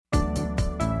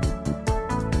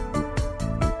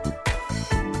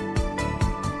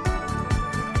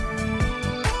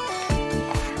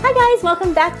Hi guys,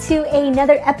 welcome back to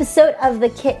another episode of the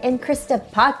Kit and Krista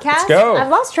podcast. Let's go. I've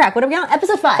lost track. What are we on?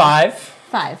 Episode 5.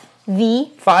 5.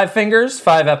 5 fingers,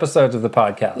 5 episodes of the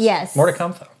podcast. Yes. More to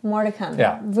come, though. More to come.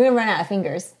 Yeah. We're going to run out of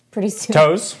fingers pretty soon.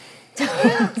 Toes. 20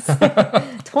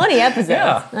 episodes.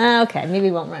 Yeah. Okay, maybe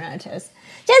we won't run out of toes.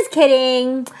 Just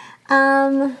kidding.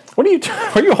 What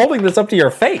are you holding this up to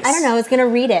your face? I don't know. I was going to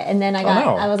read it, and then no.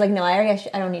 I was like, no, I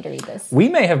don't need to read this. We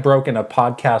may have broken a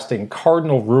podcasting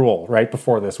cardinal rule right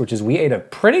before this, which is we ate a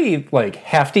pretty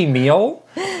hefty meal.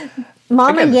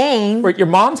 Mama Yang. We're at your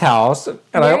mom's house, and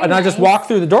I just nice. walked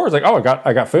through the door. It's like, oh,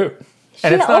 I got food.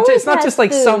 And it's not just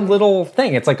like food. some little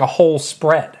thing. It's like a whole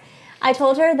spread. I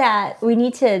told her that we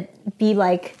need to be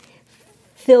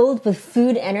filled with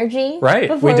food energy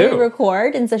before we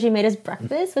record, and so she made us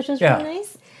breakfast, which was really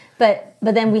nice. But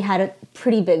then we had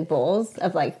pretty big bowls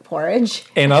of porridge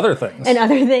And other things.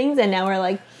 And now we're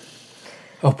like,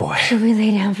 oh boy. should we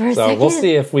lay down for a second? So we'll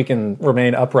see if we can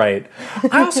remain upright.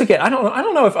 I also I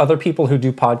don't know if other people who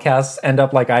do podcasts end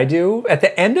up like I do. At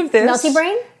the end of this, Melty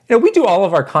brain? We do all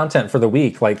of our content for the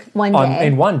week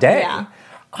in one day. Yeah.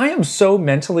 I am so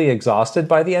mentally exhausted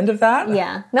by the end of that.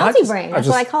 Yeah, melty brain. That's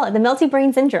what I call it. The melty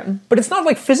brain syndrome. But it's not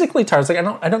physically tired. It's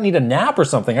I don't need a nap or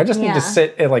something. I just need to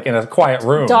sit in a quiet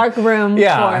room, dark room for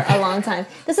a long time.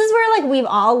 This is where we've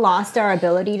all lost our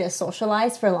ability to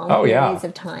socialize for long periods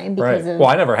of time because of. Well,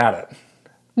 I never had it.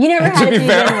 You never had it to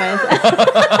begin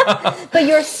with. But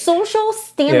your social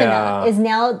stamina is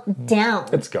now down.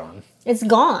 It's gone. It's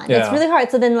gone. Yeah. It's really hard.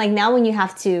 So then now when you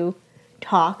have to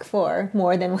talk for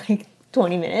more than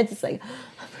 20 minutes, it's I'm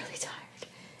really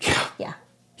tired.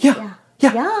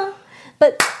 Yeah.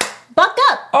 But buck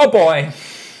up. Oh boy.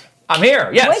 I'm here.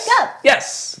 Yes. Wake up.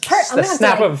 Yes. The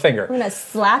snap of a finger. I'm going to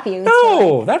slap you.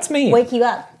 No, that's mean. Wake you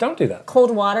up. Don't do that.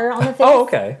 Cold water on the face. Oh,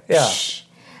 okay. Yeah. Shh.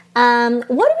 What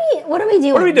are we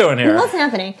doing? What are we doing here? What's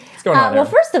happening? What's going on Well,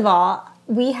 here? first of all,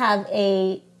 we have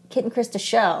a Kit and Krista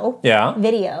show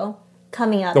video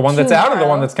coming up. The one that's out or the tomorrow.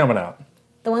 one that's coming out?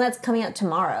 The one that's coming out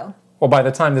tomorrow. Well, by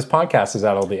the time this podcast is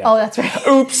out, it'll be out. Oh, that's right.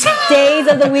 Oops. Days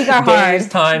of the week are hard. Days,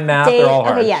 time, math, they're all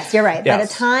hard. Okay, yes, you're right. Yes. By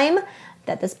the time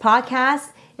that this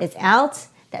podcast is out,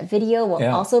 that video will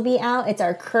also be out. It's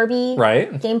our Kirby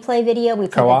gameplay video. We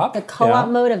played the co-op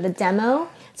mode of the demo.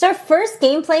 It's our first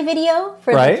gameplay video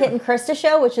for the Kit and Krista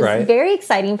show, which is very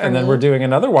exciting for me. And then we're doing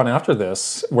another one after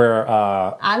this where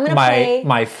I'm gonna play.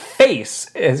 My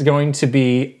face is going to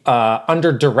be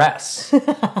under duress.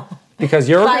 Because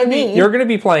you're going to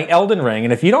be playing Elden Ring,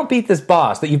 and if you don't beat this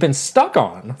boss that you've been stuck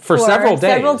on for several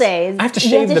days, I have to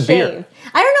shave the beard.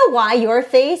 I don't know why your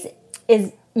face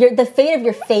is the fate of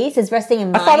your face is resting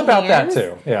in my hands. I thought about that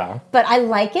too. Yeah, but I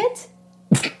like it.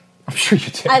 I'm sure you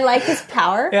do. I like his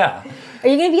power. Yeah. Are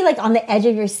you going to be on the edge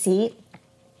of your seat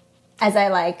as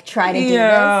I try to do this?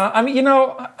 Yeah, I mean,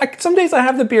 some days I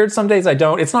have the beard, some days I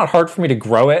don't. It's not hard for me to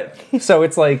grow it, so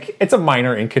it's it's a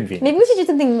minor inconvenience. Maybe we should do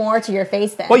something more to your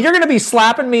face then. Well, you're going to be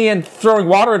slapping me and throwing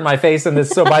water in my face in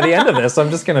this, so by the end of this, I'm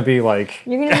just going to be You're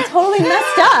going to be totally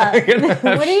messed up. What are you going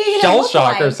to shell look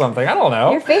shock like? or something. I don't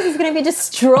know. Your face is going to be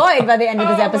destroyed by the end of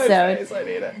this episode. My face, I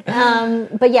need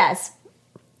it. But yes,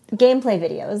 gameplay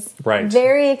videos. Right.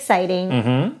 Very exciting.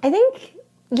 Mm-hmm. I think,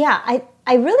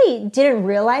 I really didn't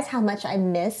realize how much I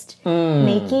missed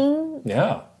making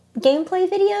gameplay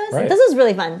videos. Right. This was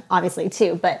really fun, obviously,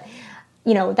 too. But,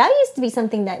 that used to be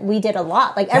something that we did a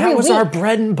lot. Every week. That was our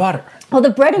bread and butter. Oh, the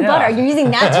bread and butter. You're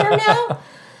using that term now?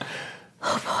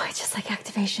 Oh, boy, just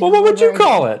activation. Well, what would you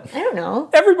call it? I don't know.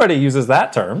 Everybody uses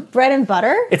that term. Bread and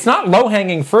butter? It's not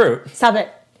low-hanging fruit. Stop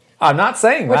it. I'm not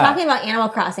saying We're that. We're talking about Animal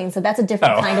Crossing, so that's a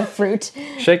different kind of fruit.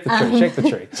 Shake the tree. Shake the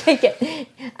tree. Shake it.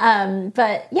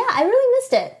 But yeah, I really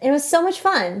missed it. It was so much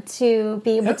fun to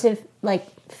be able to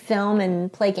film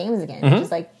and play games again,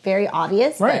 which is very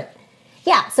obvious. Right. But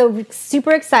yeah, so we're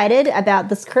super excited about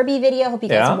this Kirby video. Hope you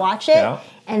guys watch it. Yeah.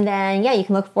 And then you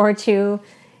can look forward to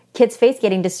Kit's face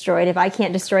getting destroyed if I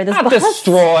can't destroy this boss. Not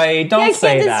destroy. Don't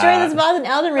say that. I can't destroy this boss in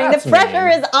Elden Ring. That's the pressure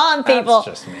mean. is on, people.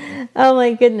 That's just mean. Oh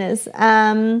my goodness.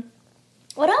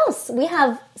 What else? We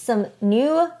have some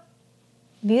new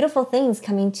beautiful things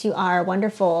coming to our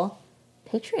wonderful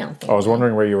Patreon thing. I was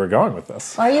wondering where you were going with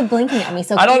this. Why are you blinking at me?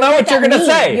 So I don't know what you're going to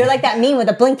say. You're like that meme with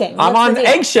the blinking. I'm on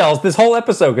eggshells this whole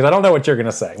episode because I don't know what you're going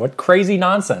to say. What crazy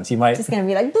nonsense you might just going to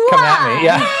be like, come at me.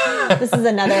 Yeah. This is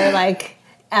another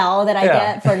L that I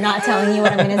get for not telling you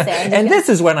what I'm going to say. And this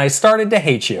is when I started to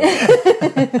hate you.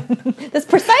 This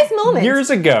precise moment. Years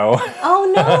ago. Oh,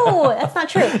 no. That's not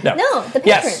true. No, the patrons.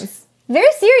 Yes.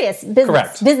 Very serious business.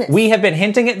 Correct. Business. We have been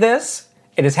hinting at this.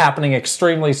 It is happening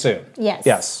extremely soon. Yes.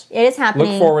 Yes. It is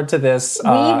happening. Look forward to this. We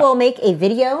will make a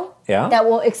video that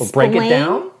will explain break it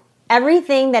down.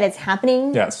 everything that is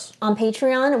happening on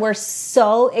Patreon. We're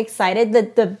so excited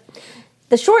that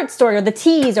the short story or the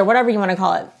tease or whatever you want to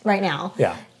call it right now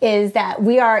is that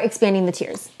we are expanding the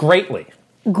tiers. Greatly.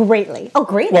 Oh, greatly.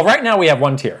 Well, right now we have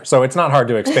one tier, so it's not hard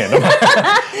to expand them.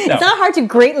 It's not hard to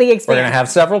greatly expand. We're going to have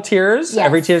several tiers. Yes.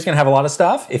 Every tier is going to have a lot of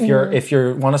stuff. If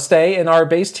you want to stay in our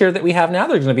base tier that we have now,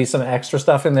 there's going to be some extra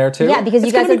stuff in there too. Yeah, because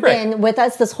you guys have been with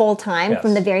us this whole time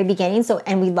from the very beginning. So,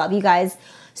 and we love you guys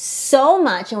so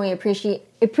much, and we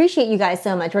appreciate you guys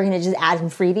so much. We're going to just add some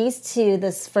freebies to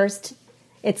this first.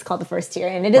 It's called the first tier,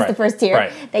 and it is the first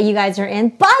tier that you guys are in.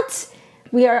 But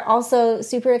we are also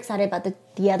super excited about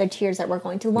the other tiers that we're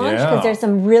going to launch because there's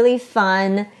some really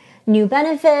fun new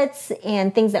benefits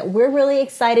and things that we're really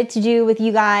excited to do with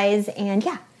you guys. And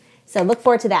so look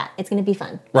forward to that. It's going to be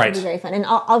fun. It's going to be very fun. And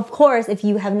of course, if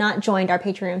you have not joined our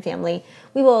Patreon family,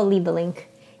 we will leave the link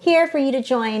here for you to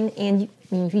join. And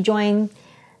if you join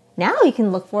now, you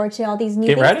can look forward to all these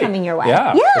new things coming your way.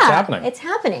 Yeah, it's happening. It's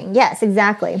happening. Yes,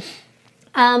 exactly.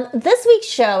 This week's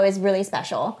show is really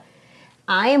special.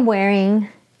 I am wearing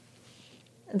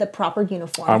the proper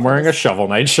uniform. I'm wearing a Shovel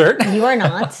Knight shirt. You are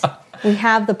not. We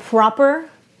have the proper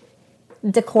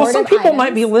decorative Well, some people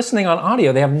might be listening on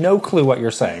audio. They have no clue what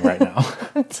you're saying right now.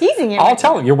 I'm teasing you. I'll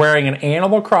tell them. You're wearing an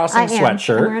Animal Crossing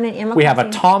sweatshirt. I'm wearing an Animal We have a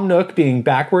Tom Nook being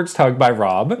backwards tugged by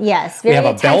Rob. Yes. We have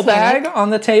a bell bag on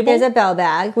the table. There's a bell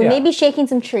bag. We may be shaking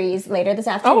some trees later this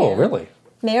afternoon. Oh, really?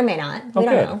 May or may not. We don't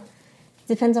know.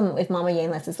 Depends on if Mama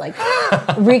Yang lets us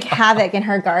wreak havoc in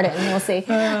her garden. We'll see.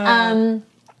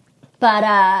 But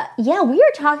we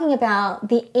are talking about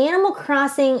the Animal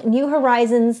Crossing New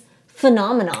Horizons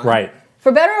phenomenon. Right.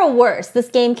 For better or worse, this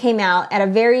game came out at a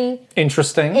very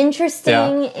interesting and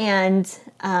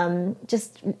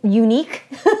just unique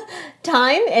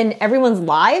time in everyone's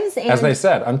lives. And, as they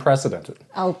said, unprecedented.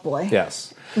 Oh boy.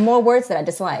 Yes. More words that I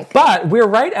dislike. But we're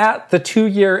right at the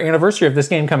 2-year anniversary of this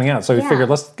game coming out, so we figured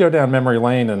let's go down memory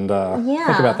lane and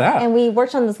think about that. And we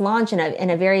worked on this launch in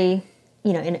a very,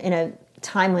 in a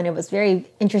time when it was very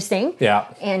interesting.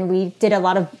 Yeah. And we did a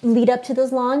lot of lead up to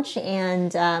this launch,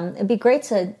 and it'd be great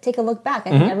to take a look back.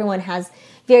 I think everyone has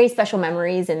very special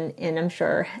memories, and I'm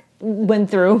sure went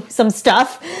through some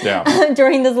stuff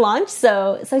during this launch.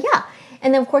 So yeah.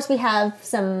 And then of course we have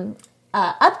some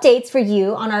updates for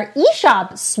you on our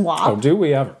eShop swap. Oh, do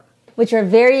we ever? Which we're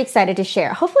very excited to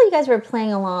share. Hopefully you guys were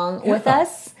playing along with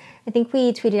us. I think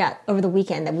we tweeted out over the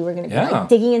weekend that we were going to be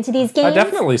digging into these games. I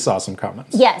definitely saw some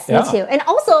comments. Yes, me too. And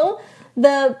also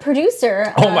the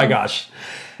producer. Oh my gosh.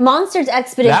 Monsters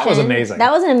Expedition. That was amazing.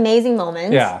 That was an amazing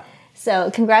moment. Yeah. So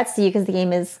congrats to you because the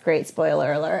game is great.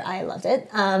 Spoiler alert. I loved it.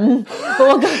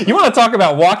 You want to talk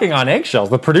about walking on eggshells.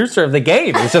 The producer of the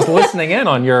game is just listening in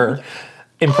on your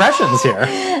impressions here.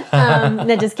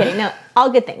 No, just kidding. No, all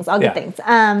good things. All good things.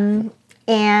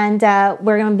 And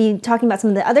we're going to be talking about some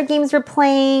of the other games we're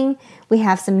playing. We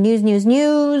have some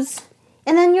news.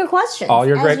 And then your questions. All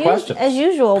your great questions. As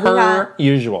usual. Per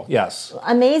usual, yes.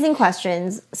 Amazing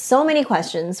questions. So many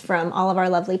questions from all of our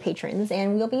lovely patrons.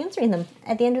 And we'll be answering them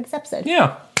at the end of this episode.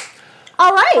 Yeah.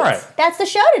 All right. That's the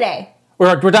show today.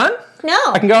 We're done? No.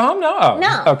 I can go home? No? Oh,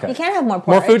 no. Okay. You can't have more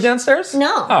porridge. More food downstairs?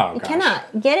 No. Oh, you cannot.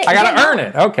 Get it. I got to earn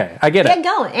it. Okay. I get it. Get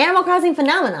going. Animal Crossing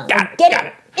phenomenon. Got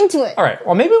it. Into it. All right.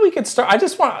 Well, maybe we could start.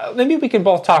 Maybe we can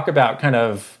both talk about kind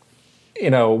of,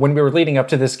 when we were leading up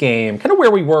to this game, kind of where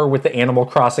we were with the Animal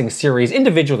Crossing series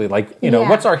individually. Like,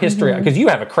 what's our history? Because you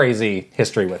have a crazy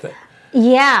history with it.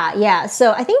 Yeah.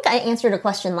 So I think I answered a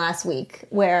question last week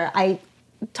where I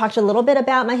talked a little bit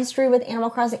about my history with Animal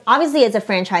Crossing. Obviously, it's a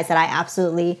franchise that I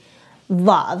absolutely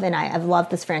love, and I've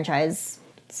loved this franchise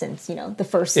since, the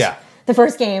first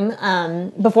game,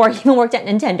 before I even worked at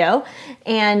Nintendo.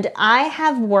 And I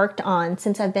have worked on,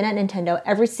 since I've been at Nintendo,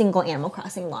 every single Animal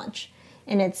Crossing launch.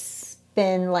 And it's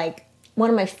been like one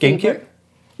of my favorite. GameCube?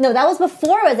 No, that was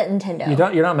before I was at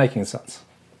Nintendo. You're not making sense.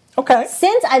 Okay.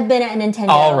 Since I've been at Nintendo.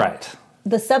 All right.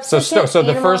 The subsequent So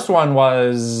the first one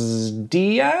was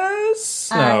DS?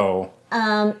 No.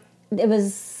 It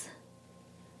was...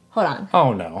 Hold on.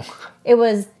 Oh, no. It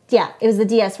was the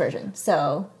DS version.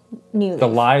 So... New Leaf. The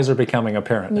lies are becoming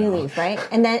apparent now. New Leaf, right?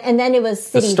 And then it was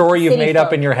City. The story you've made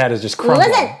up in your head is just crumbling.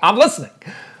 Listen! I'm listening.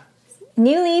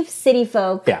 New Leaf, City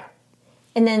Folk. Yeah.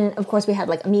 And then, of course, we had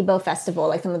like Amiibo Festival,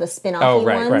 like some of the spin-off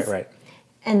ones. Right.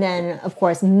 And then, of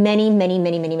course, many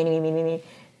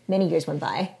years went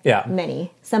by. Yeah.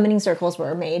 Many. Summoning circles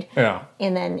were made. Yeah.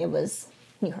 And then it was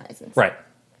New Horizons. Right.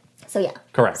 So, yeah.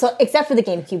 Correct. So, except for the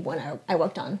GameCube one, I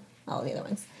worked on all of the other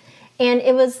ones. And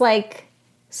it was like...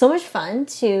 so much fun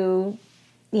to,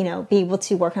 be able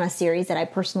to work on a series that I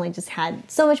personally just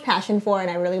had so much passion for and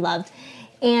I really loved.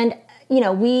 And,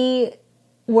 we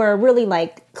were really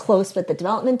like close with the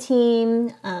development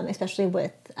team, especially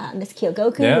with Miss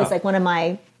Kyogoku, who's like one of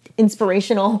my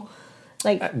inspirational,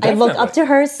 like I looked up to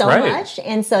her so much.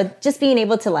 And so just being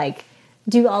able to like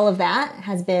do all of that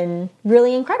has been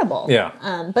really incredible. Yeah.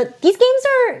 But these games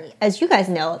are, as you guys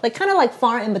know, like kind of like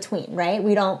far in between, right?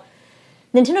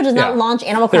 Nintendo does not launch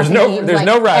Animal Crossing games like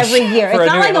no rush every year. It's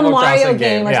not like a Mario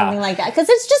game or something like that. Because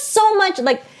there's just so much,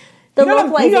 like, the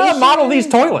localization. You gotta model these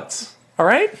toilets, all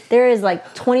right? There is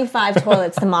like 25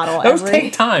 toilets to model. Those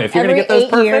take time. If you're gonna get those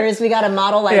perfect. Every 8 years, we gotta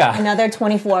model like another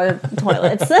 24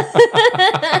 toilets. But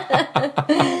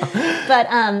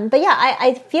yeah,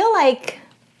 I feel like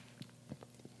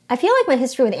my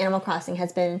history with Animal Crossing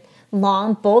has been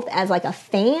long, both as like a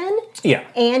fan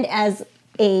and as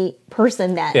a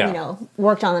person that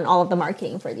worked on all of the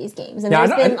marketing for these games. And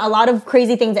there's been a lot of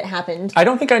crazy things that happened. I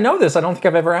don't think I know this. I don't think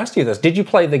I've ever asked you this. Did you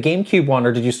play the GameCube one,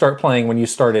 or did you start playing when you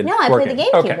started No, I played the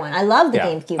GameCube one. I loved the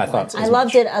GameCube one. I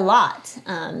loved it a lot.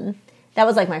 That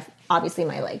was like my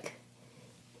like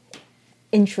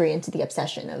entry into the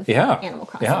obsession of Animal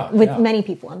Crossing with many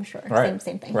people, I'm sure. Right.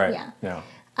 Same thing. Right. Yeah.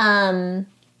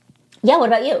 What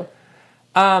about you?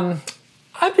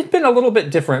 I've been a little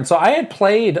bit different. So I had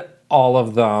played all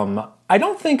of them. I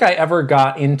don't think I ever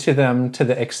got into them to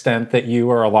the extent that you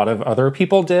or a lot of other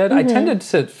people did. I tended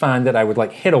to find that I would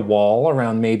like hit a wall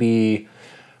around maybe,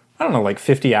 I don't know, like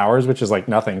 50 hours, which is like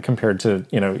nothing compared to,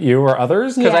 you or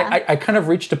others. Because I kind of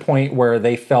reached a point where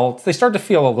they started to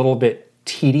feel a little bit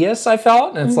tedious, I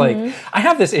felt. And it's like, I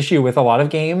have this issue with a lot of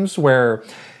games where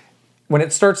when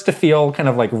it starts to feel kind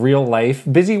of like real life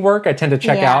busy work, I tend to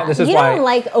check out. This is why you don't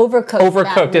like Overcooked.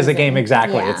 Overcooked is a game,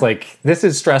 exactly. Yeah. It's like, this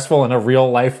is stressful in a real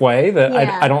life way that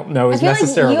I don't know is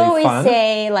necessarily fun. You always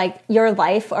say like your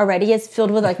life already is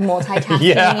filled with like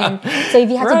multitasking, and so if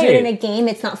you have to do it in a game,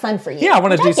 it's not fun for you. Yeah, I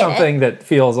want to do something that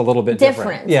feels a little bit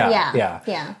different.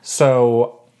 Yeah.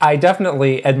 So I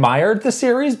definitely admired the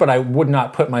series, but I would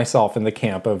not put myself in the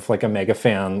camp of like a mega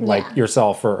fan like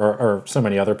yourself or so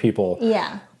many other people.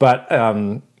 Yeah. But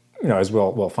as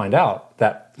we'll find out,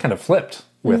 that kind of flipped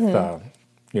with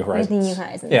New Horizons. With New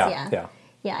Horizons, yeah.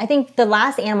 I think the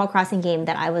last Animal Crossing game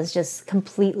that I was just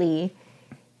completely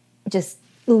just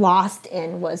lost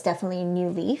in was definitely New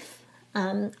Leaf.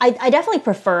 I definitely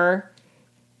prefer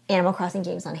Animal Crossing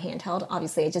games on handheld.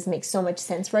 Obviously, it just makes so much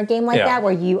sense for a game like that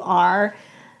where you are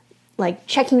like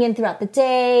checking in throughout the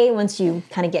day once you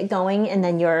kind of get going, and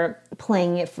then you're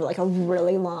playing it for like a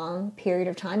really long period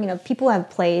of time. People have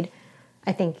played,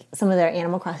 I think, some of their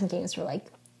Animal Crossing games for like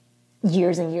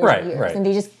years and years and years, and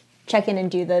they just check in and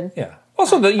do the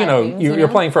Also, you're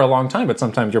playing for a long time, but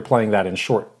sometimes you're playing that in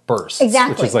short bursts.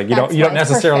 Exactly, which is like you don't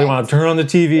necessarily want to turn on the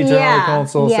TV, turn on the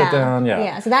console, sit down.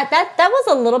 So that was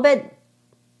a little bit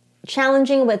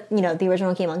challenging with the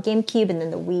original game on GameCube, and then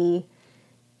the Wii.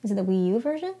 Is it the Wii U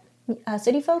version?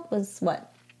 City Folk was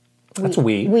what? That's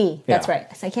Wii. Wii, that's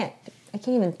right. So I can't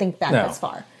even think back this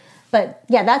far. But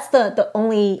yeah, that's the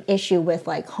only issue with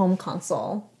like home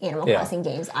console Animal Crossing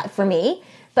games for me.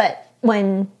 But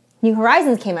when New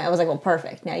Horizons came out, I was like, well,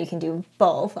 perfect. Now you can do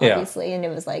both, obviously. And it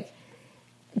was like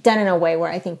done in a way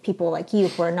where I think people like you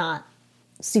who are not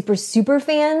super, super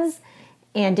fans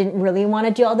and didn't really want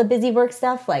to do all the busy work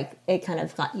stuff, like it kind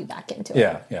of got you back into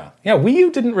it. Yeah. Wii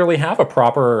U didn't really have a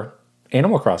proper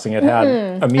Animal Crossing. It had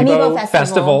Amiibo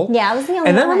Festival. Yeah, it was the only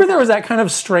And then remember there was that kind of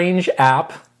strange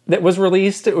app that was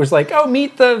released. It was like,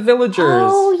 meet the villagers.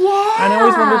 Oh, yeah. And I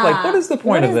always wondered, like, what is the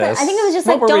point of this? I think it was just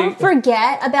like, don't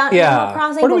forget about Animal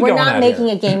Crossing, but we're not making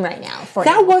a game right now for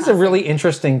That was a really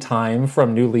interesting time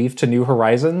from New Leaf to New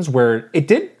Horizons where it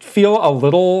did feel a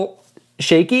little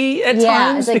shaky at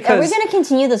times. It's like, are we going to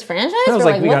continue this franchise? Or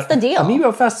like what's the deal?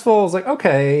 Amiibo Festival is like,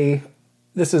 okay,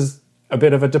 this is a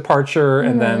bit of a departure,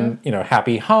 and then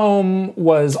Happy Home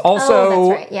was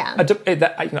also. That's right.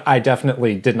 Yeah, I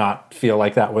definitely did not feel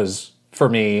like that was for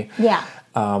me. Yeah,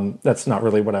 that's not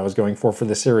really what I was going for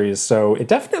the series. So it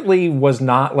definitely was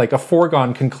not like a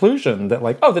foregone conclusion that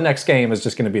like, the next game is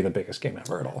just going to be the biggest game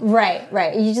ever at all. Right.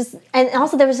 And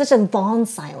also there was such a long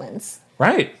silence.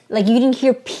 Right. Like you didn't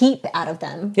hear peep out of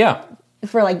them. Yeah.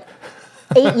 For like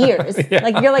 8 years.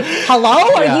 Like you're like, hello?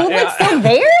 Are you like still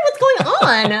there? What's going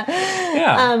on?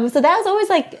 Yeah. So that was always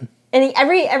like, and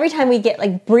every time we get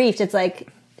like briefed, it's like,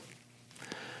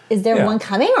 is there one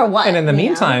coming or what? And in the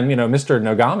meantime, Mr.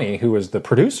 Nogami, who was the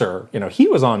producer, he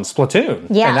was on Splatoon.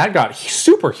 Yeah. And that got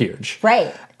super huge.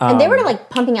 Right. And they were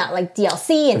like pumping out like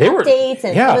DLC and updates,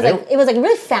 and it was like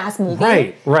really fast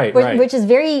moving. Right. Which is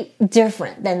very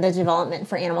different than the development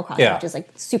for Animal Crossing, which is like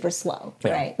super slow.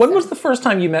 Yeah. Right. When was the first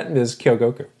time you met Ms.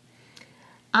 Kyogoku?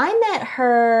 I met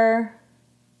her.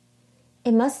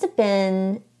 It must have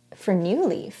been for New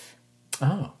Leaf.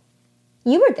 Oh.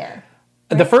 You were there.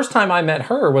 Right? The first time I met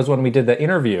her was when we did the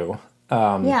interview.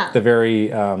 The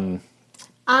very...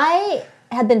 I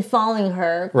had been following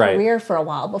her career for a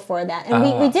while before that.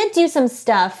 And we did do some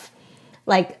stuff,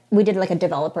 like we did like a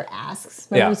developer asks.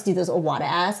 Remember we used to do those Iwata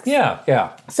asks?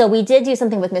 Yeah. So we did do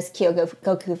something with Miss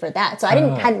Kyogoku for that. So I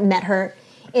hadn't met her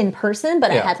in person,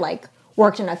 but I had like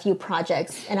worked on a few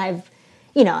projects, and I've,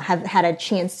 have had a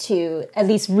chance to at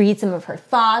least read some of her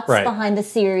thoughts behind the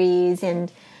series.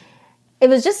 And it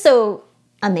was just so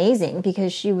amazing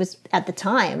because she was at the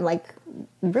time like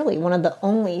really one of the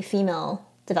only female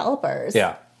developers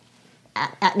at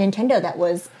Nintendo that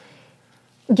was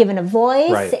given a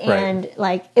voice, and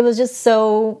like it was just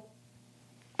so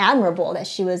admirable that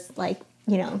she was like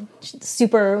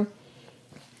super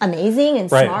amazing and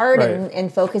smart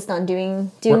and focused on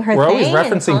doing her thing. We're always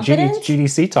referencing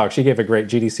GDC Talk. She gave a great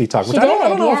GDC Talk, which I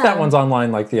don't know if that one's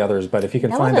online like the others, but if you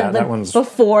can find that one's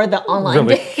before the online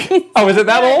days. Oh, is it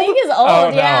that old? I think it's old. Oh,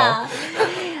 yeah.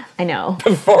 I know.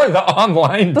 Before the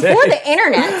online days. Before the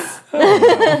internet.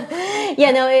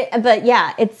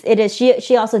 It is.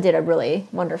 She also did a really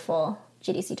wonderful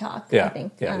GDC Talk, I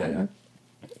think.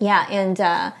 Yeah, and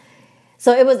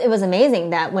so it was amazing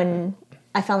that when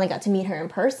I finally got to meet her in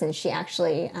person, she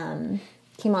actually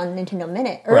came on Nintendo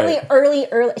Minute early.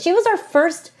 She was our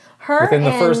first, within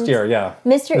the first year,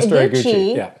 Mr.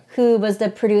 Iguchi, who was the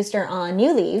producer on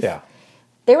New Leaf. Yeah.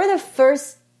 They were the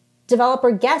first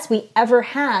developer guests we ever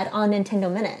had on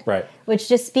Nintendo Minute. Right. Which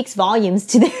just speaks volumes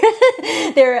to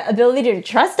their ability to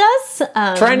trust us.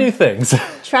 Try new things.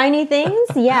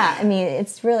 Yeah. I mean,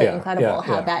 it's really incredible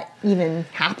how that even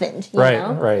happened. You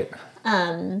know? Right.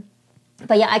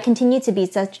 But yeah, I continue to be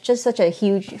such a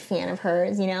huge fan of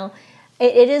hers.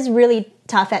 It is really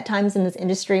tough at times in this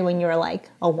industry when you're like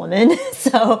a woman.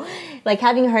 So like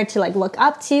having her to like look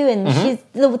up to, and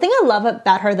the thing I love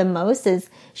about her the most is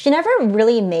she never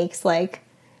really makes like,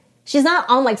 she's not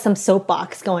on like some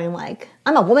soapbox going like,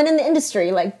 I'm a woman in the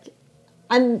industry, like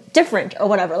I'm different or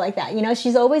whatever like that.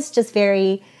 She's always just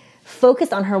very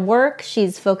focused on her work.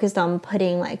 She's focused on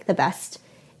putting like the best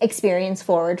experience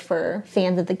forward for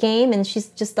fans of the game, and she's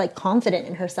just like confident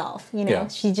in herself.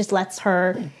 She just lets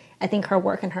her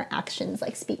work and her actions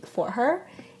like speak for her,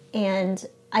 and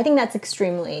I think that's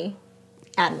extremely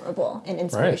admirable and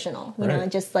inspirational.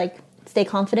 Just like stay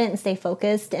confident and stay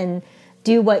focused and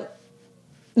do what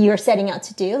you're setting out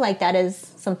to do. Like that is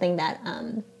something that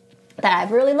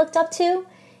I've really looked up to,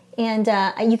 and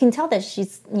you can tell that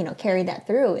she's carried that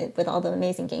through with all the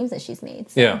amazing games that she's made.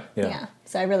 So, yeah.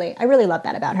 So I really love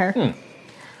that about her.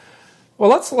 Well,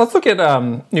 let's look at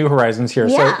New Horizons here.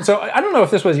 Yeah. So I don't know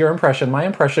if this was your impression. My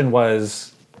impression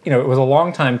was, it was a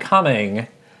long time coming,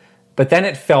 but then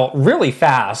it felt really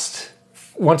fast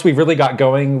once we really got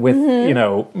going with,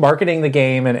 marketing the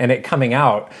game and it coming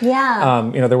out. Yeah.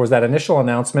 There was that initial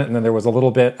announcement, and then there was a little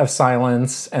bit of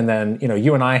silence, and then,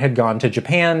 you and I had gone to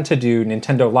Japan to do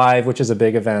Nintendo Live, which is a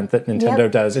big event that Nintendo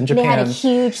does in Japan. They had a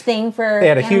huge thing for They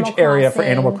had a huge area for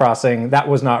Animal Crossing. That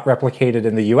was not replicated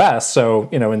in the U.S., so,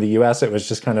 in the U.S. it was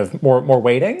just kind of more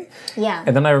waiting. Yeah.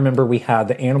 And then I remember we had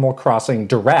the Animal Crossing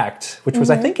Direct, which was,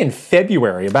 I think, in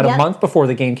February, about a month before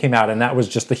the game came out, and that was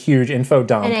just a huge info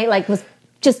dump. And it, was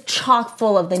just chock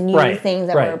full of the new things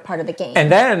that were part of the game.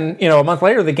 And then, a month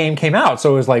later, the game came out.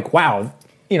 So it was like, wow.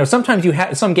 Sometimes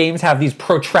some games have these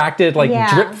protracted,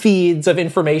 drip feeds of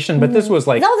information, but this was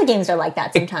like... All the games are like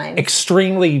that sometimes.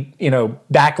 Extremely,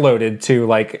 backloaded to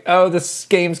like, oh, this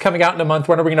game's coming out in a month.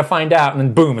 When are we going to find out? And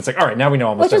then boom, it's like, all right, now we know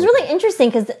almost everything. Which is really interesting,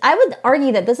 because I would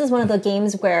argue that this is one of the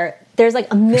games where there's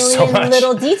like a million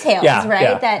little details,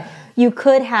 that you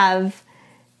could have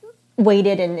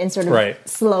waited and sort of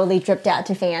slowly dripped out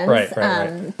to fans.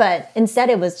 Right. But instead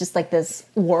it was just like this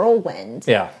whirlwind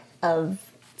of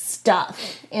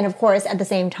stuff. And of course, at the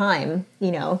same time,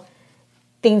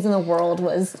 things in the world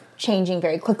was changing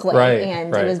very quickly.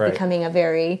 And it was becoming a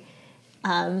very,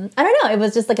 I don't know, it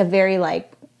was just like a very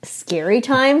like scary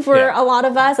time for a lot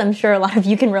of us. I'm sure a lot of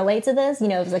you can relate to this. It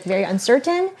was like very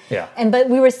uncertain. Yeah. But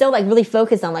we were still like really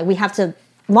focused on like, we have to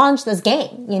launch this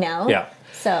game, Yeah.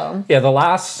 So. Yeah,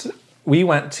 we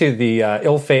went to the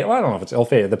ill-fated, I don't know if it's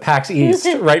ill-fated, the PAX East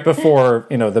right before,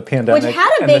 the pandemic. Which had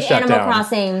a big Animal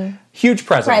Crossing huge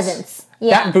presence.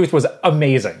 Yeah. That booth was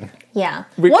amazing. Yeah.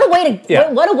 What a way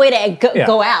to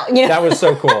go out. That was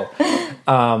so cool.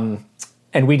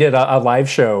 And we did a live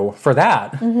show for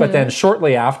that. But then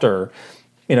shortly after,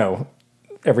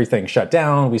 everything shut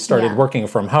down. We started working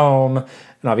from home,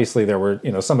 and obviously there were,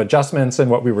 some adjustments in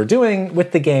what we were doing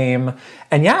with the game.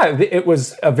 And it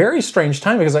was a very strange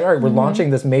time because, like, all right, we're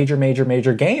launching this major, major,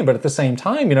 major game, but at the same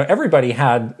time, everybody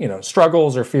had,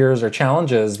 struggles or fears or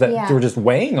challenges that were just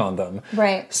weighing on them.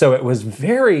 Right. So it was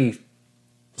very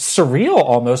surreal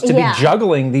almost to be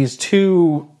juggling these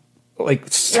two,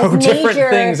 like, so different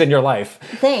things in your life.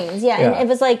 And it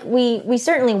was like we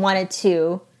certainly wanted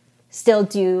to still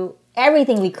do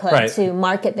everything we could to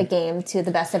market the game to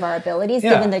the best of our abilities,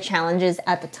 given the challenges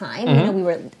at the time. We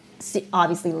were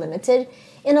obviously limited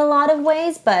in a lot of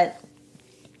ways, but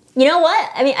you know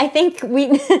what? I mean, I think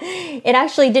it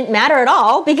actually didn't matter at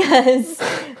all, because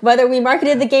whether we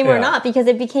marketed the game or not, because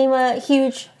it became a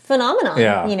huge phenomenon,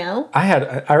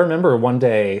 I remember one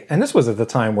day, and this was at the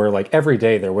time where, like, every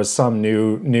day there was some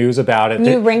new news about it.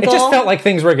 Wrinkle. It just felt like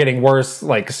things were getting worse,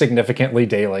 like, significantly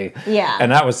daily. Yeah. And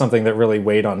that was something that really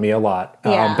weighed on me a lot.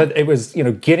 But it was,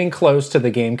 getting close to the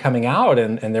game coming out,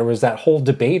 and there was that whole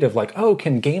debate of, like, oh,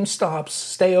 can GameStops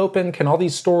stay open? Can all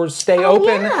these stores stay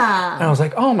open? Yeah. And I was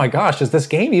like, oh my gosh, is this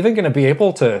game even going to be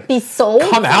able to be sold?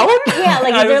 Come out? Yeah,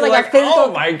 like, is there like a physical...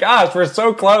 Oh my gosh, we're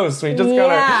so close. We just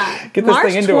gotta get this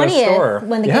thing into a store.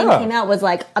 When the game came out was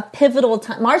like a pivotal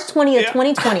time. March 20th,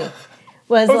 2020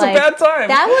 was like a bad time.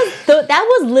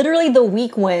 That was literally the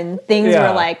week when things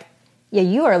were like,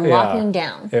 you are locking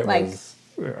down. It like was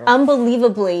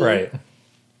unbelievably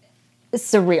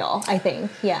surreal, I think.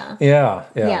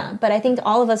 Yeah. But I think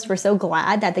all of us were so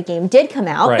glad that the game did come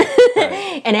out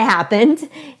and it happened.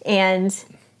 And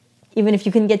even if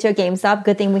you couldn't get to a GameStop,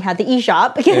 good thing we had the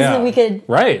eShop, because we could.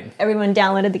 Everyone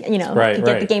downloaded could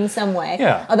get the game some way.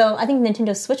 Yeah. Although I think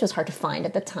Nintendo Switch was hard to find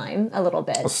at the time a little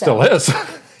bit. It still is.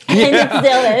 And it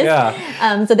still is.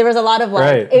 Yeah. So there was a lot of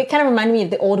it kind of reminded me of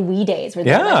the old Wii days where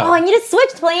they were like, oh, I need a Switch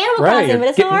to play Animal Crossing, but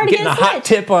it's so hard to get a Switch. Getting a hot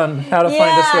tip on how to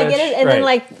find a Switch. Get it. And then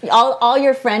like all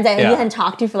your friends that you hadn't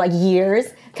talked to for like years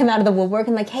come out of the woodwork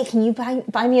and like, hey, can you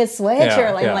buy me a Switch?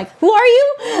 Or like, who are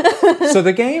you? So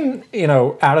the game,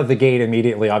 out of the gate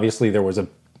immediately, obviously there was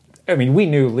we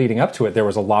knew leading up to it, there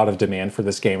was a lot of demand for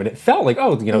this game, and it felt like,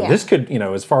 this could,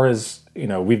 as far as,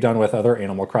 we've done with other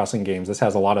Animal Crossing games, this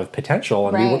has a lot of potential,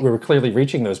 and we were clearly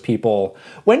reaching those people.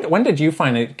 When did you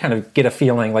find it kind of get a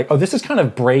feeling like, oh, this is kind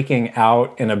of breaking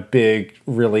out in a big,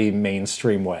 really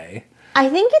mainstream way? I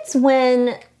think it's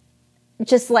when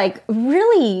just like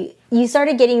really you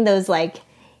started getting those like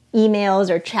emails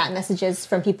or chat messages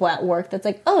from people at work that's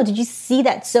like, oh, did you see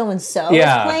that so-and-so is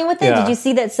playing with it? Did you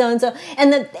see that so-and-so?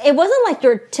 And it wasn't like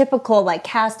your typical like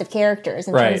cast of characters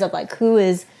in terms of like who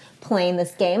is playing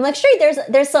this game. Like, sure,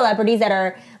 there's celebrities that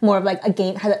are more of like a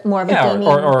game, has more of a gaming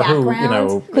or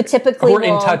background, who typically who are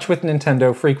in touch with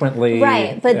Nintendo frequently.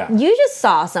 Right, but you just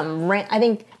saw some, I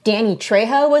think Danny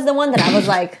Trejo was the one that I was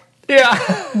like,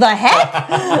 the heck?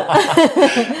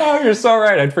 Oh, you're so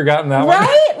right. I'd forgotten that one.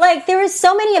 Right? Like, there were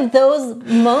so many of those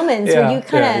moments where you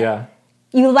kind of,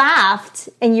 you laughed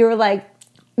and you were like,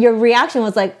 your reaction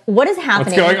was like, what is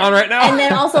happening? What's going on right now? And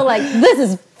then also like, this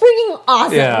is freaking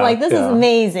awesome. Like, this is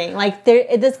amazing. Like,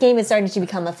 this game is starting to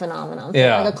become a phenomenon.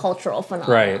 Like a cultural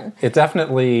phenomenon. Right. It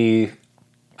definitely...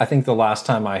 I think the last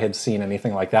time I had seen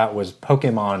anything like that was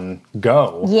Pokemon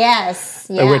Go. Yes.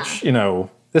 Which,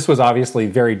 this was obviously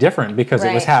very different because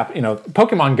it was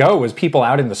Pokemon Go was people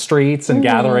out in the streets and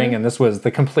gathering, and this was the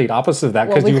complete opposite of that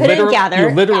because you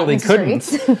literally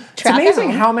couldn't. It's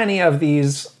amazing how many of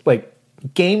these like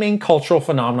gaming cultural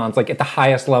phenomenons, like at the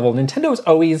highest level, Nintendo is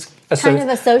always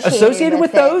associated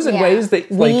with those in ways that,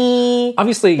 like,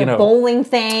 obviously, the bowling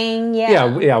thing,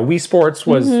 Wii Sports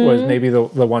was maybe the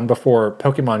one before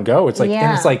Pokemon Go. It's like,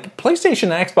 and it's like PlayStation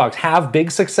and Xbox have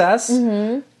big success.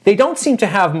 They don't seem to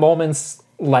have moments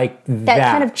like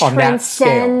that kind of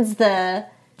transcends the.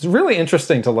 It's really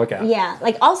interesting to look at. Yeah,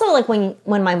 like also like when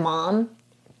my mom.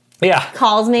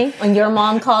 Calls me when your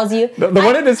mom calls you. The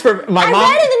one it is for my mom.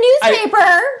 I read in the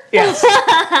newspaper. Yes.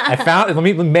 I found. Let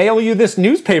me mail you this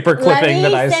newspaper clipping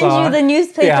that I saw. Let me send you the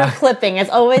newspaper clipping. It's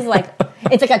always like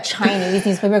it's like a Chinese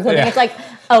newspaper clipping. It's like,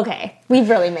 okay, we've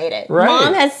really made it. Right.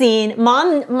 Mom has seen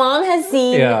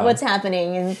what's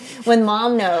happening, and when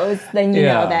mom knows, then you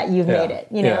know that you've made it.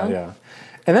 You know. Yeah.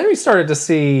 And then we started to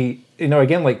see.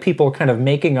 Again, like people kind of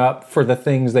making up for the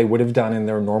things they would have done in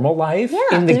their normal life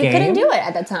in the game. You couldn't do it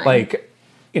at the time. Like,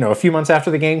 a few months after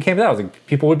the game came out, like,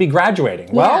 people would be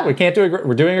graduating. Well, we can't do it.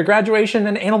 We're doing a graduation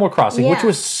in Animal Crossing, which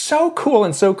was so cool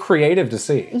and so creative to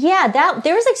see. Yeah,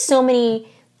 there was like so many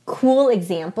cool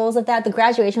examples of that. The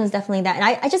graduation was definitely that. And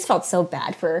I just felt so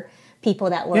bad for people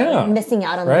that were missing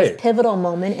out on this pivotal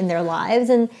moment in their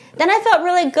lives. And then I felt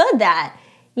really good that,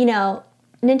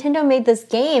 Nintendo made this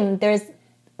game. There's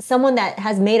someone that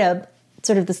has made a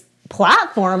sort of this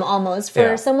platform almost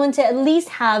for someone to at least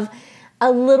have a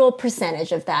little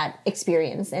percentage of that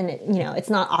experience. And it's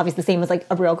not obviously the same as like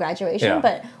a real graduation,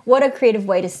 but what a creative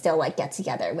way to still like get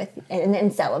together with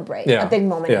and celebrate a big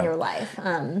moment in your life.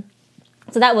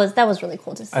 So that was really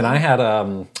cool to see. And I had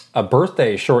a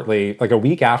birthday shortly, like a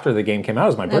week after the game came out. It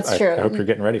was my birthday. That's true. I hope you're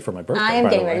getting ready for my birthday. I am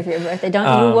getting ready for your birthday.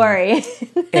 Don't you worry.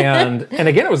 and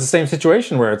again, it was the same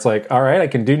situation where it's like, all right, I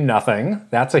can do nothing.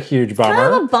 That's a huge bummer.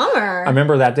 Kind of a bummer. I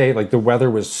remember that day, like the weather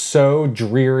was so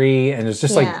dreary and it was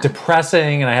just like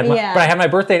depressing. And I had but I had my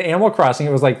birthday at Animal Crossing.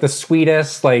 It was like the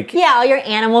sweetest, like all your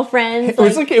animal friends.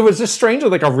 It was just strangely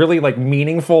like a really like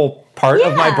meaningful part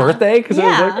of my birthday because it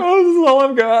was like, oh, this is all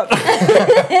I've got.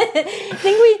 I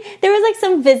think there was like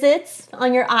some visits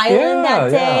on your island that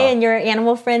day, and your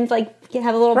animal friends like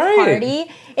have a little party.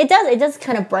 It does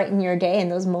kind of brighten your day in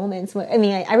those moments. I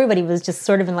mean, everybody was just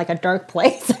sort of in like a dark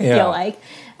place. I feel like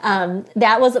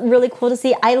that was really cool to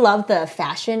see. I love the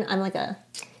fashion. I'm like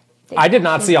I did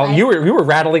not see all you were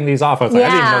rattling these off. I was like, I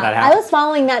didn't know that happened. I was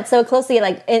following that so closely,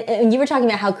 like, and you were talking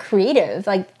about how creative,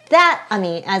 like that. I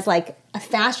mean, as like a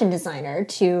fashion designer,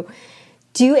 to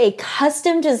do a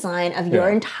custom design of your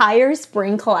entire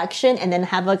spring collection and then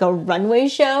have like a runway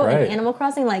show in Animal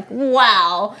Crossing, like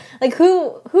wow, like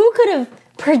who could have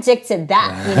predicted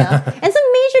that, you know? And some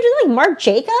major, like Marc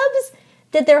Jacobs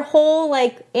did their whole I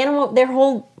think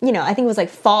it was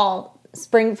like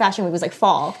spring fashion week was like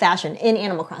fall fashion in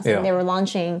Animal Crossing. Yeah. They were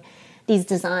launching these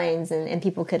designs and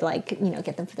people could like,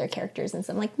 get them for their characters and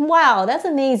stuff. I'm like, wow, that's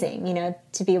amazing,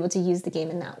 to be able to use the game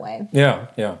in that way. Yeah.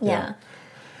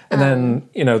 And then,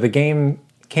 the game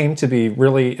came to be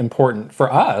really important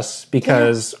for us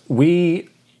because we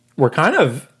were kind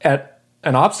of at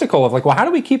an obstacle of like, well, how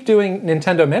do we keep doing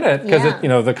Nintendo Minute? Because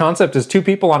the concept is two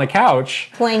people on a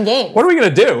couch playing games. What are we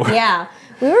going to do? Yeah,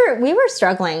 we were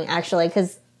struggling actually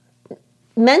because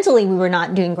mentally we were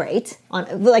not doing great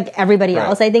on like everybody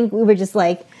else. I think we were just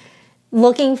like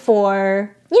looking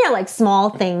for like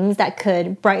small things that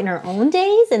could brighten our own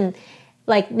days, and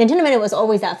like Nintendo Minute was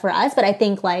always that for us. But I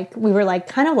think like we were like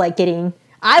kind of like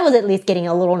I was at least getting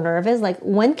a little nervous. Like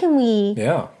when can we?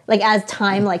 Like as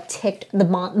time like ticked, the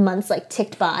months like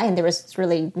ticked by, and there was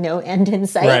really no end in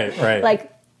sight. Right.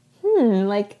 Like,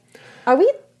 like, are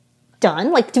we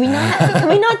done? Like, can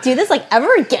we not do this like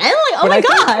ever again? Like, oh my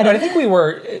God. But I think we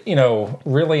were,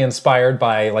 really inspired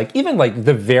by like, even like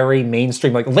the very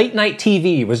mainstream, like late night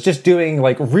TV was just doing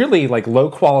like really like low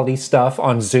quality stuff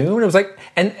on Zoom. And it was like,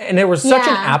 and there was such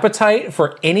an appetite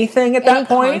for anything at that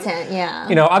point.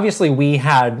 Content, obviously we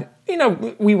had,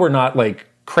 we were not like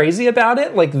crazy about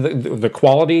it, like the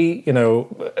quality,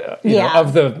 of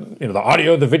the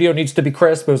audio, the video needs to be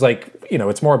crisp. It was like,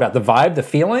 it's more about the vibe, the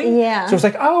feeling. Yeah. So it was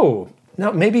like, oh,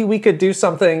 no, maybe we could do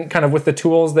something kind of with the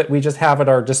tools that we just have at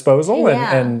our disposal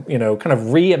and kind of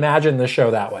reimagine the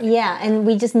show that way. Yeah, and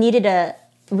we just needed a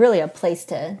place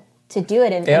to do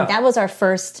it, and that was our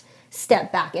first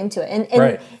step back into it.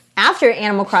 And after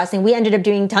Animal Crossing, we ended up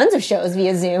doing tons of shows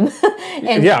via Zoom.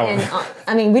 and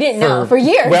I mean, we didn't know for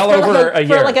years. Well over a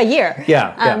year. For like a year.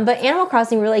 Yeah. But Animal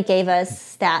Crossing really gave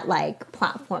us that like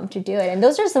platform to do it. And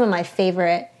those are some of my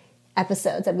favorite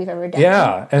episodes that we've ever done.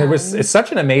 Yeah. And it's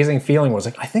such an amazing feeling. It was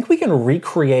like, I think we can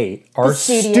recreate our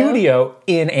studio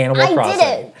in Animal Crossing.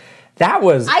 I did it.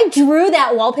 I drew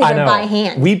that wallpaper by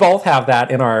hand. We both have that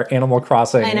in our Animal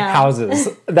Crossing houses.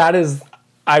 That is...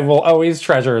 I will always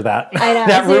treasure that. I know.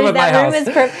 That room at my house. That room is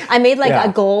perfect. I made like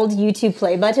a gold YouTube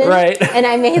play button. Right. And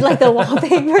I made like the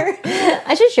wallpaper.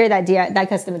 I should share that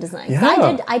custom design.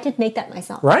 Yeah. I did make that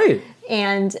myself. Right.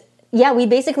 And we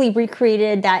basically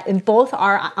recreated that on both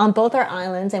our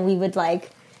islands, and we would like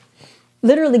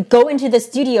literally go into the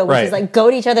studio, which is like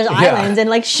go to each other's islands and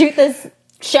like shoot this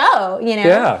show,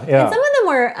 Yeah. And some of them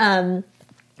were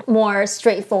more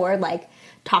straightforward, like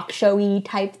talk showy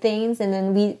type things, and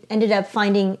then we ended up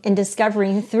finding and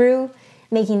discovering through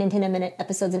making Nintendo Minute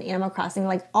episodes in Animal Crossing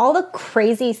like all the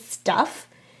crazy stuff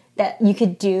that you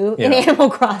could do in Animal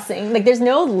Crossing. Like there's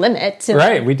no limit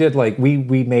to we did like we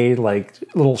made like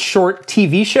little short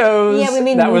TV shows. Yeah, we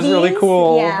made that movies. Was really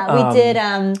cool. Yeah, we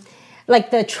did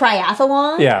like the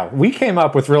triathlon. Yeah, we came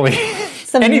up with really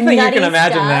anything you can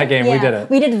imagine in that game. We did it.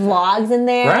 We did vlogs in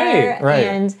there. Right.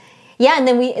 And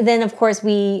then of course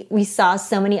we saw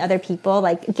so many other people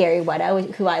like Gary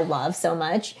Whitta, who I love so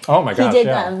much. Oh my gosh, he did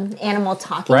Animal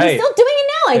Talking. He's still doing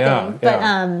it now, I think.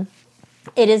 But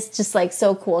it is just like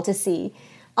so cool to see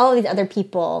all of these other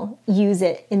people use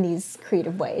it in these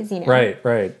creative ways.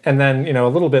 Right. And then a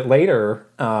little bit later,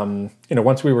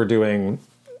 once we were doing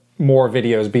more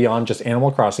videos beyond just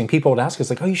Animal Crossing, people would ask us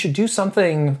like, oh, you should do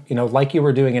something, like you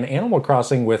were doing in Animal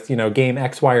Crossing with, game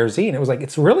X, Y, or Z. And it was like,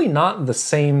 it's really not the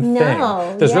same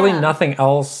thing. There's really nothing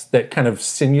else that kind of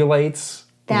simulates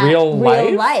real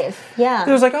life. Yeah.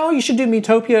 It was like, oh, you should do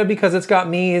Miitopia because it's got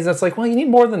Miis. It's like, well, you need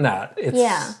more than that.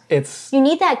 It's you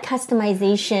need that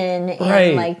customization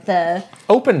and like the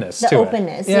openness to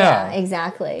openness. it. Yeah,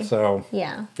 exactly. So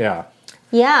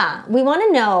Yeah, we want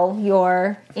to know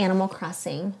your Animal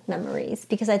Crossing memories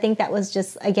because I think that was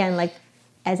just, again, like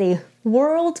as a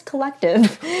world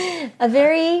collective, a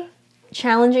very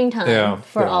challenging time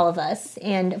for all of us.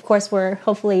 And of course, we're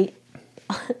hopefully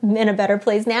in a better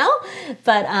place now.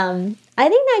 But I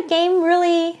think that game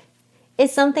really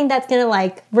is something that's going to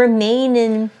like remain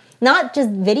in not just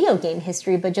video game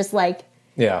history, but just like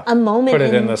a moment put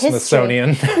it in the history.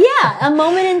 Smithsonian. A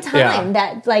moment in time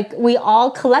that like we all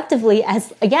collectively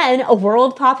as, again, a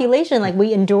world population, like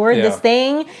we endured this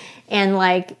thing and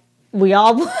like we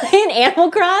all played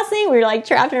Animal Crossing. We were like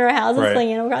trapped in our houses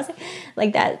playing Animal Crossing.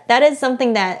 Like that is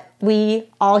something that we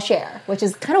all share, which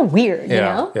is kind of weird, you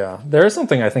know? Yeah. There is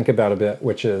something I think about a bit,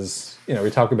 which is,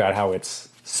 we talk about how it's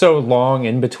so long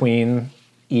in between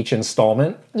each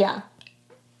installment. Yeah.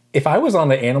 If I was on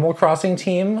the Animal Crossing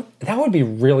team, that would be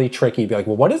really tricky. Be like,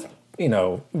 well, what is,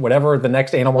 whatever the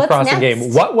next Animal Crossing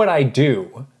game, what would I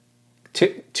do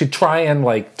to try and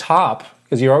like top?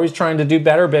 Because you're always trying to do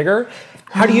better, bigger.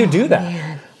 How do you do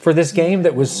that for this game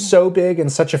that was so big and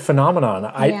such a phenomenon?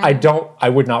 I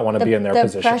would not want to be in their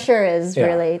position. The pressure is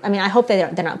really, I mean, I hope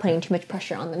they're not putting too much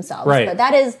pressure on themselves. Right. But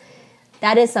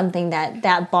that is something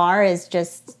that bar is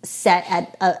just set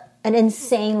at an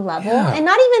insane level, and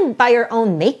not even by your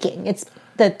own making. It's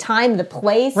the time, the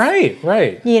place, right.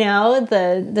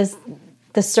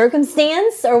 The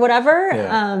circumstance or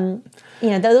whatever.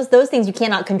 Those things you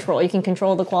cannot control. You can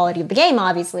control the quality of the game,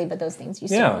 obviously, but those things you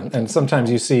still and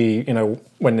sometimes you see,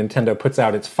 when Nintendo puts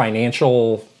out its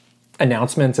financial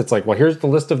announcements, it's like, well, here's the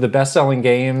list of the best-selling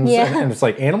games, and it's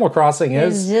like Animal Crossing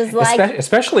is just like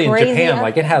especially in Japan,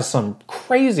 like it has some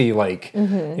crazy, like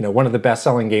one of the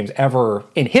best-selling games ever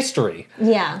in history.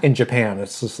 In Japan,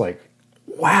 it's just like,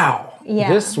 wow,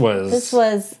 this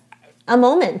was a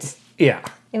moment. Yeah,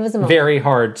 it was a moment. Very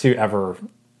hard to ever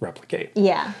replicate.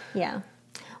 Yeah.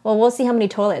 Well, we'll see how many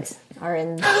toilets are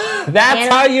in.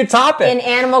 That's how you top it. In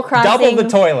Animal Crossing. Double the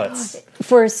toilets.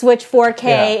 For Switch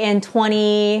 4K in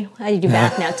 20... How do you do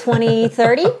math now?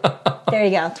 2030? There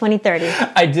you go, 2030.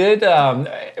 I did...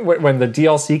 when the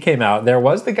DLC came out, there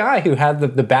was the guy who had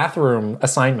the bathroom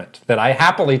assignment that I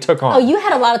happily took on. Oh, you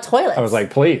had a lot of toilets. I was like,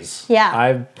 please.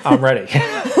 Yeah. I'm ready.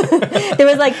 There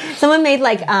was like... Someone made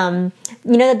like...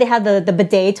 that they have the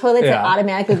bidet toilets that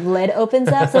automatically lid opens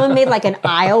up? Someone made like an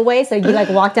aisleway, so you like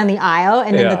walk down the aisle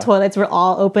and then the toilets were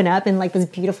all open up in like this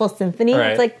beautiful symphony. Right.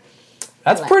 It's like...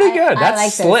 That's pretty good.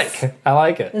 That's slick. This. I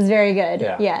like it. It's very good.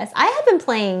 Yeah. Yes. I have been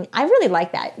playing... I really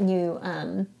like that new...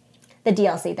 the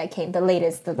DLC that came. The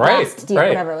latest. The last...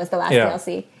 Whatever was the last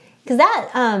DLC. Because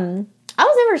that... I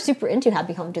was never super into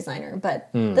Happy Home Designer, but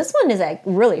this one is like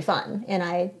really fun. And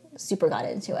I super got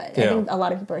into it. I think a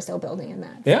lot of people are still building in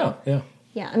that. So.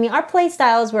 Yeah. I mean, our play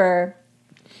styles were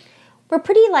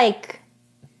pretty like...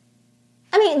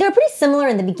 I mean, they were pretty similar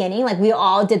in the beginning. Like, we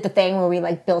all did the thing where we,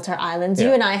 like, built our islands.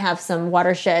 You and I have some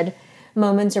watershed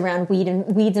moments around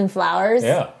weeds and flowers.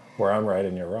 Yeah, where I'm right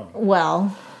and you're wrong.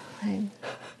 Well, I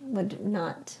would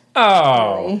not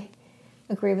really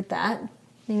agree with that.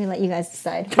 Maybe let you guys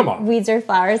decide. Come on. Weeds or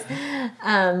flowers.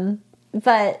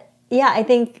 But, yeah, I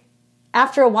think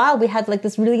after a while we had, like,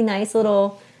 this really nice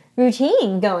little...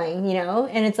 routine going,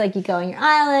 and it's like you go on your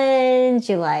island,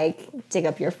 you like dig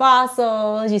up your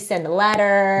fossils, you send a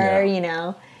letter,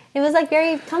 it was like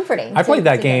very comforting. I played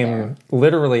that game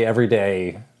literally every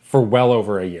day for well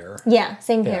over a year. Yeah,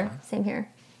 same here.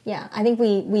 Yeah, I think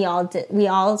we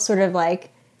all sort of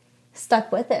like stuck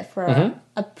with it for it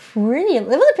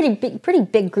was a pretty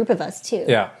big group of us too.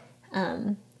 Yeah.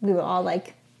 We were all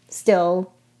like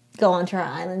still go onto our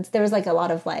islands. There was like a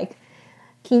lot of like,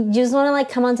 you just want to like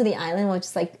come onto the island, we'll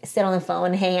just like sit on the phone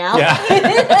and hang out. Yeah.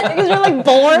 Because we're like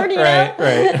bored, you know?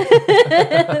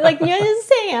 Right. Like,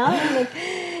 just hang out. And, like,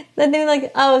 then they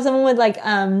like, someone would like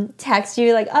text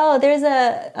you like, oh, there's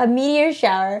a meteor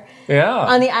shower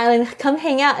on the island. Come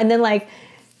hang out. And then like,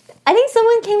 I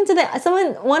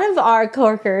think one of our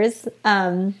coworkers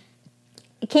came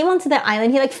onto the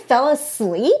island. He like fell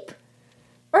asleep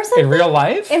or something. In real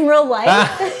life? In real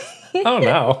life. Oh,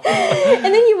 no. And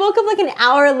then he woke up like an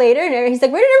hour later and he's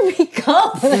like, where did everybody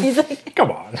go? And he's like,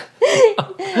 come on.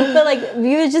 But like,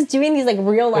 we were just doing these like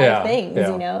real life things,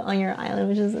 you know, on your island,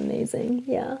 which is amazing.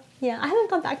 Yeah. Yeah. I haven't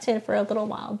gone back to it for a little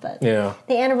while, but the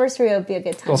anniversary would be a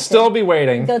good time. We'll still be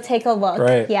waiting. Go take a look.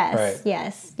 Right. Yes. Right.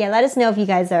 Yes. Yeah. Let us know if you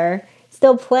guys are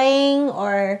still playing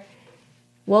or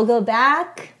we'll go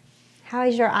back. How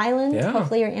is your island? Yeah.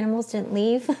 Hopefully your animals didn't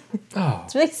leave. Oh.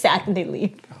 It's really sad when they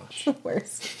leave. Gosh. It's the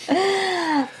worst.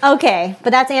 Okay, but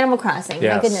that's Animal Crossing.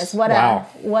 Yes. My goodness,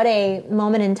 what a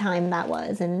moment in time that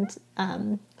was, and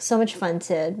so much fun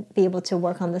to be able to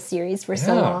work on the series for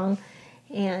so long,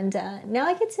 and now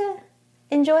I get to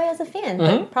enjoy as a fan.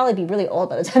 But probably be really old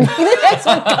by the time the next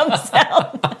one comes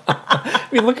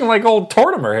out. Be looking like old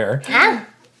Tortimer here. Ah.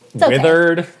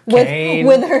 Withered, cane.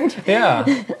 Withered. Yeah.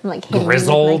 I'm like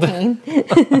grizzled.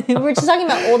 We were just talking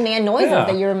about old man noises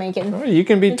that you were making. Oh, you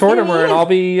can be Tortimer and I'll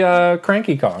be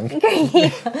Cranky Kong.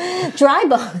 Dry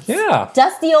bones. Yeah.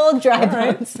 Dusty old dry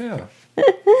bones. Yeah.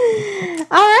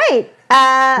 All right.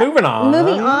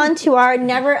 Moving on to our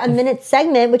Never a Minute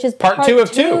segment, which is part two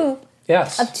of two.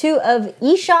 Yes. Of two of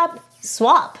eShop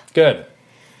Swap. Good.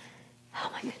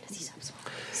 Oh my goodness, eShop Swap.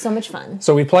 So much fun.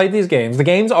 So we played these games. The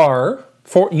games are...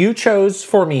 you chose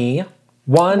for me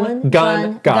one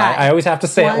gun guy. I always have to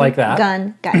say it like that.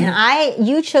 Gun guy. And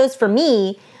you chose for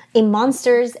me a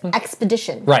Monsters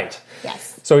Expedition. Right.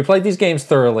 Yes. So we played these games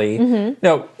thoroughly.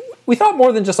 Now, we thought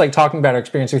more than just like talking about our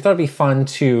experience. We thought it'd be fun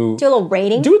to do a little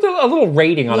rating. Do a little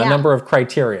rating on a number of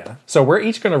criteria. So we're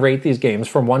each going to rate these games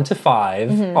from 1 to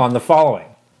 5 on the following.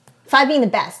 5 being the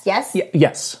best. Yes.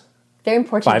 Yes. Very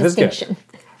important 5 distinction. Is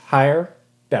good. Higher.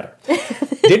 Better.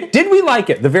 Did we like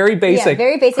it? The very basic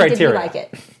criteria. Did we like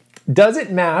it? Does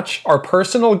it match our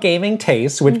personal gaming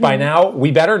tastes, which by now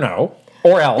we better know,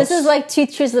 or else? This is like Two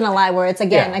Truths and a Lie, where it's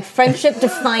again like friendship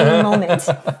defining moment.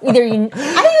 Either I think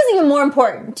it's even more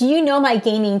important. Do you know my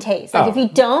gaming taste? Like if you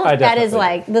don't, that is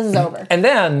like this is over. And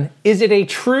then, is it a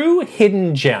true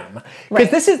hidden gem? Because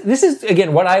this is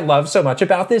again what I love so much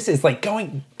about this is like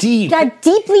going deep,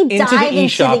 deeply into the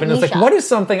eShop, and it's like what is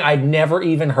something I'd never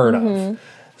even heard of.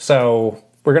 So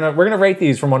we're gonna rate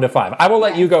these from 1 to 5. I will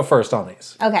let you go first on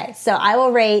these. Okay, so I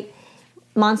will rate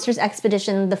Monsters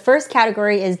Expedition. The first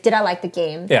category is did I like the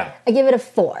game? Yeah. I give it a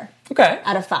 4. Okay.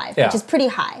 Out of 5, which is pretty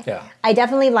high. Yeah. I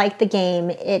definitely like the game.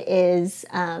 It is,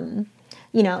 I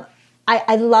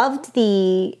loved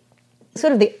the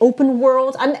sort of the open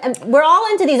world. We're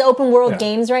all into these open world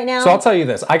games right now. So I'll tell you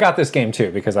this. I got this game too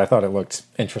because I thought it looked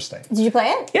interesting. Did you play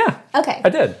it? Yeah. Okay. I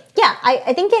did. Yeah,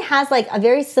 I think it has like a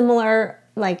very similar,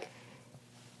 like,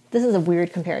 this is a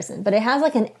weird comparison, but it has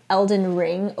like an Elden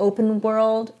Ring open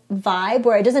world vibe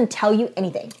where it doesn't tell you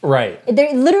anything. Right.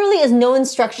 There literally is no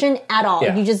instruction at all.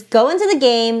 Yeah. You just go into the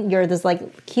game, you're this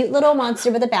like cute little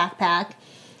monster with a backpack,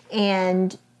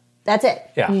 and that's it.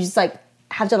 Yeah. You just like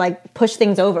have to like push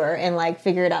things over and like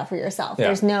figure it out for yourself. Yeah.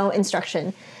 There's no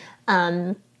instruction.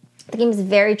 The game is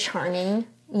very charming.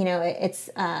 You know, it's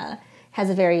has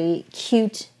a very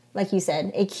cute, like you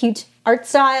said, a cute art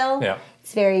style. Yeah.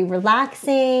 It's very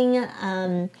relaxing.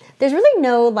 There's really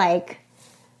no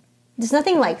there's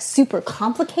nothing like super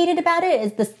complicated about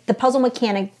it. It's the puzzle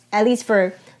mechanic, at least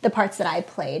for the parts that I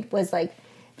played, was like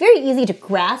very easy to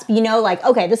grasp. You know, like,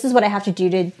 okay, this is what I have to do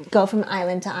to go from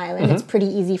island to island. Mm-hmm. It's pretty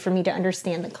easy for me to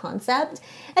understand the concept.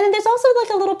 And then there's also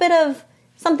like a little bit of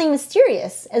something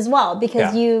mysterious as well,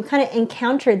 because you kind of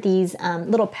encounter these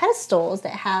little pedestals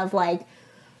that have like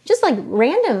just like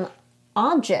random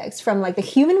objects from like the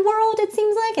human world, it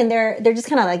seems like, and they're just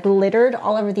kind of like littered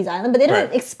all over these islands, but they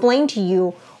don't explain to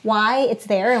you why it's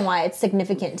there and why it's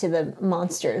significant to the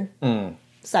monster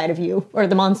side of you, or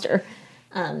the monster.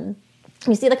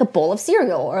 You see like a bowl of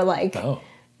cereal, or like I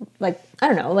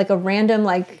don't know, like a random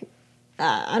like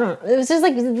I don't know, it was just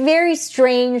like very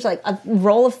strange, like a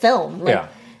roll of film, like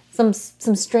some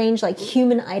strange like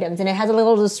human items, and it has a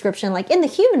little description like, in the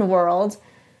human world,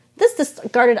 this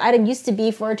discarded item used to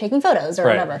be for taking photos or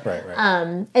whatever.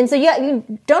 Right. And so you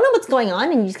don't know what's going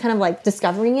on, and you're just kind of like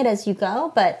discovering it as you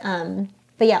go. But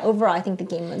yeah, overall, I think the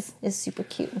game is super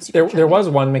cute and super there was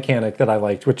one mechanic that I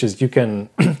liked, which is you can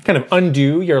kind of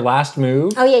undo your last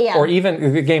move. Oh, yeah. Or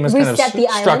even the game is reset kind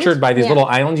of structured by these little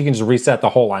islands. You can just reset the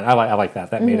whole line. I like that.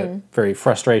 That made it very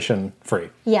frustration-free.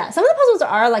 Yeah, some of the puzzles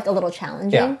are like a little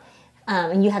challenging. Yeah.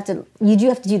 And you do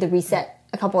have to do the reset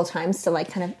a couple of times to like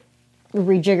kind of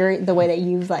rejigger the way that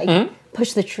you've like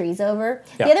pushed the trees over.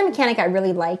 Yeah. The other mechanic I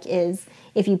really like is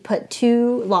if you put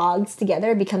 2 logs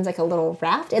together, it becomes like a little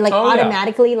raft. It like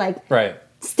automatically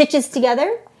stitches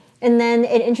together, and then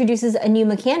it introduces a new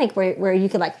mechanic where you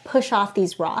could like push off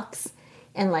these rocks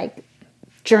and like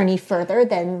journey further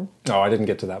than... Oh, I didn't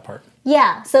get to that part.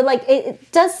 Yeah, so like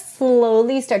it does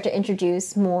slowly start to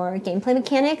introduce more gameplay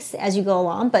mechanics as you go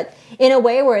along, but in a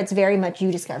way where it's very much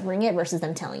you discovering it versus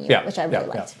them telling you, which I really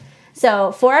liked. Yeah.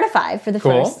 So 4 out of 5 for the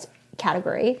first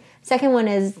category. Second one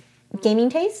is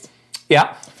gaming taste.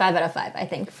 Yeah. 5 out of 5, I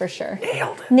think, for sure.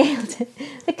 Nailed it.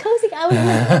 The cozy, I was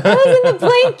in the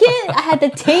blanket. I had the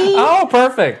tea. Oh,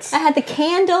 perfect. I had the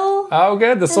candle. Oh,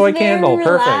 good. The soy candle.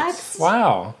 Perfect.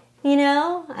 Wow. You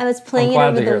know, I was playing it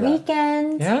over the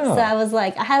weekend. Yeah. So I was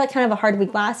like, I had like kind of a hard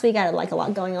week last week. I had like a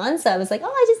lot going on. So I was like, oh,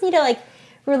 I just need to like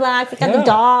relax. I got the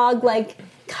dog like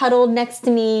cuddled next to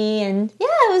me. And yeah,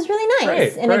 it was really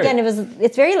nice. And again,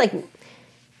 it's very like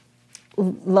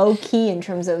low key in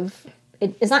terms of,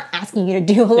 it's not asking you to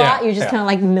do a lot. You're just kind of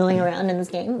like milling around in this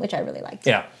game, which I really liked.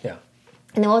 Yeah. And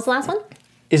then what was the last one?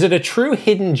 Is it a true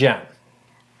hidden gem?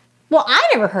 Well, I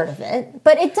never heard of it,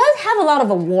 but it does have a lot of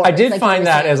awards. I did find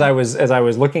that as I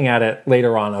was looking at it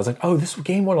later on, I was like, "Oh, this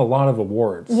game won a lot of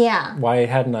awards." Yeah. Why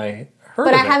hadn't I heard of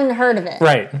it? But I haven't heard of it.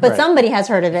 Right. But somebody has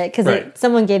heard of it because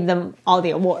someone gave them all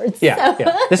the awards. Yeah.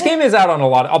 This game is out on a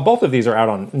lot. Both of these are out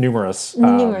on numerous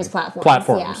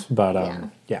platforms. But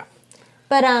yeah.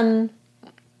 But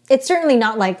it's certainly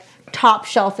not like top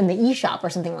shelf in the eShop or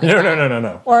something like that.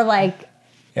 No. Or like,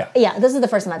 yeah. This is the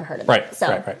first time I've heard of it.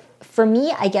 Right. For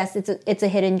me, I guess it's a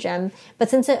hidden gem. But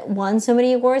since it won so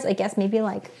many awards, I guess maybe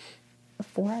like a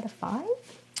 4 out of 5.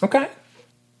 Okay.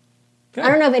 Good. I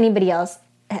don't know if anybody else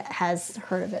has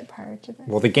heard of it prior to this.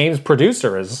 Well, the game's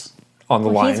producer is on the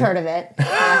line. He's heard of it,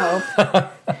 I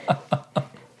hope.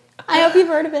 I hope you've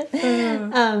heard of it.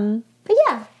 But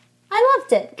yeah, I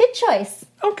loved it. Good choice.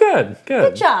 Oh, good.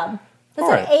 Good job. That's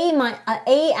an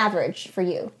A average for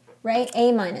you, right?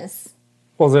 A minus.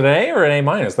 Was it A or an A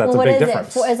minus? That's a big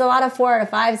difference. There's a lot of 4 out of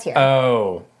 5s here.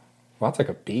 Oh. Well, that's like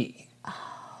a B. Oh.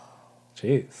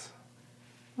 Jeez.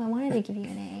 Well, I wanted to give you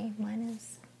an A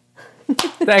minus.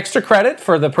 The extra credit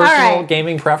for the personal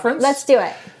gaming preference? Let's do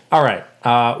it. All right.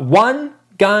 One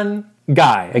Gun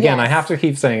Guy. Again, I have to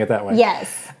keep saying it that way.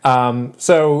 Yes.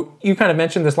 So you kind of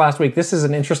mentioned this last week. This is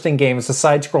an interesting game. It's a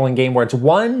side-scrolling game where it's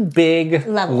one big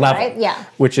level, right? Yeah.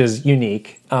 Which is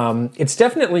unique. It's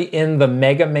definitely in the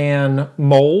Mega Man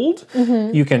mold.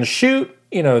 Mm-hmm. You can shoot.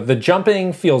 The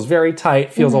jumping feels very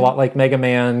tight. Feels a lot like Mega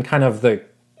Man. Kind of the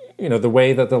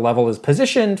way that the level is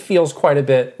positioned feels quite a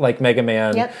bit like Mega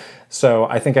Man. Yep. So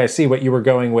I think I see what you were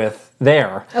going with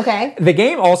there. Okay. The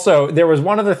game also, there was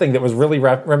one other thing that was really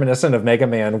reminiscent of Mega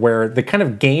Man where the kind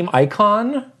of game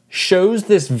icon shows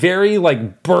this very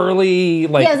like burly,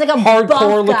 like,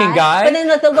 hardcore looking guy. But then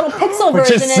like the little pixel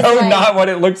version which is so not what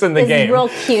it looks in the game. It's real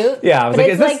cute. Yeah, I was like,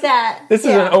 it's like that. This is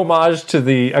an homage to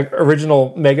the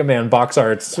original Mega Man box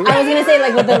arts. I was going to say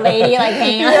like with the lady like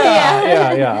hanging on.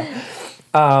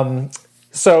 Yeah.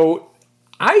 So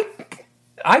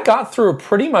I got through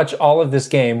pretty much all of this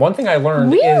game. One thing I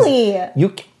learned is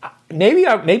maybe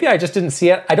I just didn't see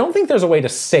it. I don't think there's a way to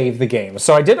save the game.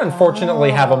 So I did unfortunately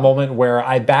have a moment where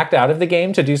I backed out of the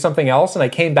game to do something else, and I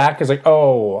came back because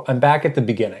I'm back at the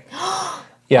beginning.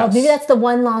 Yes. Oh, maybe that's the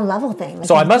one long level thing. Like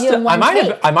so I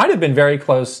might have been very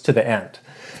close to the end.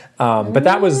 But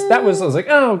that was I was like,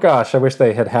 oh gosh, I wish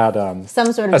they had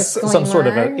some sort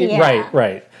of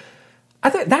right. I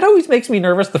think that always makes me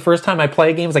nervous the first time I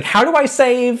play games. Like, how do I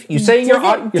save? You're saying you're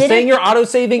auto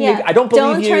saving. Yeah. I don't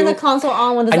believe you. Don't turn the console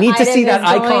on when I need to see that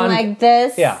icon like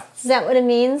this. Yeah. Is that what it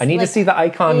means? I need to see the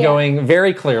icon going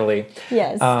very clearly.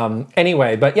 Yes.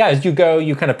 Anyway, but yeah, as you go,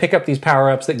 you kind of pick up these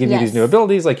power-ups that give you these new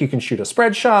abilities. Like you can shoot a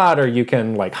spread shot, or you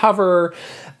can like hover,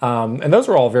 and those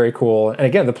are all very cool. And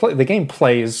again, the game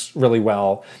plays really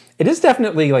well. It is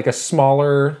definitely like a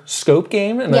smaller scope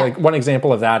game, and like one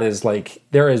example of that is like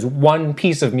there is one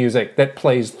piece of music that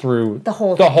plays through the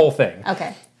whole thing.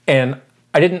 Okay. And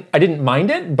I didn't mind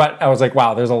it, but I was like,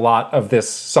 wow, there's a lot of this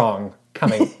song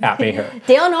coming at me here.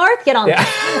 Dale North, get on that.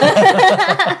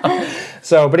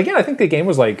 So, but again, I think the game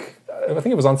was like, I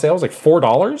think it was on sale. It was like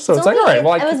 $4. So it's like, all right,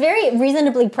 well, it was very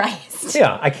reasonably priced.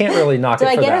 Yeah, I can't really knock it for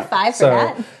that. Do I get a 5 for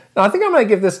that? No, I think I'm going to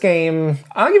give this game.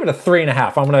 I'll give it a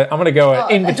 3.5. I'm going to go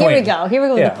in between. Here we go.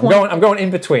 With the point. I'm going in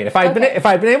between. If I'd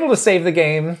been able to save the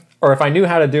game, or if I knew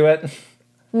how to do it,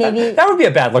 maybe that would be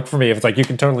a bad look for me. If it's like you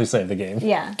can totally save the game.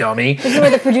 Yeah, dummy. This is where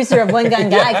the producer of One Gun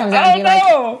Guy comes out and be like,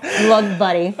 "Look,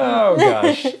 buddy." Oh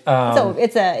gosh. So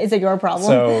it's a your problem.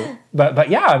 So But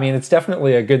yeah, I mean, it's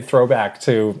definitely a good throwback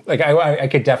to, like, I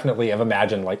could definitely have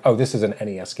imagined, like, oh, this is an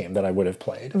NES game that I would have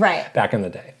played back in the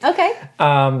day. Okay.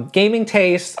 Gaming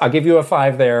taste, I'll give you a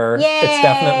 5 there. Yay, it's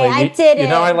definitely, I did it. You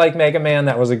know I like Mega Man.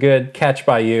 That was a good catch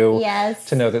by you. Yes.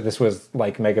 To know that this was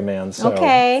like Mega Man. So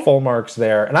full marks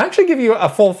there. And I actually give you a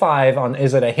full 5 on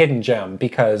is it a hidden gem?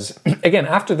 Because, again,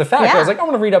 after the fact, I was like, I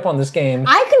want to read up on this game.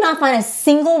 I could not find a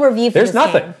single review for this game.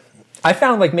 There's nothing. Game. I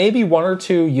found like maybe 1 or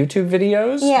 2 YouTube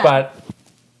videos, but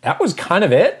that was kind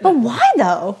of it. But why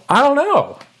though? I don't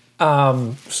know.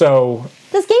 So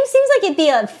this game seems like it'd be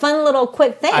a fun little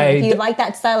quick thing if you like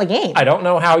that style of game. I don't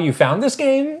know how you found this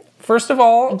game, first of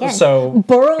all. Again, so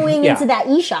burrowing into that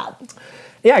eShop.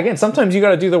 Yeah, again, sometimes you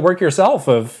got to do the work yourself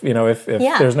of, you know, if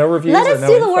there's no reviews Let us or no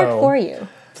do the work for you.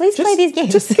 Please play these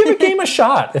games. Just give a game a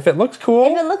shot. If it looks cool.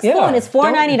 If it looks cool and it's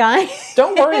 $4.99.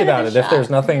 Don't worry about it if there's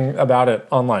nothing about it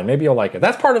online. Maybe you'll like it.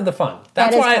 That's part of the fun.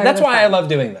 That's why I love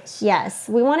doing this. Yes.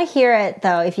 We want to hear it,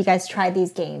 though, if you guys tried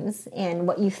these games and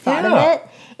what you thought of it.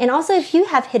 And also, if you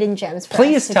have hidden gems for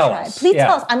us to try. Please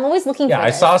tell us. I'm always looking for this.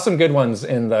 I saw some good ones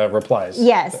in the replies.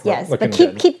 Yes. But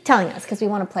keep telling us because we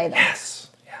want to play them. Yes.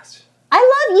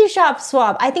 I love eShop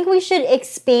Swap. I think we should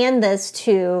expand this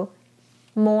to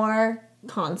more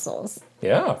consoles.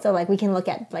 Yeah. So like we can look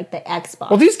at like the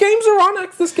Xbox. Well, these games are on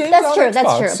this game. That's true.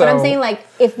 That's true. So, but I'm saying like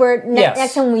if we're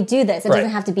next time we do this, it doesn't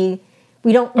have to be.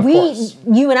 You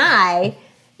and I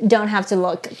don't have to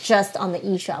look just on the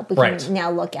eShop. We can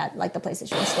now look at like the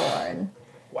PlayStation Store and.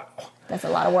 Wow. That's a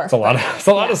lot of work. It's a lot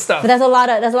of stuff. But that's a lot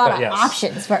of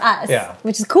options for us. Yeah.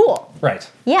 Which is cool. Right.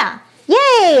 Yeah.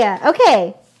 Yay.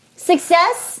 Okay.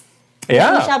 Success.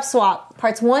 Yeah. eShop Swap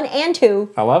parts 1 and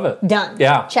 2. I love it. Done.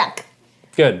 Yeah. Check.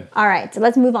 Good. All right. So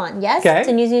let's move on. Yes. Okay.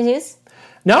 To news.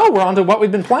 No, we're on to what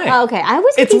we've been playing. Oh, okay. I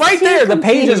was. It's right there. The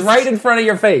page is right in front of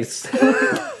your face.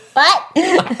 What?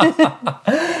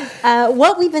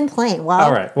 What we've been playing. Well.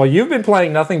 All right. Well, you've been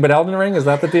playing nothing but Elden Ring. Is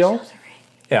that the deal?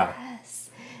 Yeah. Yes.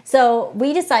 So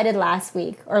we decided last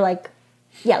week, we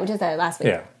decided last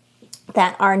week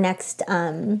that our next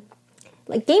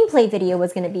gameplay video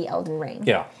was going to be Elden Ring.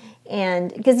 Yeah.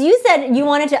 And because you said you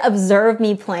wanted to observe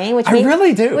me playing, which made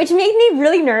me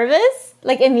really nervous.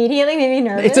 Like immediately made me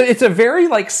nervous. It's a very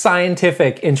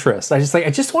scientific interest. I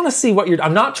just want to see what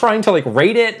I'm not trying to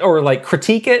rate it or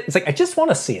critique it. It's I just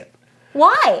want to see it.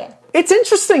 Why? It's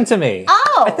interesting to me.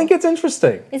 Oh. I think it's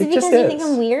interesting. Is it because you think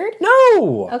I'm weird?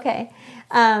 No. Okay.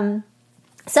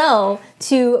 So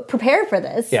to prepare for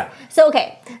this. Yeah. So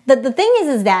okay. The thing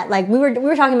is that we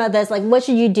were talking about this, what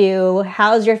should you do?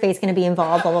 How's your face gonna be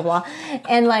involved? Blah blah blah.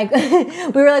 And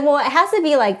we were well, it has to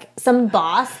be some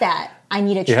boss that I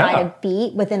need to try to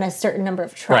beat within a certain number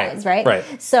of tries, right?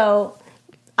 Right. So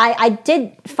I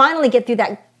did finally get through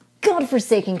that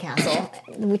godforsaken castle.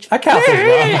 That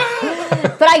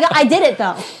castle's But I did it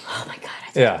though. Oh my god,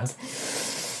 I did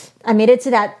it. I made it to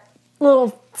that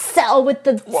little cell with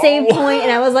the save point,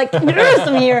 and I was like, yes,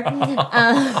 I'm here.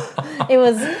 It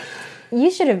was. You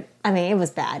should have. I mean, it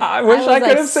was bad. I wish I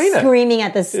could have seen it. Screaming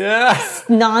at this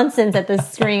nonsense at the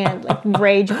screen and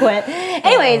rage quit.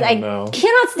 Anyways, I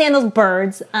cannot stand those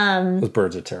birds. Those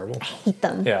birds are terrible. I hate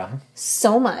them. Yeah.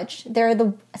 So much. They're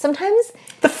sometimes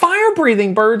the fire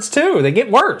breathing birds too. They get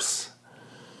worse.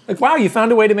 Wow, you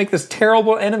found a way to make this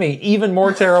terrible enemy even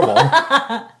more terrible.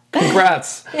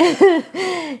 Congrats.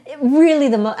 Really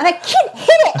the most. And I can't hit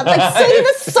it. I'm swinging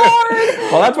the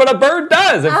sword. Well, that's what a bird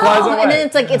does. It flies away. And then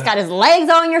it's got his legs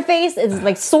on your face.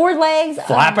 It's sword legs.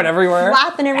 Flapping everywhere.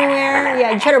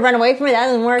 Yeah, you try to run away from it. That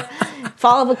doesn't work.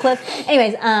 Fall off a cliff.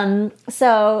 Anyways,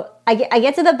 so I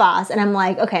get to the boss and I'm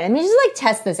like, okay, let me just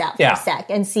test this out for a sec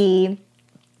and see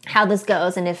how this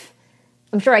goes. And if,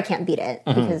 I'm sure I can't beat it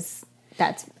because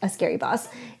that's a scary boss.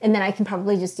 And then I can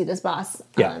probably just do this boss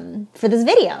for this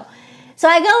video. So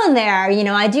I go in there,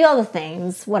 I do all the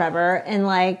things, whatever,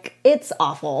 and it's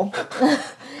awful.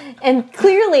 And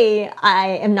clearly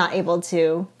I'm not able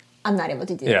to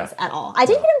do this at all. I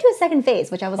did get him to a second phase,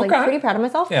 which I was pretty proud of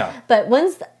myself. Yeah. But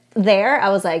once there, I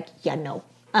was no.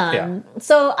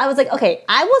 So I was okay,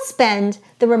 I will spend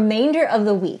the remainder of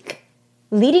the week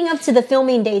leading up to the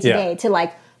filming day today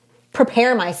to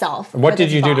prepare myself. What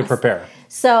did you do to prepare?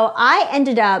 So I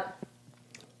ended up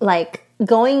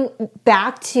going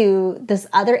back to this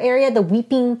other area, the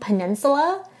Weeping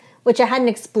Peninsula, which I hadn't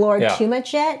explored too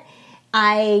much yet.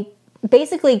 I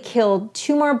basically killed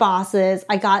 2 more bosses.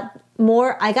 I got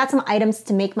some items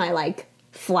to make my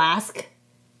flask.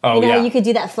 Oh, you could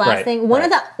do that flask thing. One of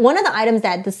the items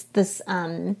that this is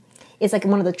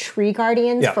one of the tree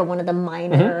guardians for one of the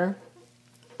minor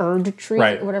Erd trees,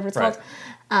 or whatever it's called.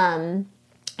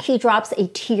 He drops a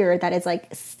tear that is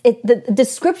the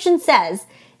description says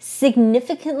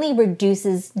significantly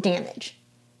reduces damage.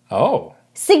 Oh.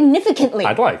 Significantly.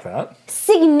 I'd like that.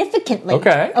 Significantly.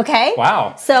 Okay. Okay?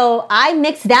 Wow. So I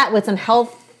mixed that with some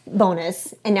health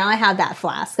bonus, and now I have that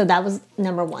flask. So that was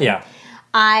number one. Yeah.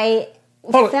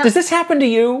 Does this happen to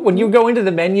you when you go into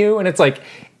the menu and it's like,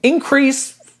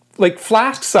 increase like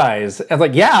flask size? And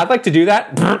like, yeah, I'd like to do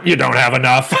that. You don't have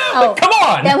enough. Oh, come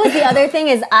on. That was the other thing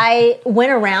is I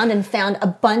went around and found a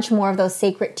bunch more of those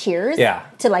sacred tears. Yeah.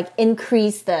 To like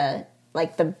increase the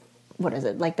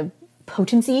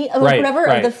potency of whatever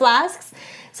of the flasks.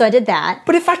 So I did that.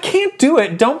 But if I can't do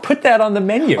it, don't put that on the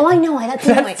menu. Oh, I know. That's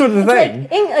the That's sort of the thing.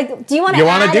 Like, do you want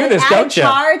to do this, don't you?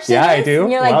 Charge to yeah, this? I do.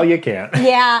 Like, well, you can't.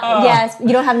 Yeah, yes. You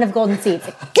don't have enough golden seeds.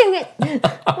 Like, dang it.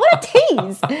 What a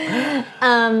tease.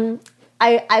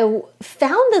 I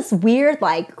found this weird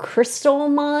like crystal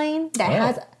mine that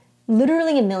has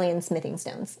literally 1 million smithing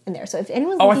stones in there. So if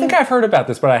anyone's I think I've heard about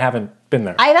this, but I haven't been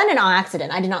there. I found it on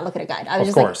accident. I did not look at a guide. I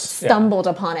was stumbled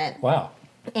upon it. Wow.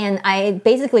 And I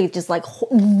basically just like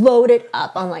loaded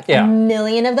up on like 1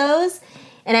 million of those.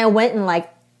 And I went and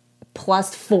like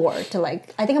 +4 to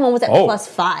like, I think I'm almost at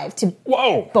 +5 to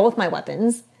both my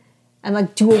weapons. I'm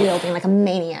like dual wielding like a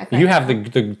maniac. You have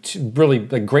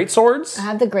the great swords? I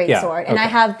have the great sword. And I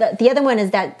have the other one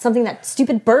is something that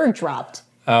stupid bird dropped.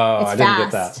 Oh, I didn't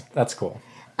get that. That's cool.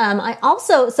 I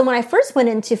also, so when I first went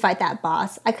in to fight that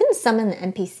boss, I couldn't summon the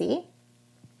NPC.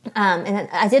 And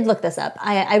I did look this up.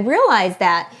 I realized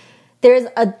that there's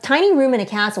a tiny room in a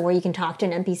castle where you can talk to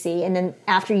an NPC, and then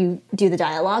after you do the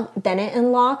dialogue, then it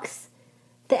unlocks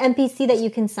the NPC that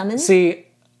you can summon. See,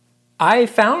 I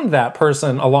found that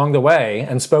person along the way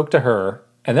and spoke to her,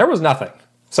 and there was nothing.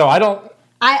 So I don't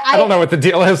know what the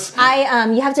deal is.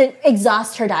 You have to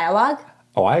exhaust her dialogue.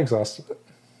 Oh, I exhausted it.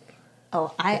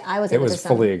 Oh, I was able to summon it. It was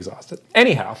fully exhausted.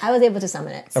 Anyhow. I was able to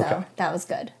summon it, so that was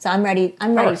good. So I'm ready.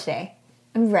 I'm ready today.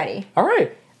 I'm ready. All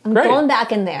right. I'm going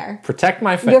back in there. Protect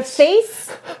my face. Your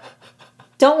face?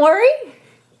 Don't worry.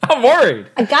 I'm worried.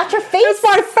 I got your face. It's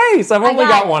my face. I've only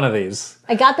got one of these.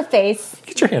 I got the face.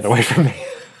 Get your hand away from me.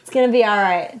 It's going to be all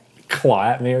right. Claw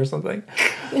at me or something.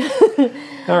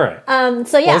 All right.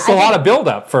 So yeah, it's a lot of build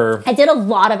up for. I did a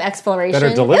lot of exploration.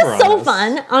 Better deliver. It was so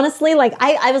fun, honestly. Like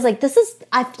I was like,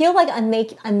 I feel like I'm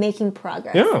making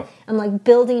progress. Yeah. I'm like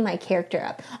building my character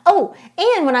up. Oh,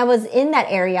 and when I was in that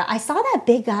area, I saw that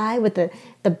big guy with the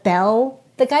bell.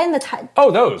 The guy in the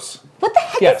those. What the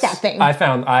heck is that thing?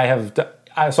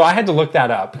 So I had to look that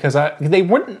up because they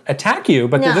wouldn't attack you,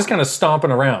 but they're just kind of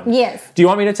stomping around. Yes. Do you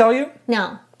want me to tell you?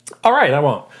 No. All right, I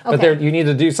won't. Okay. But you need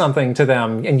to do something to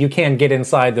them, and you can get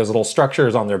inside those little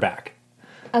structures on their back.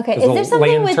 Okay, is there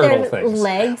something with their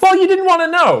legs? Well, you didn't want to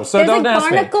know, so don't ask me.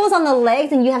 There's barnacles on the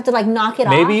legs, and you have to like knock it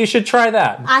off. Maybe you should try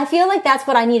that. I feel like that's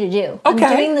what I need to do. Okay.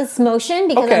 I'm doing this motion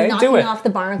because I'm knocking off the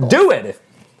barnacles. Do it.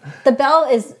 The bell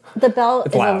is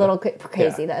a little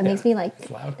crazy. That makes me like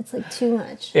it's like too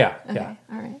much. Yeah. Okay. Yeah.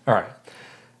 All right.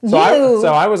 So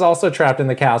I was also trapped in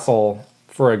the castle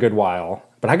for a good while,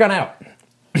 but I got out.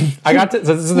 So this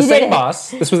is the same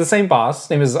boss. This was the same boss. His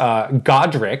name is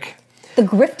Godric. The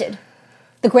grifted.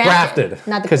 The grafted.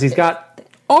 Not the because he's got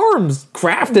arms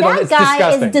grafted on it. It's disgusting.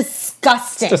 That guy is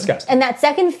disgusting. It's disgusting. And that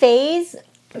second phase,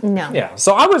 no. Yeah.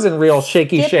 So I was in real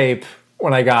shaky shape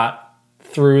when I got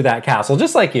through that castle,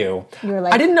 just like you. You were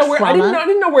like, I didn't know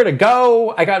where to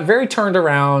go. I got very turned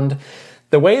around.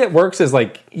 The way it works is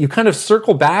like you kind of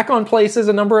circle back on places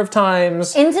a number of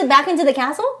times. Back into the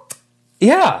castle?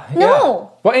 Yeah. No. Yeah.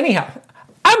 Well, anyhow,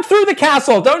 I'm through the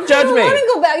castle. Don't judge me. I want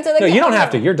to go back to the castle. No, you don't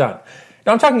have to. You're done.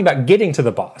 No, I'm talking about getting to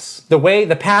the boss.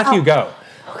 The path you go.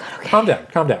 Oh, God, okay.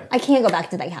 Calm down. I can't go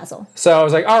back to that castle. So I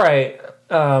was like, all right,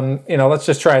 let's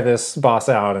just try this boss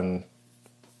out and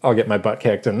I'll get my butt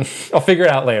kicked and I'll figure it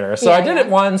out later. So I did it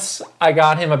once. I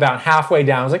got him about halfway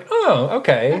down. I was like, oh,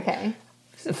 okay. Okay.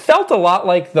 It felt a lot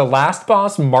like the last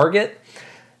boss, Margit,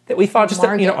 that we thought just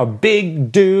a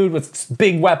big dude with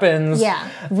big weapons. Yeah,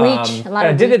 reach.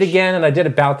 I did it again, and I did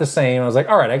about the same. I was like,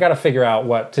 all right, I got to figure out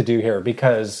what to do here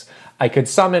because I could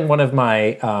summon one of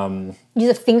my use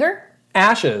a finger.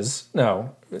 Ashes.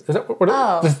 No,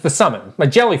 the summon my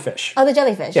jellyfish. Oh, the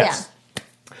jellyfish. Yes.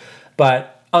 Yeah.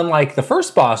 But unlike the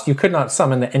first boss, you could not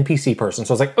summon the NPC person.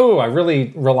 So I was like, oh, I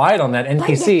really relied on that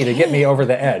NPC to get me over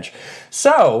the edge.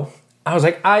 So I was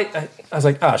like, I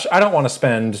don't want to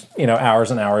spend, hours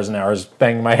and hours and hours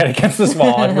banging my head against this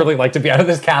wall. I'd really like to be out of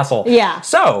this castle. Yeah.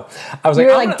 So I was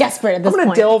desperate at this point. I'm going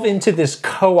to delve into this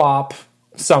co-op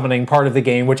summoning part of the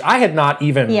game, which I had not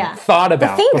even thought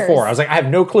about before. I was like, I have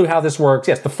no clue how this works.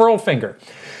 Yes, the furled finger.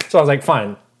 So I was like,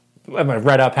 fine. I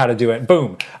read up how to do it.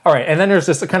 Boom. All right. And then there's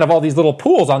just kind of all these little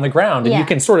pools on the ground and you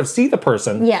can sort of see the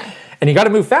person. Yeah. And you got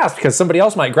to move fast because somebody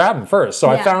else might grab him first. So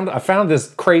I found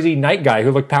this crazy knight guy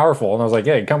who looked powerful, and I was like,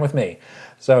 hey, come with me.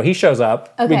 So he shows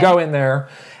up. Okay. We go in there.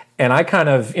 And I kind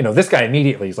of, this guy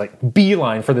immediately is like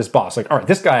beeline for this boss. Like, all right,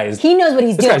 he knows what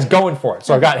he's doing. This guy's going for it.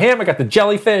 So I got him. I got the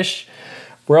jellyfish.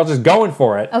 We're all just going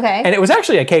for it. Okay. And it was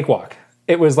actually a cakewalk.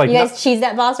 It was like... You guys cheese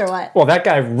that boss or what? Well, that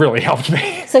guy really helped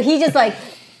me. So he just like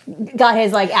got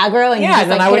his like aggro and and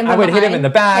then I would hit him in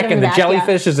the back and the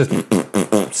jellyfish is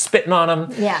just spitting on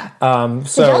him. Yeah. The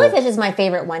jellyfish is my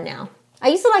favorite one now. I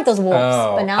used to like those wolves,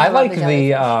 but now I like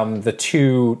the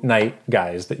two knight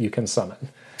guys that you can summon.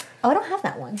 Oh, I don't have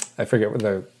that one. I forget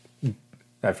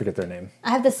their name.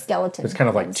 I have the skeleton. It's kind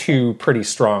of like two pretty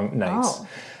strong knights.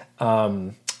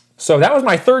 Oh. So that was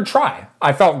my third try.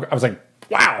 I was like,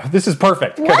 wow, this is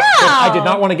perfect. Wow. I did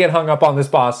not want to get hung up on this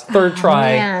boss. Third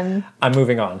try, I'm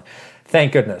moving on.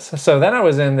 Thank goodness. So then I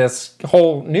was in this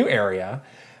whole new area,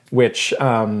 which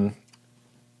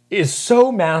is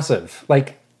so massive.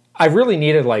 Like, I really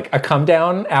needed like a come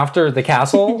down after the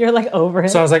castle. You're like over it.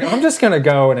 So I was like, I'm just going to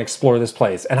go and explore this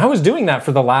place. And I was doing that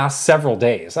for the last several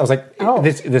days. I was like,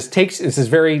 this is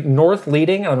very north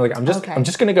leading. And I'm like, I'm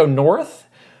just going to go north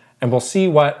and we'll see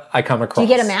what I come across.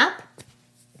 Do you get a map?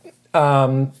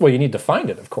 Well, you need to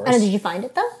find it, of course. And did you find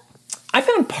it though? I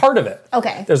found part of it.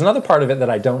 Okay. There's another part of it that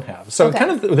I don't have. So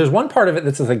there's one part of it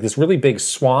that's like this really big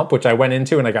swamp, which I went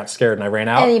into and I got scared and I ran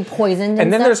out. And you poisoned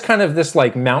and then there's kind of this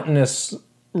like mountainous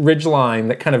ridgeline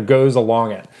that kind of goes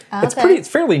along it. Okay. It's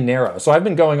fairly narrow. So I've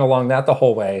been going along that the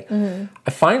whole way. Mm-hmm. I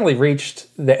finally reached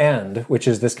the end, which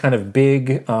is this kind of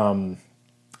big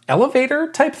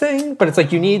elevator type thing, but it's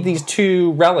like you need these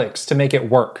two relics to make it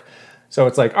work. So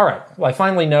it's like, all right, well, I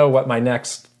finally know what my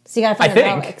next... So you gotta find the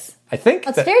relics. I think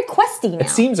it's very questy now. It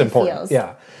seems important,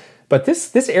 yeah. But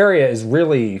this area is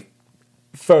really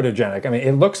photogenic. I mean,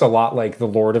 it looks a lot like the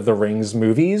Lord of the Rings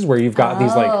movies, where you've got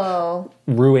these like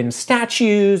ruined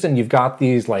statues, and you've got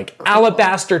these like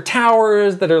alabaster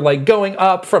towers that are like going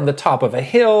up from the top of a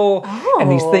hill,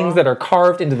 and these things that are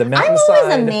carved into the mountainside. I'm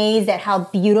always amazed at how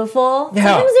beautiful. Yeah.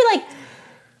 Sometimes you're like,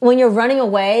 when you're running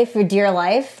away for dear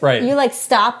life, you like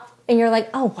stop. And you're like,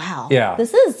 oh, wow. Yeah.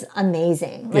 This is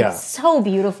amazing. Like, so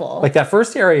beautiful. Like, that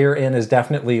first area you're in is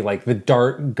definitely, like, the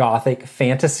dark, gothic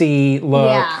fantasy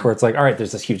look, where it's like, all right,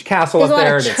 there's this huge castle up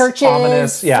there, and churches, it's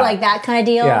ominous. Yeah. Like, that kind of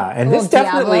deal. Yeah, and this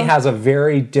definitely has a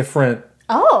very different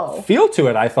feel to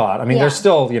it, I thought. I mean, there's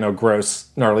still, gross,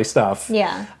 gnarly stuff.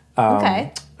 Yeah.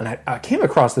 Okay. And I came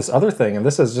across this other thing, and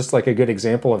this is just, like, a good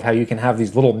example of how you can have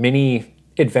these little mini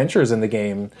adventures in the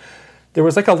game. There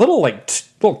was, like, a little,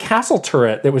 little castle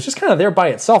turret that was just kind of there by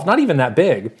itself, not even that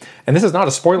big. And this is not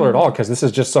a spoiler at all, because this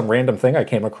is just some random thing I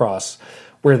came across,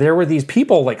 where there were these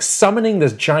people like summoning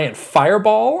this giant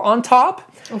fireball on top.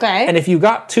 Okay. And if you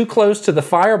got too close to the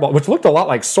fireball, which looked a lot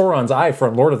like Sauron's eye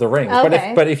from Lord of the Rings,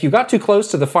 but if you got too close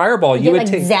to the fireball, you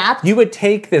would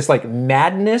take this like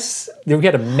madness. You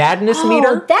get a madness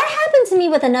meter. That happened to me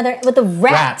with the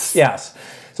rats. Yes.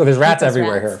 So there's rats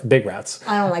everywhere here, big rats.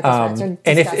 I don't like those rats. They're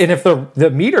and if the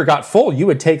meter got full, you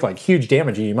would take like huge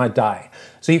damage and you might die.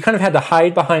 So you kind of had to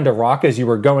hide behind a rock as you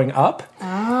were going up.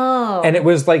 Oh. And it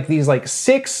was like these like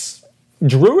 6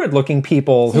 druid-looking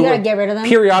people who were get rid of them?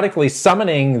 Periodically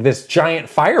summoning this giant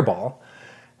fireball.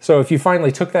 So if you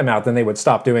finally took them out, then they would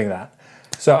stop doing that.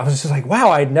 So I was just like, wow,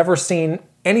 I'd never seen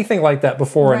anything like that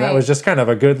before, and that was just kind of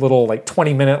a good little like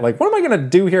 20-minute like, what am I going to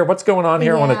do here? What's going on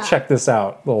here? I want to check this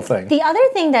out little thing. The other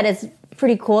thing that is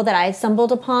pretty cool that I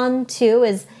stumbled upon too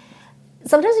is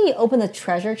sometimes when you open the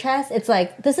treasure chest, it's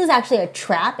like this is actually a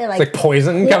trap. It like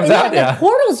poison comes out. It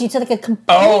portals you to like a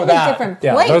completely different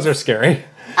place. Yeah, those are scary.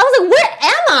 I was like, where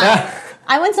am I?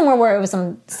 I went somewhere where it was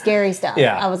some scary stuff.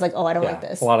 Yeah. I was like, oh, I don't like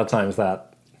this. A lot of times that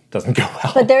doesn't go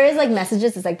well. But there is like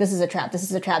messages. It's like, this is a trap. This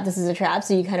is a trap. This is a trap.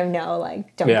 So you kind of know,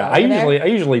 like, don't go over I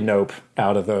usually nope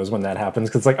out of those when that happens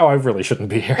because it's like, oh, I really shouldn't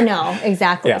be here. No,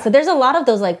 exactly. Yeah. So there's a lot of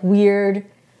those like weird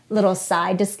little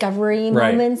side discovery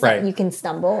moments that you can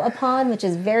stumble upon, which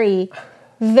is very,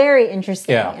 very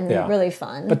interesting and really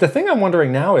fun. But the thing I'm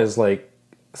wondering now is like,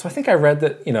 so I think I read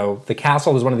that the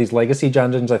castle is one of these legacy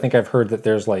dungeons. I think I've heard that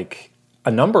there's like a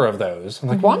number of those. I'm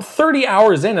like, well, I'm 30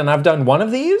 hours in and I've done one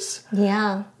of these?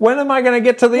 Yeah. When am I going to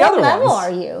get to the other ones? What level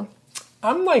are you?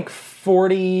 I'm like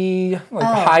 40,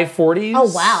 high 40s.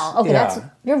 Oh, wow. Okay,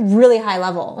 you're really high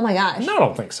level. Oh my gosh. No, I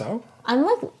don't think so. I'm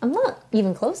not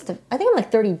even close to, I think I'm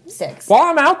like 36. While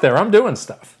I'm out there, I'm doing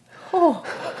stuff. Oh,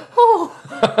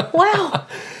 wow.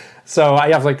 So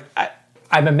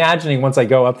I'm imagining once I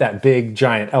go up that big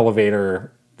giant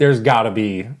elevator, there's got to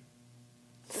be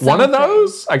one of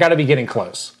those. I got to be getting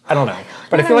close. I don't know,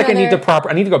 but I feel like I need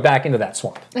to go back into that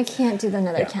swamp. I can't do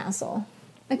another castle.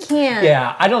 I can't.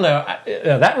 Yeah, I don't know.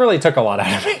 That really took a lot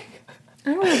out of me.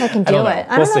 I don't know if I can do it.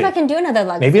 I don't know if I can do another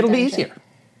legacy. Maybe it'll be easier.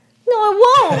 No, it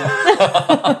won't.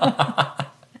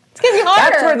 It's going to be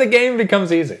harder. That's where the game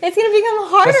becomes easy. It's going to become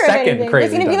harder. The second crazy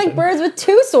It's going to be like birds with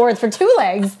 2 swords for 2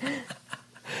 legs.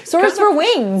 Swords for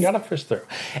wings. You gotta push through.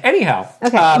 Anyhow,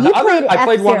 okay. I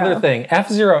played one other thing,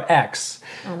 F-Zero X,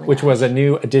 which was a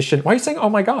new addition. Why are you saying, oh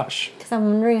my gosh? Because I'm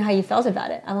wondering how you felt about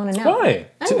it. I want to know. Why?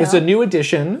 It's a new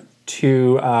addition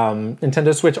to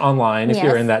Nintendo Switch Online, if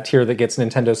you're in that tier that gets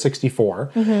Nintendo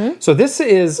 64. Mm-hmm. So this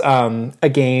is a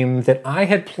game that I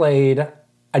had played.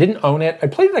 I didn't own it. I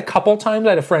played it a couple times. I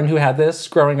had a friend who had this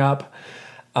growing up.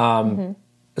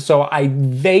 So I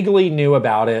vaguely knew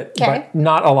about it, but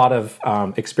not a lot of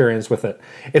experience with it.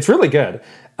 It's really good.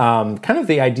 Kind of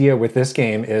the idea with this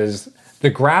game is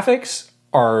the graphics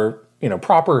are,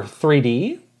 proper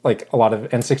 3D, like a lot of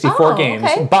N64 games,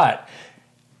 but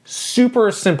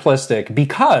super simplistic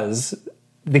because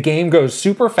the game goes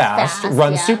super fast,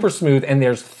 runs super smooth, and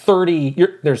there's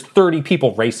 30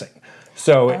 people racing.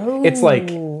 So it's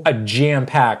like a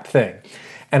jam-packed thing.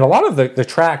 And a lot of the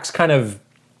tracks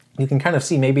you can kind of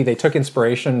see maybe they took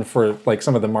inspiration for like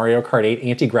some of the Mario Kart 8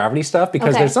 anti-gravity stuff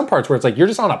because there's some parts where it's like you're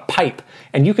just on a pipe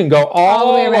and you can go all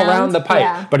the way around the pipe.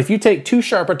 Yeah. But if you take too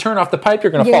sharp a turn off the pipe,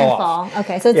 you're going to fall off.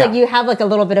 Okay, so it's like you have like a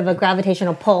little bit of a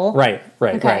gravitational pull. Right. So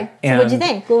what'd you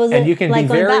think? What was it? And you can be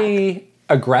very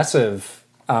aggressive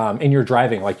in your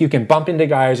driving. Like you can bump into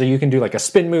guys or you can do like a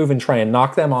spin move and try and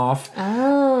knock them off.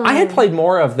 Oh. I had played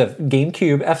more of the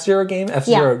GameCube F-Zero game,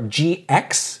 F-Zero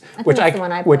GX. Which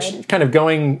kind of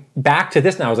going back to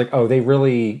this now, I was like, oh, they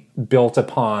really built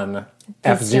upon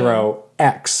F-Zero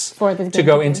X to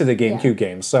go into the GameCube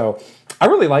games. So I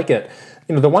really like it.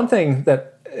 The one thing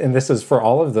that, and this is for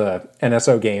all of the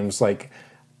NSO games, like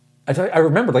I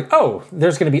remembered like, oh,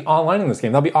 there's going to be online in this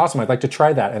game. That'll be awesome. I'd like to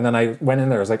try that. And then I went in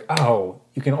there. I was like, oh,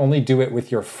 you can only do it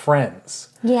with your friends.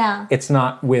 Yeah. It's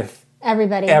not with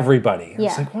everybody. Yeah.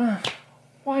 It's like,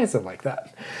 why is it like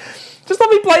that? Just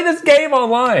let me play this game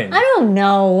online. I don't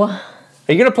know. Are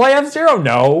you going to play F-Zero?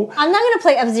 No. I'm not going to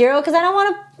play F-Zero because I don't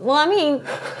want to... Well, I mean,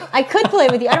 I could play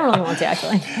with you. I don't really want to,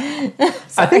 actually.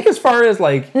 I think as far as,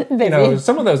 like,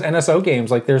 some of those NSO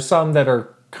games, like, there's some that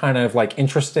are kind of, like,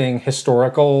 interesting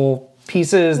historical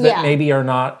pieces that maybe are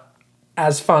not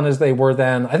as fun as they were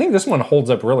then. I think this one holds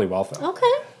up really well, though.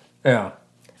 Okay. Yeah.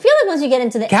 I feel like once you get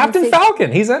into the... Captain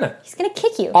Falcon, he's in it. He's going to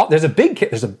kick you.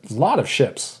 There's a lot of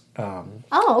ships.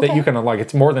 That you can unlock.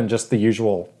 It's more than just the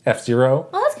usual F-Zero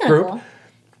that's kind of cool.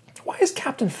 Why is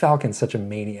Captain Falcon such a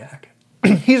maniac?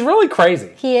 He's really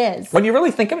crazy. He is. When you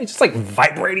really think of it, he's just like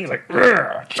vibrating. He's like,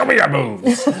 show me your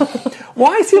moves.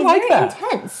 Why is he like that? He's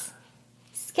intense.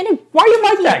 Why are you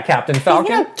like that, Captain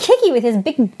Falcon? He's going to kick you with his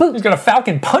big boot. He's going to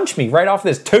Falcon punch me right off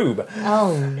this tube.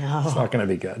 Oh, no. It's not going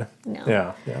to be good.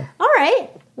 No. Yeah. All right.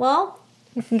 Well...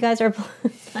 If you guys are,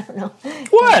 I don't know.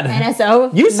 What?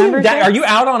 NSO. You seem are you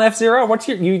out on F-Zero?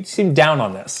 You seem down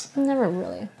on this. Never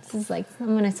really. This is like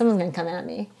someone's gonna come at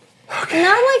me. Okay. I'm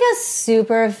not like a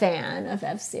super fan of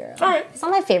F-Zero. All right. It's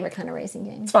not my favorite kind of racing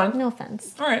game. It's fine. No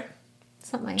offense. All right.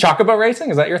 It's not my Chocobo racing,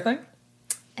 is that your thing?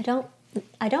 I don't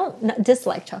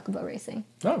dislike Chocobo racing.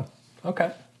 Oh,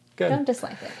 okay. Good. I don't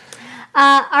dislike it.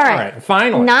 All right.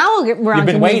 Finally. Now we're on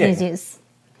to news.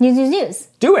 News.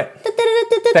 Do it.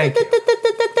 Thank you.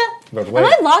 Am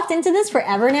I locked into this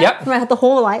forever now? Yep. My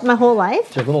whole life?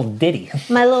 It's your little ditty.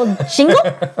 My little jingle?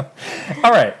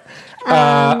 All right.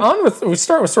 We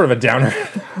start with sort of a downer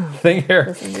thing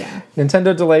here.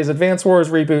 Nintendo delays Advance Wars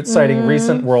reboot, citing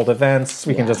recent world events.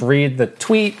 We can just read the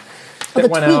tweet that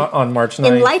went out on March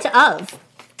 9th.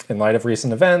 In light of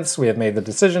recent events, we have made the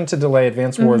decision to delay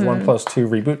Advance Wars 1+2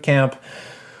 Reboot Camp,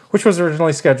 which was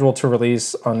originally scheduled to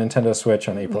release on Nintendo Switch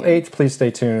on April 8th. Please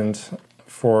stay tuned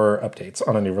for updates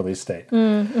on a new release date.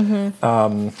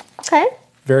 Okay.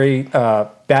 Very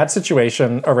bad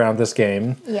situation around this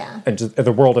game. Yeah. And just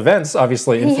the world events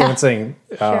obviously influencing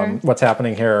what's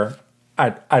happening here.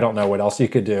 I don't know what else you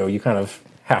could do. You kind of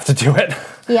have to do it.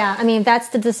 Yeah, I mean, that's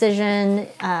the decision.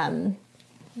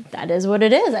 That is what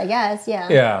it is, I guess. Yeah.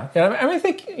 Yeah. I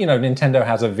think, Nintendo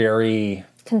has a very...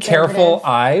 careful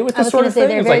eye with this sort of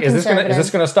thing. It's like, is this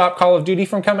going to stop Call of Duty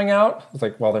from coming out? It's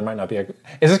like, well, there might not be is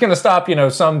this going to stop,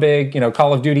 some big,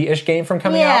 Call of Duty-ish game from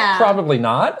coming out? Probably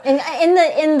not.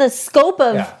 In the scope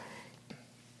of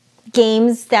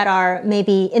games that are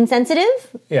maybe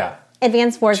insensitive. Yeah.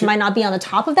 Advance Wars might not be on the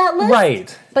top of that list.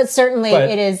 Right. But certainly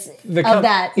it is of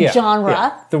that genre.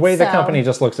 Yeah. The way the company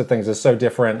just looks at things is so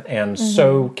different and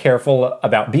so careful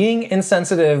about being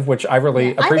insensitive, which I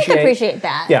really appreciate. I appreciate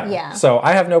that. Yeah. So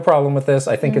I have no problem with this.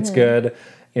 I think it's good.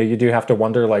 You do have to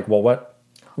wonder, like, well,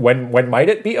 when might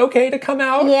it be okay to come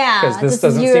out? Yeah. Because this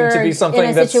doesn't seem to be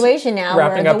something that's now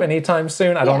wrapping up anytime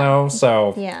soon. I don't know.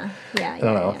 So yeah. I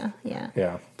don't know.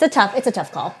 Yeah. It's a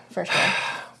tough call for sure.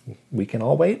 We can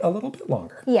all wait a little bit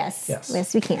longer. Yes,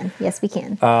 we can.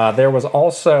 There was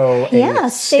also a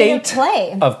state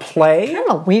of play. Kind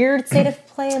of a weird state of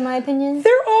play, in my opinion.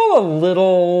 They're all a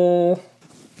little...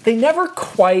 They never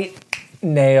quite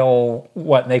nail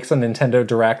what makes a Nintendo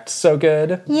Direct so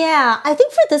good. Yeah, I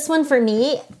think for this one, for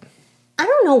me, I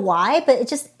don't know why, but it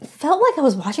just felt like I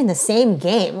was watching the same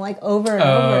game, like, over and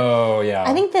over. Oh, yeah.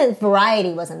 I think the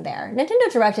variety wasn't there.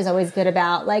 Nintendo Direct is always good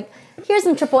about, like, here's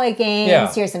some AAA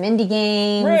games, here's some indie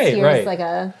games, here's like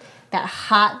that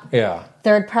hot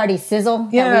third-party sizzle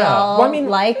that we all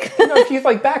like. If you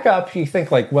like back up, you think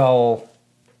like, well,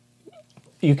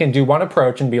 you can do one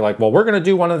approach and be like, well, we're going to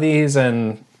do one of these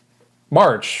in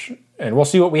March, and we'll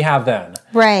see what we have then.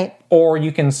 Right. Or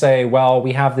you can say, well,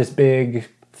 we have this big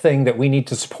thing that we need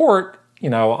to support,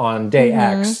 on day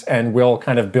X, and we'll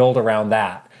kind of build around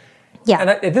that.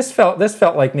 Yeah. And this felt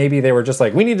like maybe they were just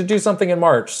like, we need to do something in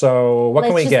March, so what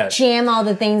can we get? Let's just jam all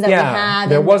the things that we had.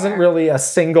 There wasn't really a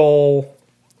single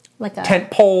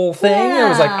tentpole thing. It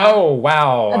was like, oh,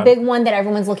 wow. A big one that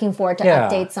everyone's looking forward to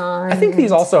updates on. I think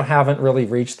these also haven't really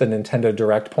reached the Nintendo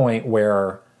Direct point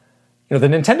where, the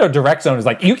Nintendo Direct zone is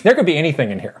like, there could be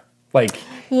anything in here. Like,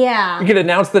 you could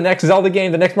announce the next Zelda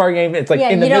game, the next Mario game. It's like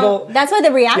in the middle. That's why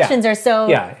the reactions are so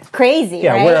crazy.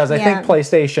 Yeah, right? Whereas I think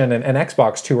PlayStation and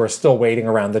Xbox 2 are still waiting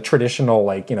around the traditional,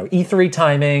 E3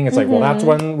 timing. It's like, well, that's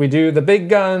when we do the big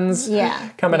guns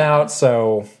coming out.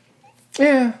 So,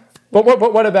 yeah. But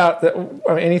what about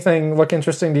anything look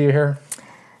interesting to you here?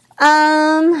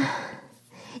 I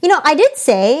did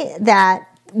say that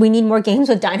we need more games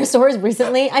with dinosaurs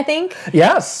recently, I think.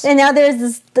 Yes. And now there's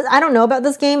this, I don't know about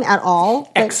this game at all.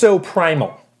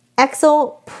 Exoprimal.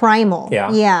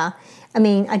 Yeah. Yeah. I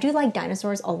mean, I do like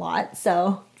dinosaurs a lot,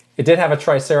 so... It did have a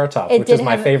Triceratops, which is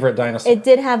my favorite dinosaur. It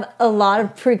did have a lot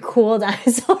of pretty cool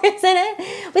dinosaurs in it.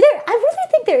 But I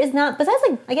really think there is not... Besides,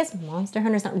 I guess Monster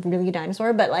Hunter's not really a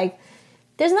dinosaur, but,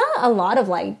 there's not a lot of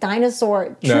true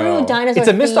dinosaur. It's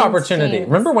a missed opportunity. Games.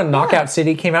 Remember when Knockout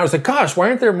City came out? I was like, gosh, why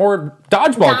aren't there more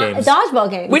dodgeball games?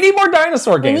 Dodgeball games. We need more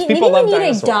dinosaur games. People love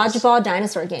dinosaurs. We need a dodgeball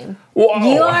dinosaur game.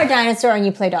 Whoa. You are a dinosaur and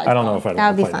you play dodgeball. I don't know if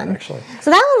that would be fun. Actually. So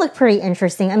that one looked pretty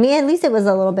interesting. I mean, at least it was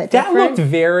a little bit different. That looked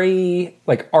very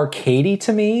arcadey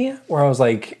to me, where I was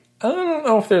like, I don't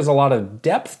know if there's a lot of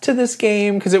depth to this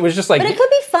game, because it was just like... But it could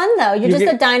be fun, though. You're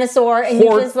just a dinosaur, and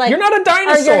you're just You're not a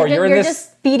dinosaur. You're in this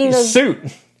just beating those suit.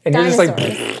 And dinosaurs. You're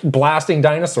just blasting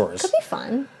dinosaurs. Could be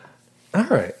fun. All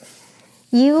right.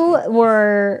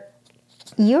 You're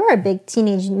a big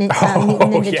Teenage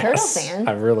Ninja Turtle fan.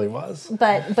 I really was.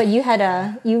 But you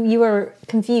had you were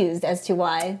confused as to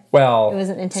why it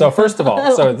wasn't intended. So first of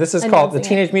all, this is called the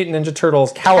Teenage Mutant Ninja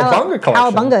Turtles Cowabunga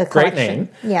Collection. Cowabunga Great name.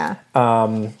 Yeah.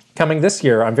 Coming this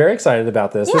year, I'm very excited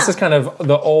about this. Yeah. This is kind of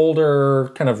the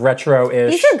older, kind of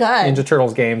retro-ish These are good. Ninja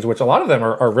Turtles games, which a lot of them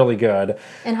are really good.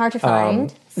 And hard to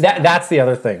find. That's the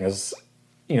other thing is,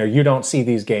 you don't see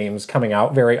these games coming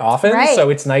out very often, so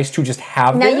it's nice to just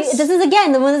have this. This is,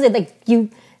 again, the one that, you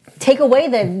take away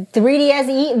the 3DS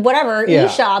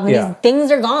eShop, and these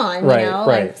things are gone,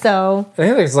 Right. So... I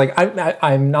think it's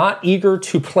I'm not eager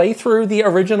to play through the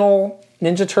original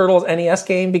Ninja Turtles NES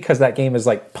game, because that game is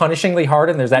punishingly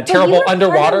hard, and there's that terrible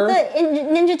underwater. Part of the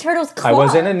Ninja Turtles club. I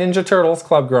was in a Ninja Turtles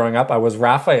club growing up. I was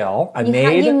Raphael. You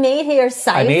made your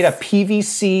scythe. I made a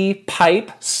PVC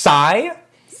pipe scythe.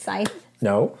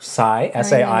 No, Sai,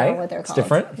 S-A-I. I know what they're called. It's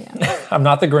different. Yeah. I'm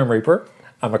not the Grim Reaper.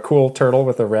 I'm a cool turtle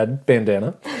with a red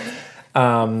bandana.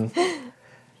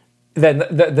 Then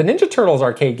the Ninja Turtles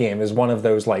arcade game is one of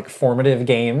those formative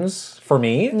games for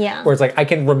me. Yeah. Where it's I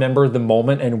can remember the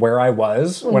moment and where I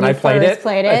was when I played it.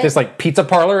 At this pizza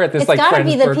parlor at this it's gotta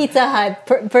be the Pizza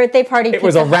Hut birthday party. It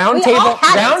was a round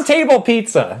table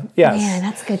pizza. Yes. Man,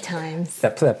 that's good times.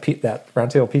 That round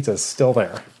table pizza is still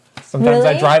there. Sometimes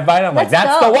I drive by and I'm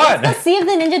that's the one. Let's see if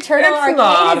the Ninja Turtle arcade is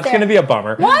there. It's going to be a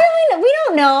bummer. Why do we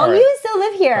don't know. Right. You still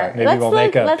live here. Right, maybe we'll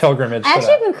make a pilgrimage. I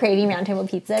actually have been craving Round Table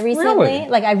Pizza recently.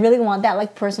 Really? I really want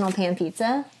that personal pan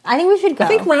pizza. I think we should go. I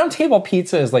think Round Table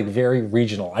Pizza is very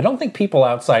regional. I don't think people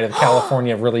outside of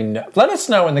California really know. Let us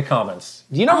know in the comments.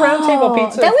 Do you know Round Table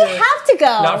Pizza? Then we have to go.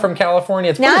 Not from California.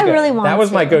 It's pretty good. I really want That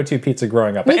was my go-to pizza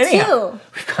growing up. Me but anyhow, too.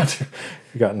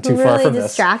 We've gotten too far from this. Really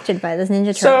distracted by this Ninja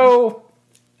Turtle. So...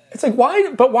 It's why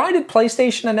did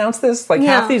PlayStation announce this?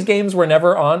 Half these games were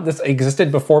never on. This existed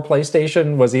before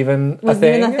PlayStation was even a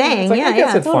thing. I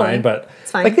guess it's totally. fine, but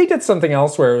it's fine. They did something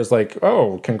else where it was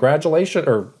congratulations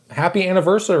or happy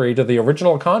anniversary to the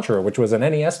original Contra, which was an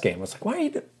NES game. I was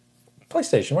why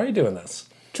PlayStation, why are you doing this?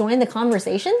 Join the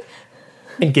conversation?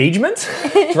 Engagement?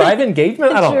 Drive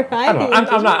engagement? I don't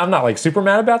know. I'm not like super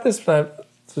mad about this, but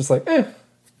it's just like,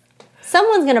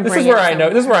 Someone's gonna bring This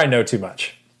is where I know too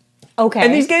much. Okay.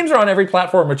 And these games are on every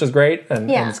platform, which is great,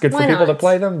 and it's good for people to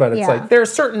play them, but it's like there are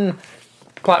certain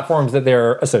platforms that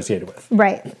they're associated with.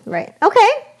 Right. Okay.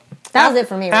 That was it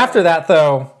for me. Really. After that,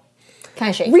 though, kind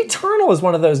of shaky. Returnal is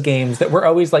one of those games that we're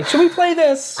always like, should we play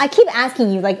this? I keep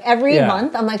asking you, like, every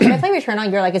month, I'm like, should I play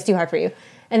Returnal? You're like, it's too hard for you.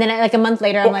 And then like a month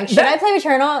later, I'm like, should I play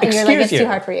Returnal? And you're like, it's too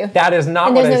hard for you. That is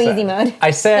not what I said. And there's no easy mode.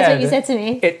 I said... That's what you said to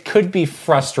me. It could be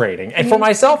frustrating. And for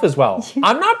myself as well.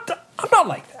 I'm not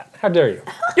like that. How dare you?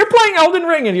 You're playing Elden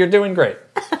Ring and you're doing great.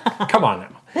 Come on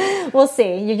now. We'll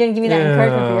see. You're going to give me that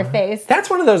encouragement for your face. That's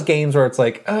one of those games where it's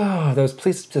like, oh, those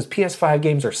PS5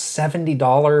 games are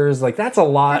 $70. Like, that's a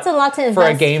lot. That's a lot to invest for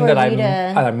a game that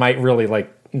I might really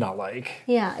like. Not like.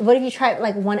 Yeah. What if you try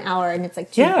like 1 hour and it's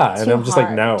like too and I'm just hard,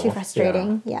 like, no. Too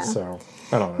frustrating. Yeah. So,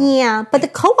 I don't know. Yeah, but the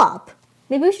co-op.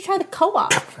 Maybe we should try the co-op.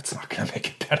 That's not going to make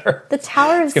it better. The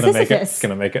Tower of Sisyphus. It's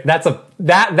going to make it.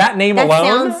 That name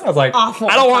alone, I was like, awful,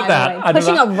 I don't want that.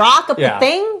 Pushing a rock up the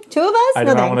thing? Two of us? I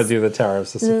do not want to do the Tower of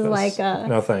Sisyphus. This is like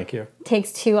no, thank you.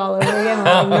 Takes Two all over again.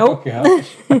 I'm like,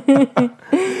 nope.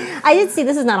 I did see,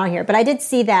 this is not on here, but I did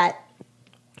see that,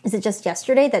 is it just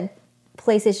yesterday that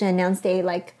PlayStation announced a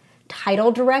like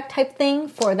title direct type thing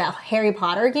for the Harry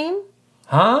Potter game?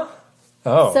 Huh?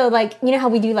 Oh. So, like, you know how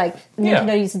we do, like,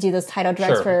 Nintendo used to do those title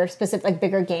directs for specific, like,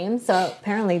 bigger games? So,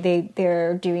 apparently,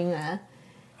 they're doing a...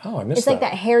 Oh, I missed It's like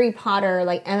that Harry Potter,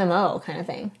 like, MMO kind of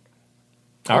thing.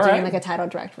 They're doing, like, a title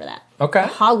direct for that. Okay. A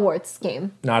Hogwarts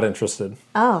game. Not interested.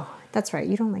 Oh, that's right.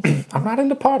 You don't like it. I'm not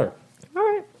into Potter. All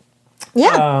right.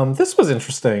 Yeah. This was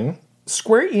interesting.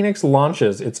 Square Enix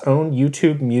launches its own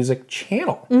YouTube music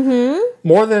channel. Mm-hmm.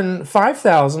 More than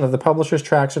 5,000 of the publisher's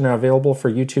tracks are now available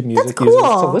for YouTube music users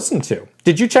to listen to.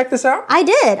 Did you check this out? I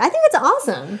did. I think it's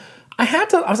awesome. I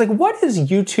was like, what is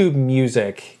YouTube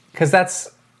music? Because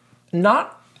that's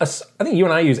not I think you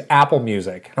and I use Apple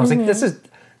Music. And I was like,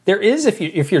 there is,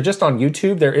 if you're just on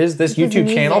YouTube, there is this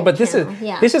YouTube channel, but this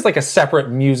is like a separate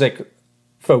music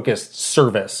focused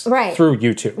service through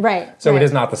YouTube. Right. So it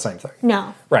is not the same thing.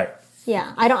 No. Right.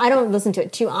 Yeah, I don't listen to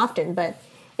it too often, but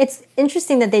it's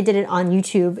interesting that they did it on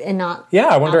YouTube and not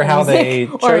I wonder how they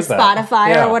chose or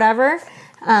Spotify or whatever.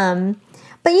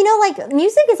 But you know, like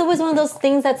music is always one of those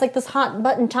things that's like this hot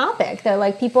button topic that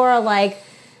like people are like,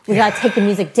 we gotta take the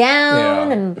music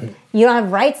down and you don't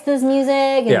have rights to this music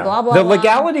and blah blah. The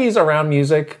legalities around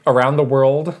music around the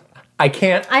world, I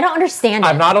don't understand.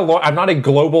 I'm not a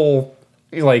global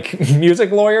like music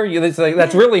lawyer.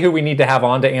 That's really who we need to have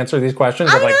on to answer these questions.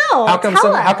 I know. How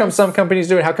come some companies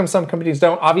do it? How come some companies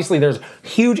don't? Obviously, there's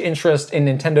huge interest in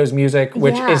Nintendo's music,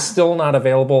 which is still not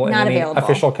available in any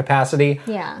official capacity.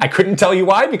 Yeah. I couldn't tell you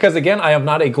why, because again, I am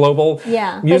not a global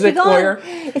music lawyer.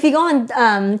 If you go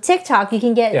on TikTok, you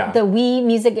can get the Wii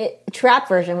Music Trap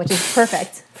version, which is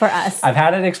perfect for us. I've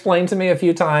had it explained to me a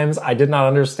few times. I did not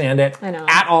understand it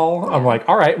at all. Yeah. I'm like,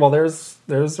 all right, well, there's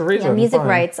a reason. Yeah, music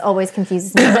rights always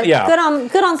confuses me. But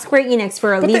good on Square Enix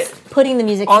for at least putting the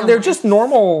music on their just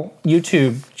normal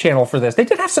YouTube channel for this. They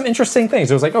did have some interesting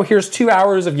things. It was like, oh, here's 2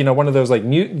 hours of one of those like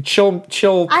chill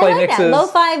play mixes. That.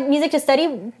 Lo-fi music to study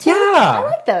too. Yeah, I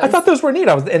like those. I thought those were neat.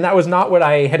 And that was not what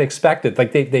I had expected.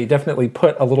 Like they definitely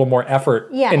put a little more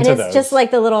effort into those. Yeah, and it's just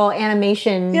like the little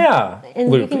animation.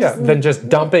 Loop. Than just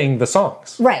dumping the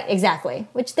songs. Right, exactly.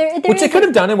 Which they could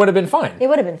have done and would have been fine. It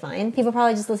would have been fine. People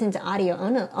probably just listen to audio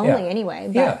only anyway.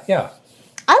 But yeah.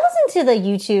 I listen to the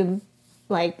YouTube,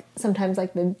 like sometimes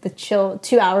like the chill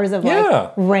 2 hours of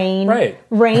like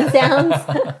rain sounds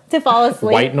to fall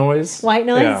asleep. White noise. Yeah. I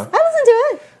listen to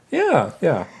it.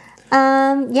 Yeah.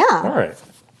 All right.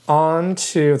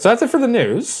 So that's it for the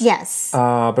news. Yes.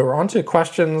 But we're on to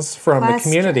questions from the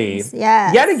community.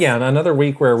 Yes. Yet again, another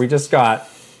week where we just got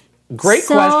great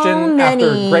question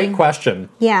after great question.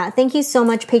 Yeah. Thank you so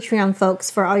much, Patreon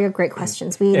folks, for all your great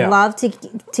questions. We love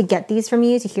to get these from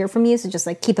you, to hear from you. So just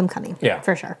like keep them coming. Yeah.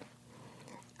 For sure.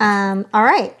 All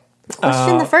right.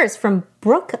 Question the first from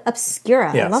Brooke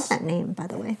Obscura. Yes. I love that name, by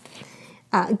the way.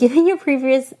 Given your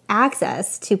previous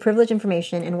access to privileged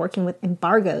information and working with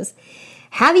embargoes,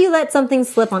 have you let something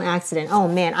slip on accident? Oh,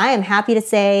 man, I am happy to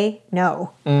say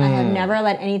no. I have never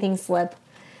let anything slip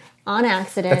on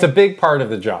accident. That's a big part of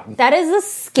the job. That is the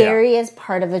scariest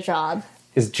part of the job.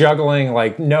 Is juggling,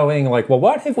 like, knowing, like, well,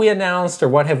 what have we announced or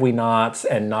what have we not,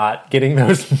 and not getting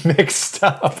those mixed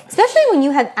up. Especially when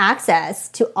you have access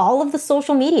to all of the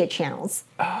social media channels.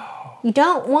 Oh. You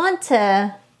don't want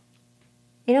to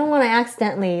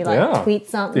accidentally, tweet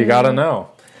something. You gotta know.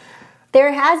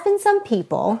 There has been some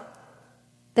people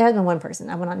there has been one person,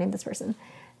 I will not name this person,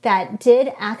 that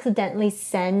did accidentally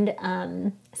send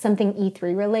something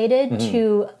E3 related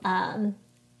to an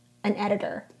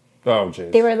editor. Oh,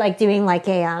 jeez. They were like doing like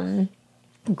a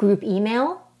group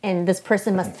email, and this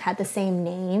person must have had the same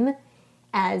name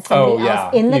as somebody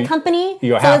else in the company.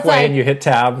 You go halfway and you hit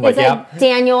tab. Like, like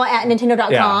Daniel at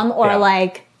Nintendo.com or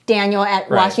like Daniel at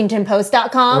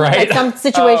WashingtonPost.com. Right. Like some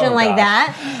situation like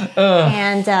that.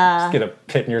 And just get a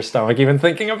pit in your stomach even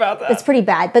thinking about that. It's pretty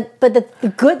bad. But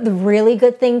the really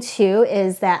good thing too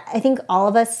is that I think all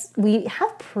of us, we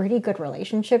have pretty good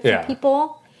relationships with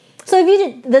people. So if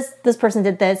you did this person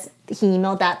did this, he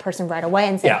emailed that person right away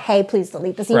and said, hey, please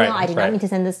delete this email. I did not need to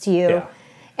send this to you. Yeah.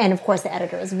 And of course the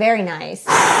editor was very nice.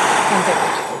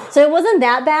 So it wasn't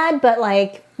that bad, but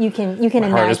like you can imagine. My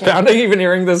heart is pounding even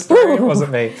hearing this story. It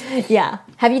wasn't me. Yeah.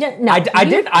 Have you done? No.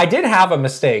 I did have a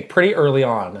mistake pretty early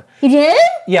on. You did?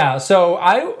 Yeah.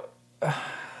 So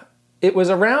it was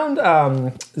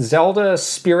around Zelda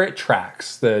Spirit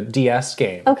Tracks, the DS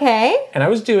game. Okay. And I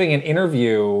was doing an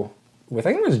interview with,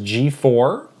 I think it was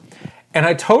G4, and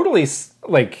I totally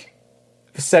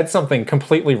said something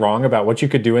completely wrong about what you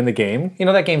could do in the game. You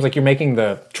know that game's like you're making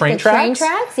the train tracks? Train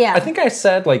tracks, yeah. I think I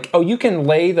said like, oh, you can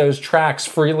lay those tracks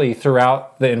freely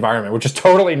throughout the environment, which is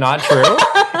totally not true.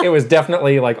 It was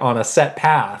definitely like on a set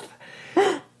path.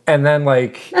 And then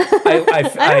like... I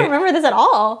don't remember this at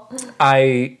all.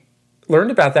 I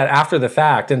learned about that after the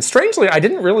fact, and strangely, I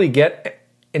didn't really get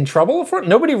in trouble for it.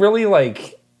 Nobody really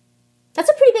like... That's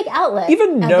a pretty big outlet.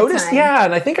 Even noticed, yeah.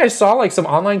 And I think I saw like some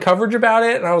online coverage about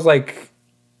it, and I was like,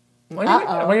 am I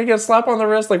going to get a slap on the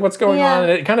wrist? Like, what's going on?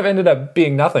 And it kind of ended up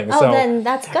being nothing. So then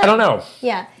that's good. I don't know.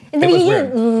 Yeah. And then you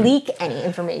didn't leak any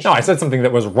information. No, I said something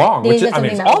that was wrong, which is,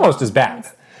 it's almost as bad.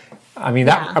 I mean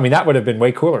that would have been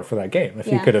way cooler for that game if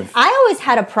you could have. I always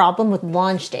had a problem with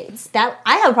launch dates. I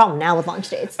have a problem now with launch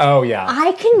dates. Oh yeah.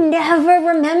 I can never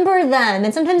remember them,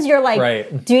 and sometimes you're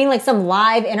like doing like some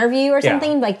live interview or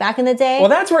something like back in the day. Well,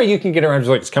 that's where you can get around.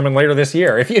 Like it's coming later this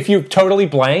year. If you totally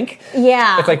blank,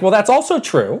 it's like, well, that's also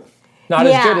true. Not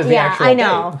as good as the actual. I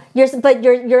know. Date.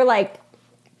 You're like,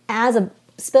 as a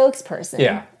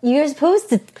spokesperson, you're supposed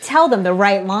to tell them the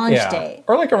right launch date.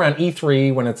 Or like around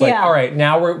E3 when it's like, all right,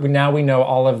 now we know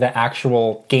all of the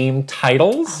actual game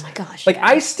titles. Oh my gosh. Like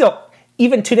I still,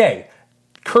 even today,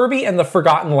 Kirby and the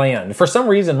Forgotten Land. For some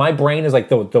reason, my brain is like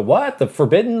the what? The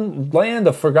Forbidden Land,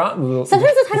 the Forgotten.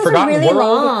 Sometimes the titles are really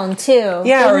long too.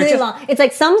 Yeah, they're really long. It's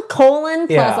like some colon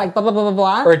plus like blah blah blah blah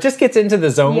blah. Or it just gets into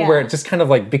the zone where it just kind of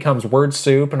like becomes word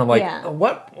soup, and I'm like,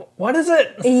 what is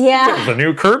it? Yeah, the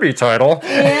new Kirby title.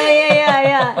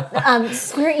 Yeah.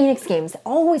 Square Enix games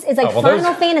always it's like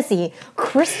Final Fantasy,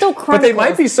 Crystal Chronicles. But they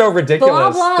might be so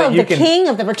ridiculous that you can, king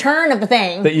of the return of the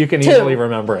thing that you can easily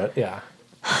remember it. Yeah.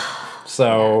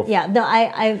 So no,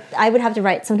 I would have to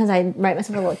write. Sometimes I write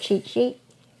myself a little cheat sheet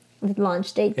with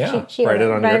launch date cheat sheet. Write it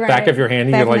on the back of your hand.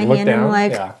 You can like look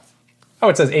down. Oh,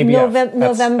 it says ABF.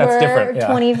 November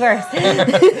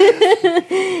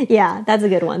 21st. Yeah, that's a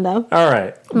good one though. All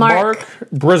right, Mark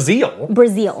Brazil.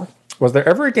 Was there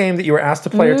ever a game that you were asked to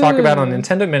play or talk about on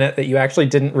Nintendo Minute that you actually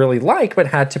didn't really like but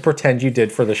had to pretend you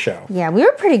did for the show? Yeah, we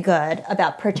were pretty good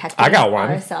about protecting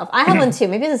ourselves. I have one too.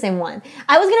 Maybe it's the same one.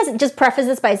 I was going to just preface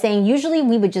this by saying usually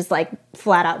we would just like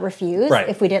flat out refuse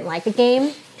if we didn't like a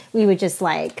game. We would just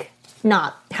like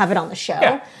not have it on the show.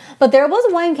 Yeah. But there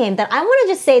was one game that I want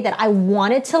to just say that I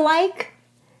wanted to like,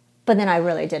 but then I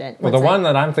really didn't. Well, the one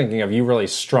that I'm thinking of, you really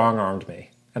strong-armed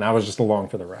me, and I was just along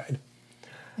for the ride.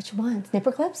 Which one?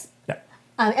 Snipper Clips? Yeah.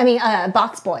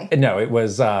 Box Boy. No, it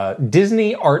was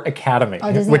Disney Art Academy,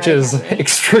 which is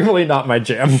extremely not my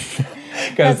jam.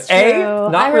 Because A,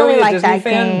 not really a Disney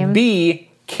fan. Game. B,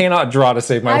 cannot draw to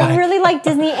save my life. I really like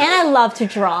Disney, and I love to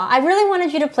draw. I really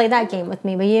wanted you to play that game with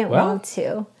me, but you didn't want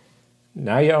to.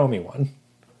 Now you owe me one.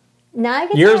 Now I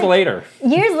get Years later,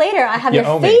 I have your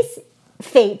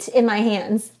fate in my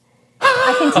hands.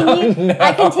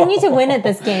 I continue to win at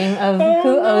this game of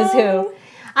who owes who.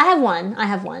 I have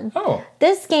one. Oh.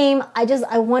 This game, I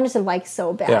wanted to like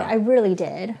so bad. Yeah. I really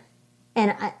did.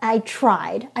 And I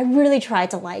tried. I really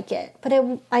tried to like it. But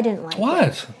I didn't like it.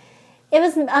 What? It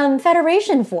was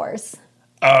Federation Force.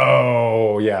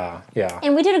 Oh, yeah.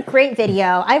 And we did a great video.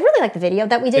 I really liked the video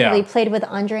that we did. Yeah. We played with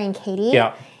Andre and Katie.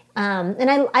 Yeah. And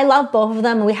I love both of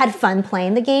them. And we had fun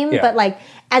playing the game. Yeah. But like,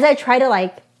 as I try to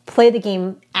like play the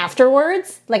game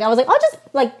afterwards, like I was like, I'll just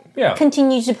like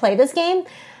continue to play this game.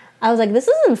 I was like, this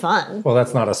isn't fun. Well,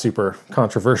 that's not a super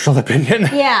controversial opinion.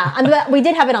 Yeah, but we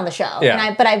did have it on the show.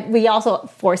 Yeah. And we also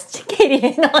forced Katie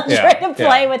and Andre to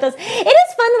play with us. It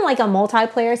is fun in like a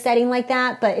multiplayer setting like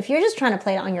that, but if you're just trying to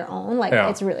play it on your own, like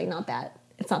it's really not that.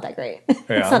 not that great.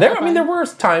 Yeah. There were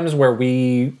times where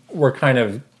we were kind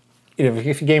of,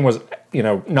 if a game was,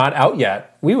 not out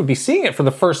yet, we would be seeing it for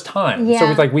the first time. Yeah. So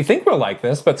it's like, we think we'll like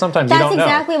this, but sometimes you don't know. That's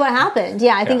exactly what happened.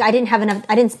 Yeah, I think I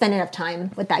didn't spend enough time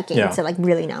with that game to like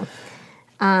really know.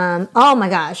 Oh my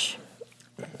gosh.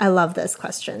 I love this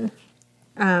question.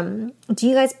 Do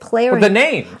you guys play or... the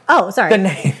name. Oh, sorry. The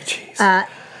name, jeez.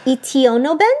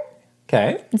 Itionoben?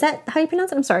 Okay. Is that how you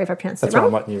pronounce it? I'm sorry if I pronounced it wrong. That's why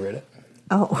I'm letting you read it.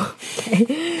 Oh, okay.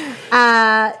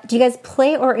 Do you guys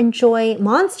play or enjoy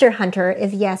Monster Hunter?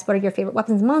 If yes, what are your favorite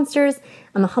weapons and monsters?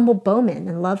 I'm a humble bowman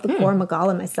and love the Gore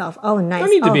Magala myself. Oh, nice. No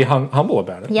need to be humble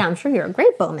about it. Yeah, I'm sure you're a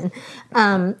great bowman.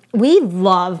 We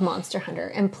love Monster Hunter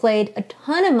and played a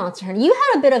ton of Monster Hunter. You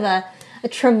had a bit of a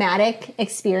traumatic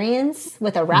experience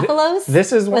with a Rathalos.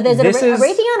 This is a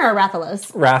Raytheon or a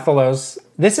Rathalos? Rathalos.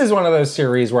 This is one of those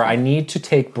series where I need to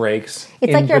take breaks.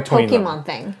 It's like your Pokemon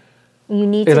thing. You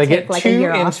need to take like a year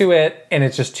off. I get too into it, and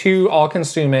it's just too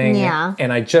all-consuming. Yeah.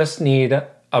 And I just need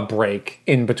a break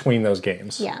in between those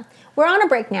games. Yeah. We're on a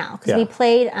break now because we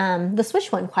played the Switch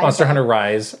one quite a bit. Monster Hunter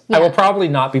Rise. Yeah. I will probably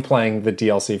not be playing the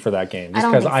DLC for that game just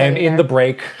because I am in the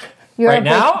break. I'm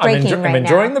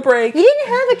enjoying the break. You didn't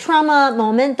have a trauma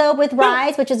moment though with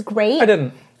Rise, which is great. I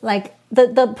didn't. Like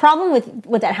the problem with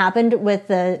what that happened with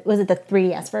the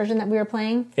 3DS version that we were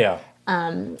playing? Yeah.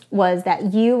 Was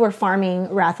that you were farming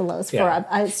Rathalos for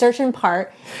a certain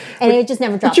part, and it just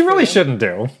never dropped. Which you really shouldn't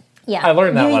do. Yeah, I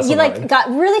learned that lesson. You got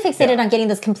really fixated on getting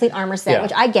this complete armor set,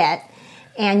 which I get,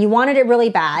 and you wanted it really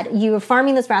bad. You were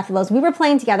farming this Rathalos. We were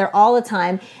playing together all the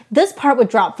time. This part would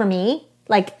drop for me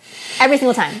like every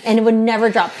single time, and it would never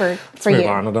drop for you. Move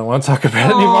on. I don't want to talk about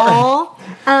it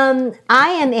anymore. I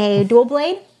am a dual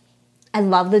blade. I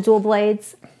love the dual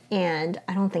blades. And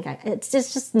I don't think it's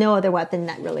just no other weapon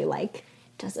that really like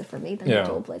does it for me than the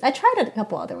dual blades. I tried a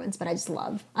couple other ones, but I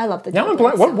love the dual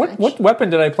blades so much. What weapon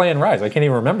did I play in Rise? I can't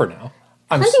even remember now.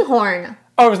 Hunting horn.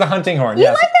 Oh, it was the hunting horn. You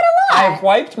like that a lot. I've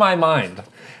wiped my mind.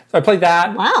 So I played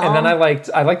that. Wow. And then I liked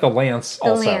the lance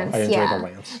also. I enjoyed the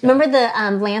lance. Yeah. Remember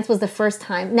the lance was the first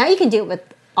time. Now you can do it with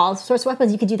all sorts of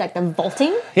weapons. You could do like the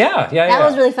vaulting. Yeah. That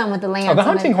was really fun with the lance. Oh, the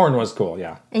hunting horn was cool,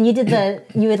 yeah. And you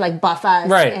would like buff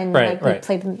us. And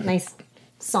play the nice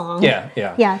song. Yeah. Some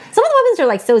of the weapons are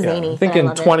like so zany. I think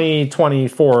in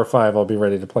 2024 or 5 I'll be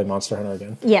ready to play Monster Hunter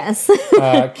again. Yes.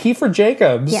 Kiefer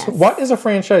Jacobs, what is a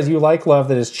franchise you love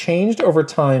that has changed over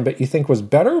time but you think was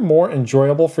better, more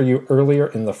enjoyable for you earlier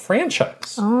in the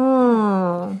franchise?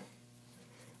 Oh.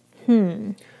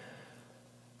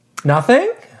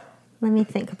 Nothing? Let me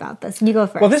think about this. You go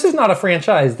first. Well, this is not a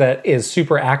franchise that is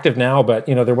super active now, but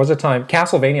there was a time.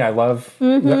 Castlevania, I love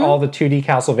all the 2D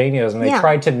Castlevanias, and they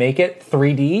tried to make it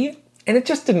 3D, and it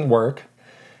just didn't work.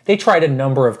 They tried a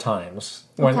number of times.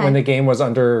 When the game was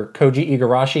under Koji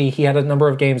Igarashi, he had a number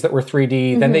of games that were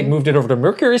 3D. Then they moved it over to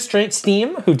Mercury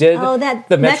Steam, who did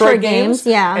the Metroid games.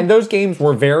 Yeah. And those games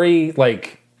were very,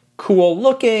 cool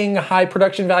looking, high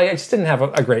production value. I just didn't have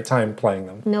a great time playing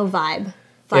them. No vibe.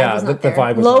 The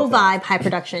vibe was low vibe, high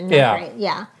production. Great.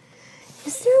 Yeah.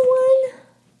 Is there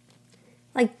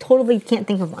one? Totally can't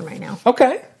think of one right now.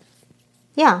 Okay.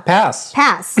 Yeah. Pass.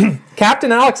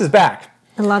 Captain Alex is back.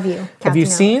 I love you. Have you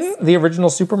seen the original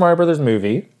Super Mario Brothers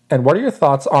movie? And what are your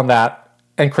thoughts on that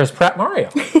and Chris Pratt Mario?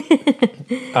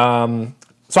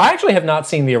 So I actually have not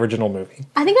seen the original movie.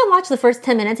 I think I watched the first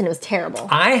 10 minutes and it was terrible.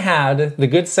 I had the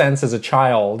good sense as a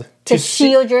child to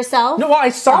shield yourself? No, well,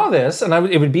 I saw this and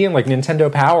it would be in Nintendo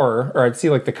Power, or I'd see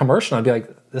the commercial and I'd be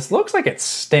like, this looks like it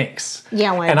stinks.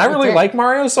 Yeah, and I really like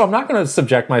Mario, so I'm not going to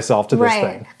subject myself to this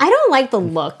thing. I don't like the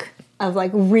look of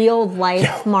real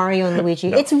life Mario and Luigi.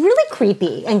 No. It's really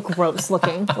creepy and gross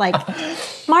looking.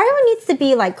 Mario needs to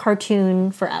be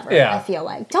cartoon forever, I feel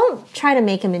like. Don't try to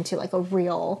make him into a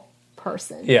real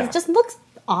person. Yeah. It just looks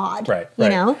odd. Right. You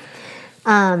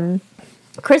know?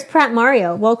 Chris Pratt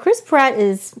Mario. Well, Chris Pratt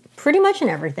is pretty much in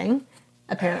everything,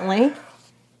 apparently.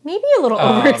 Maybe a little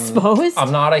overexposed.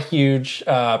 I'm not a huge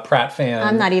Pratt fan.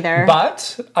 I'm not either.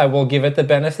 But I will give it the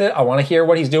benefit. I want to hear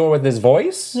what he's doing with his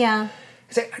voice. Yeah.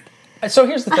 So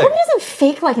here's the thing. I hope he doesn't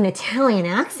fake an Italian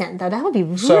accent, though. That would be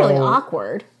really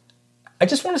awkward. I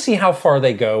just want to see how far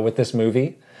they go with this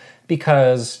movie.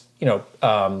 Because,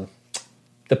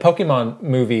 the Pokemon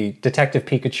movie, Detective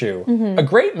Pikachu, a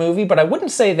great movie, but I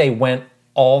wouldn't say they went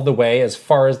all the way as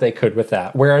far as they could with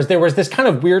that. Whereas there was this kind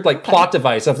of weird plot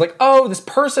device of this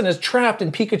person is trapped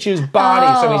in Pikachu's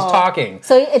body, so he's talking.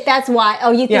 So if that's why,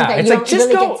 you think that it's you don't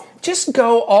really just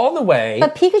go all the way.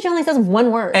 But Pikachu only says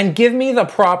one word. And give me the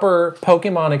proper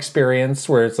Pokemon experience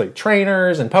where it's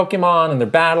trainers and Pokemon and they're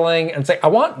battling. And it's I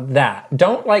want that.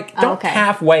 Don't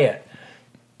halfway it.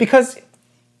 Because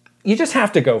you just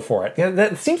have to go for it.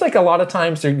 That seems like a lot of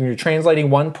times you're translating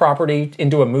one property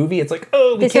into a movie. It's like,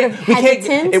 oh, we can't,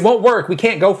 it won't work. We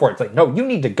can't go for it. It's like, no, you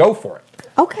need to go for it.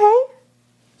 Okay.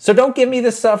 So don't give me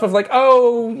this stuff of like,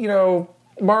 oh, you know,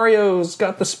 Mario's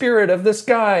got the spirit of this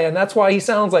guy, and that's why he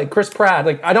sounds like Chris Pratt.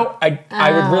 Like,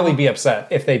 I would really be upset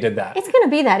if they did that. It's going to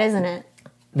be that, isn't it?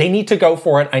 They need to go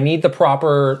for it. I need the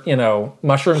proper, you know,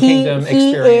 Mushroom Kingdom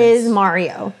experience. He is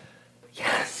Mario.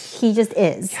 Yes. He just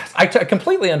is. Yes. I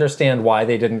completely understand why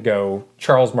they didn't go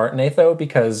Charles Martinet, though,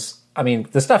 because, I mean,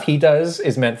 the stuff he does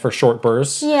is meant for short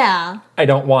bursts. Yeah. I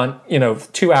don't want,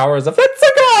 2 hours of, let's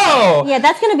go! Yeah,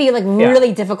 that's going to be, like,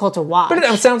 really difficult to watch. But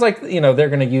it sounds like, they're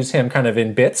going to use him kind of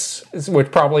in bits,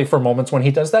 which probably for moments when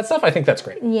he does that stuff, I think that's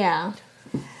great. Yeah.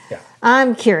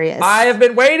 I'm curious. I have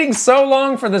been waiting so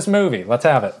long for this movie. Let's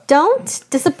have it. Don't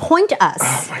disappoint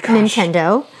us,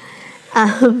 Nintendo.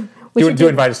 Do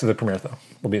invite us to the premiere, though.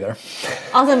 We'll be there.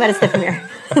 Also invite us to the premiere.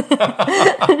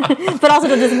 But also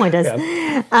don't disappoint us.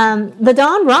 Yeah. The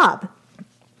Don Rob,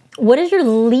 what is your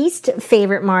least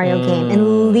favorite Mario game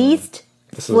and least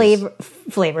favorite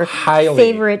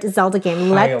Zelda game?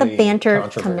 Let the banter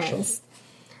commence.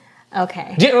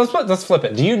 Okay. Let's flip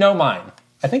it. Do you know mine?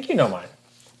 I think you know mine.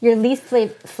 Your least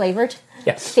favorite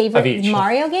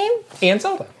Mario game? And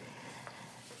Zelda.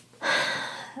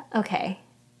 Okay.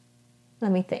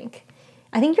 Let me think.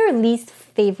 I think your least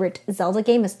favorite Zelda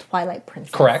game is Twilight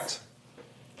Princess. Correct.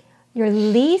 Your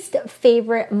least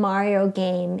favorite Mario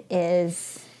game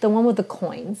is the one with the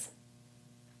coins.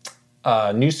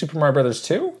 New Super Mario Brothers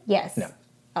 2? Yes. No.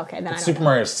 Okay, then it's Super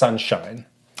Mario Sunshine.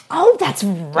 Oh, that's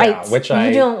right. Yeah, which I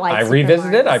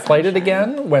revisited. I played it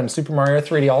again when Super Mario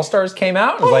 3D All-Stars came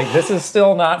out. I was like, this is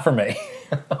still not for me.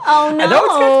 Oh, no. I know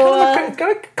it's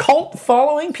got a cult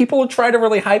following. People try to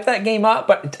really hype that game up,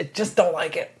 but I just don't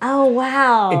like it. Oh,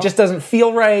 wow. It just doesn't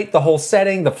feel right. The whole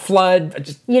setting, the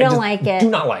flood. You don't like it. Do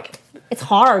not like it. It's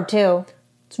hard, too.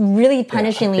 It's really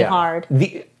punishingly hard.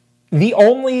 The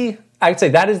only, I'd say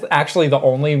that is actually the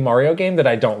only Mario game that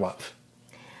I don't love.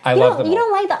 I love them all. You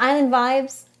don't like the island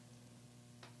vibes?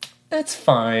 It's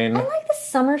fine. I like the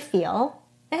summer feel.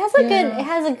 It has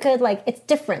a good, like, it's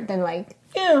different than, like,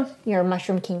 your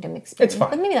Mushroom Kingdom experience. It's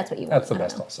fine. But maybe that's what you want. That's the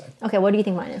best I'll say. Okay, what do you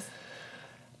think mine is?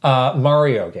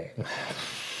 Mario game.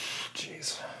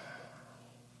 Jeez.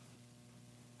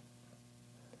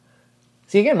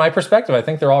 See, again, my perspective, I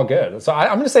think they're all good. So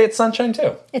I'm going to say it's Sunshine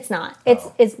too. It's not. It's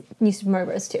New Super Mario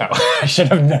Bros. 2. Oh, I should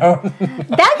have known.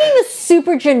 That game is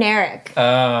super generic.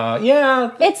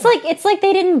 Yeah. It's like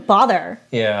they didn't bother.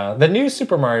 Yeah. The new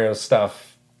Super Mario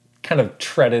stuff kind of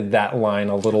treaded that line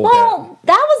a little bit. Well,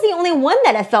 that was the only one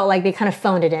that I felt like they kind of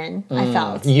phoned it in, I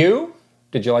felt. You?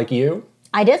 Did you like You?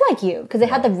 I did like You, because it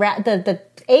had the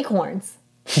acorns.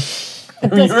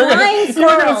 You were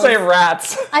going to say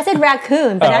rats. I said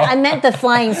raccoon, but I meant the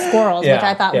flying squirrels, which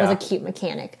I thought was a cute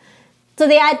mechanic. So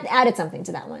they added something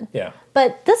to that one. Yeah.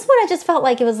 But this one, I just felt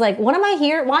like it was like, what am I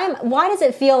here? Why does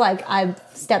it feel like I've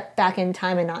stepped back in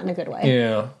time and not in a good way?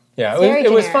 Yeah. Yeah,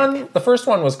 it was fun. The first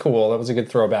one was cool. That was a good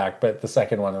throwback. But the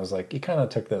second one, I was like, you kind of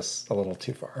took this a little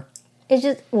too far. It's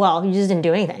just, you just didn't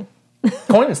do anything.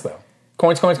 Coins, though.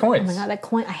 Coins. Oh, my God, that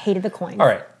coin. I hated the coins. All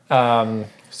right.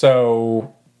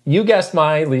 So you guessed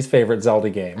my least favorite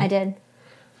Zelda game. I did.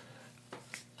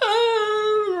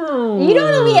 You don't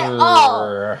know me at all.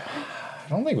 I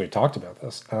don't think we talked about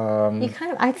this. You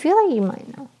kind of, I feel like you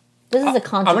might know. This is a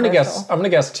controversial. I'm gonna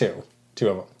guess two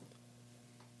of them.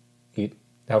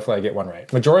 Hopefully I get one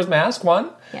right. Majora's Mask, one?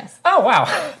 Yes. Oh,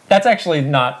 wow. That's extremely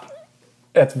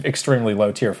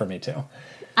low tier for me, too.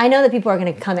 I know that people are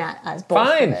going to come at us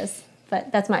both for this, but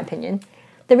that's my opinion.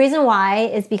 The reason why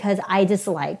is because I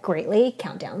dislike greatly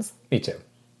countdowns. Me too.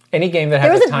 Any game that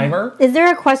has a timer. Is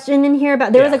there a question in here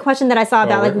about... There was a question that I saw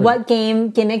about, what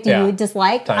game gimmick do you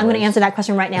dislike? Timers. I'm going to answer that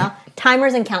question right now.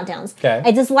 Timers and countdowns. Okay.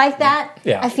 I dislike that.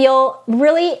 Yeah. I feel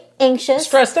really anxious.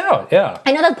 Stressed out, yeah.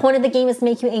 I know the point of the game is to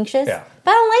make you anxious, but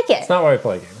I don't like it. It's not why I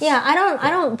play games. Yeah, I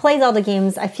don't play Zelda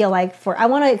games, I feel like, I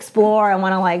want to explore, I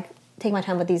want to, like, take my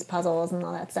time with these puzzles and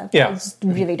all that stuff. Yeah. I just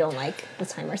really don't like the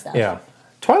timer stuff. Yeah.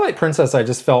 Twilight Princess, I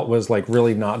just felt was like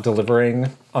really not delivering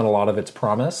on a lot of its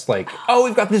promise. Like, oh,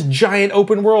 we've got this giant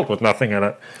open world with nothing in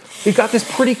it. We've got this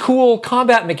pretty cool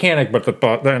combat mechanic, but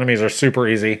the enemies are super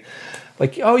easy.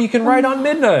 Like, oh, you can ride on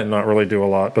Midna and not really do a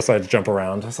lot besides jump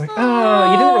around. I was like,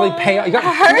 oh, you didn't really pay off. It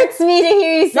hurts me to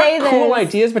hear you say this. Cool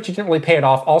ideas, but you didn't really pay it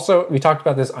off. Also, we talked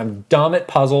about this. I'm dumb at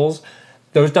puzzles.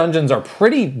 Those dungeons are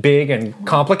pretty big and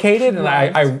complicated, and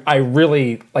I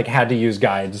really like had to use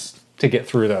guides to get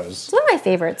through those. It's one of my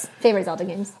favorite Zelda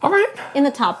games. All right. In the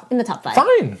top 5.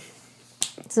 Fine.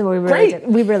 So we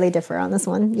really differ on this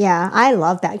one. Yeah, I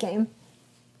love that game.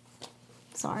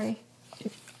 Sorry.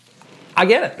 I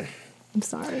get it. I'm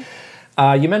sorry.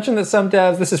 You mentioned that some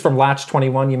devs, this is from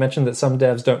Latch21, you mentioned that some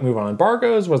devs don't move on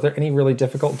embargoes. Was there any really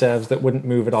difficult devs that wouldn't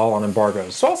move at all on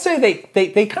embargoes? So I'll say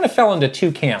they kind of fell into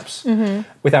two camps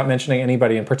without mentioning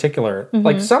anybody in particular.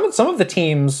 Like some of the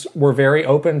teams were very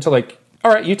open to like,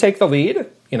 all right, you take the lead,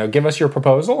 give us your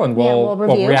proposal and we'll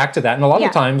react to that. And a lot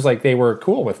of times like they were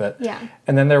cool with it. Yeah.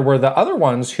 And then there were the other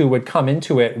ones who would come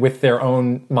into it with their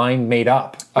own mind made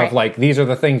up of like, these are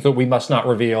the things that we must not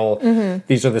reveal.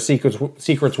 These are the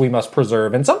secrets we must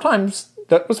preserve. And sometimes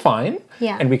that was fine.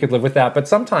 Yeah. And we could live with that. But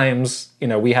sometimes,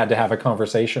 we had to have a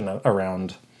conversation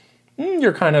around,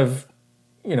 you're kind of,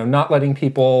 not letting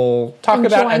people talk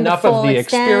about enough of the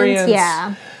experience.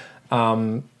 Yeah.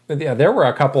 Yeah, there were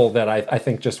a couple that I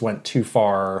think just went too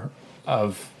far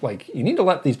of like, you need to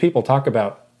let these people talk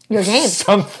about your game.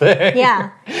 Something. Yeah.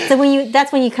 So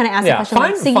that's when you kind of ask the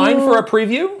question. Fine for a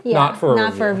preview, not for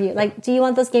a review. Like, do you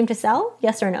want this game to sell?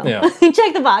 Yes or no? Yeah.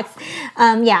 Check the box.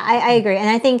 I agree. And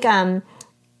I think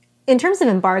in terms of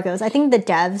embargoes, I think the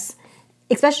devs,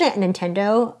 especially at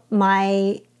Nintendo,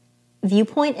 my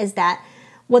viewpoint is that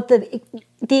what the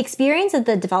experience that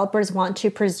the developers want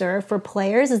to preserve for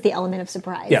players is the element of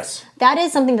surprise. Yes. That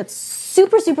is something that's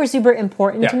super, super, super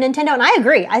important to Nintendo. And I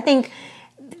agree. I think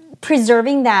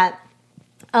preserving that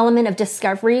element of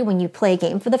discovery when you play a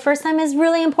game for the first time is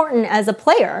really important as a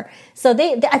player. So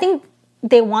I think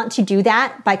they want to do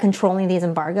that by controlling these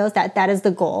embargoes. That is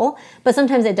the goal. But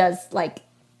sometimes it does like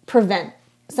prevent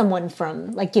someone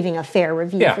from like giving a fair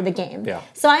review for the game. Yeah.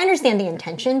 So I understand the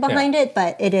intention behind it,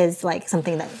 but it is like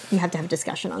something that you have to have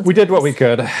discussion on. We did what we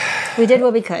could. We did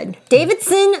what we could.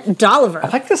 Davidson Dolliver. I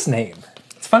like this name.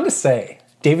 It's fun to say.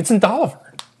 Davidson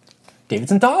Dolliver.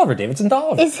 Davidson Dolliver. Davidson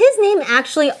Dolliver. Is his name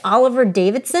actually Oliver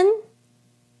Davidson?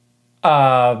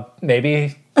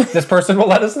 Maybe this person will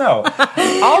let us know.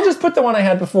 I'll just put the one I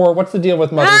had before. What's the deal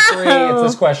with Mother 3? It's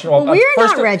this question. Well, we're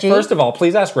not Reggie. First of all,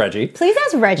 please ask Reggie. Please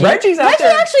ask Reggie. Reggie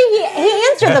actually, he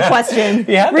answered the question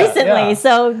recently,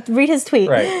 so read his tweet.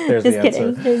 Right, there's just the kidding.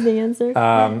 answer. There's the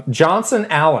answer. Johnson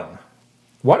Allen.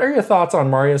 What are your thoughts on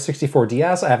Mario 64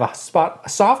 DS? I have a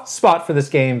soft spot for this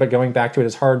game, but going back to it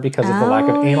is hard because of the lack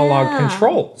of analog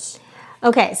controls.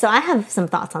 Okay, so I have some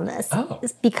thoughts on this. Oh.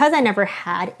 Because I never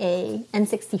had a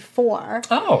N64.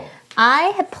 Oh. I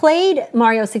had played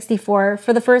Mario 64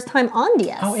 for the first time on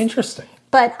DS. Oh, interesting.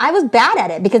 But I was bad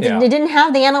at it because it didn't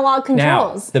have the analog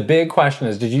controls. Now, the big question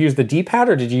is, did you use the D-pad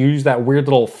or did you use that weird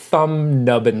little thumb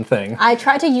nubbin thing? I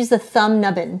tried to use the thumb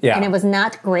nubbin, and it was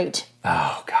not great.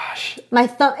 Oh, gosh. My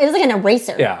thumb, it was like an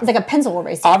eraser. Yeah. It was like a pencil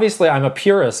eraser. Obviously, I'm a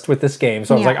purist with this game,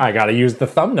 so I was like, I gotta use the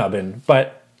thumb nubbin.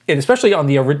 But especially on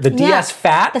the DS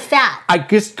Fat. The Fat. I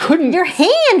just couldn't. Your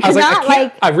hand could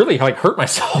not I really hurt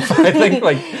myself. I think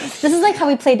This is like how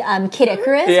we played Kid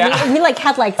Icarus. Yeah. We like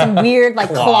had like some weird like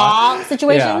claw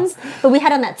situations, but we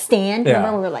had on that stand.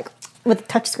 Remember we were like with a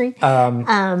touchscreen.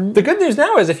 The good news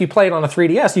now is if you play it on a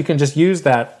 3DS, you can just use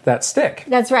that stick.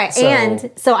 That's right.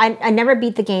 And so I never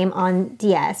beat the game on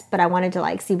DS, but I wanted to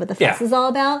like see what the fuss is all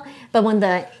about. But when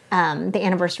the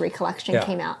Anniversary Collection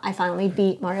came out, I finally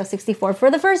beat Mario 64 for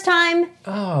the first time.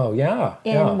 Oh yeah.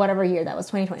 In whatever year that was,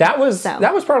 2020.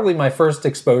 That was probably my first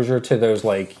exposure to those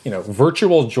like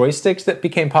virtual joysticks that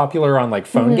became popular on like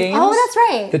phone games. Oh, that's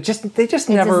right. They just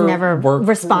never worked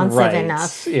responsive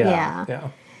enough. Yeah.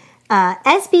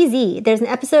 SBZ, there's an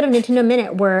episode of Nintendo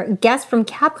Minute where guests from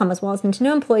Capcom as well as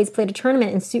Nintendo employees played a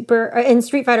tournament in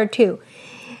Street Fighter 2.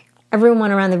 Everyone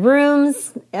went around the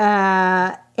rooms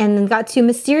and then got to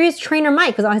Mysterious Trainer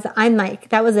Mike. Was always I'm Mike.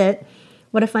 That was it.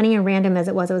 What a funny and random as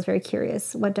it was, I was very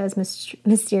curious. What does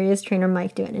Mysterious Trainer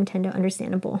Mike do at Nintendo?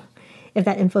 Understandable. If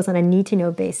that info's on a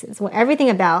need-to-know basis. Well, everything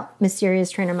about Mysterious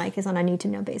Trainer Mike is on a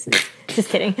need-to-know basis. Just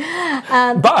kidding.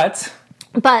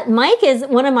 But Mike is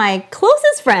one of my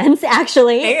closest friends,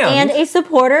 actually, and a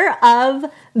supporter of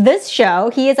this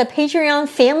show. He is a Patreon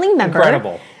family member.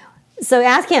 Incredible. So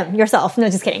ask him yourself. No,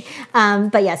 just kidding.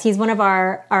 But yes, he's one of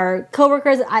our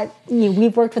coworkers.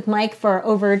 We've worked with Mike for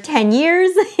over 10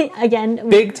 years. Again,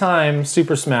 big time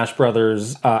Super Smash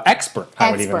Brothers expert.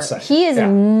 I would even say he is an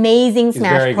amazing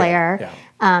Smash player.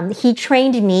 He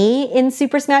trained me in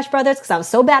Super Smash Brothers because I was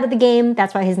so bad at the game.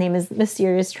 That's why his name is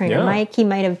Mysterious Trainer Mike. He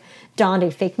might have donned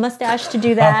a fake mustache to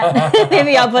do that.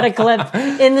 Maybe I'll put a clip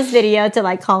in this video to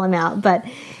like call him out. But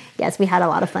yes, we had a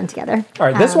lot of fun together. All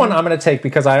right, this one I'm going to take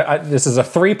because this is a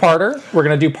 3-parter. We're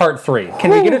going to do part 3. Can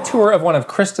we get a tour of one of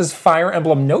Krista's Fire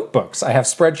Emblem notebooks? I have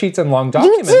spreadsheets and long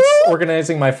documents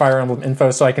organizing my Fire Emblem info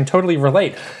so I can totally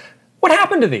relate. What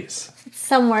happened to these?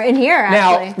 Somewhere in here,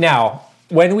 actually. Now,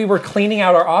 when we were cleaning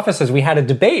out our offices, we had a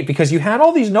debate because you had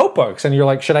all these notebooks and you're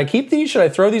like, should I keep these? Should I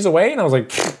throw these away? And I was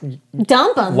like,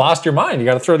 dump them. Lost your mind. You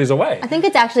got to throw these away. I think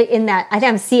it's actually in that. I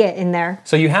didn't see it in there.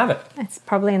 So you have it. It's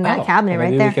probably in that cabinet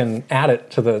right there. Maybe we can add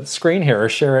it to the screen here or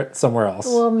share it somewhere else.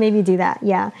 Well, maybe do that.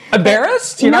 Yeah.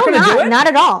 Embarrassed? You're not going to do it? Not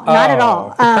at all. Not at all.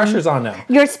 The pressure's on now.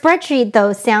 Your spreadsheet,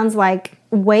 though, sounds like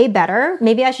way better.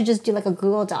 Maybe I should just do like a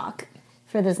Google Doc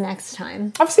for this next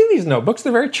time. I've seen these notebooks.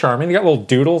 They're very charming. They got little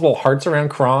doodles, little hearts around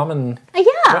Chrome and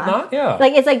whatnot. Yeah.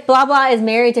 Like it's like blah blah is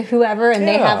married to whoever and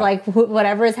they have like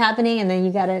whatever is happening and then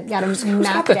you gotta map Who's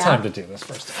got the time to do this,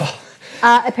 first of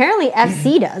all? Apparently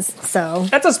FC does, so.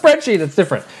 That's a spreadsheet. It's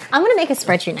different. I'm gonna make a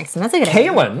spreadsheet next time. That's a good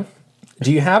idea. Kaylin,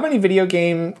 do you have any video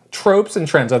game tropes and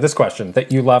trends of this question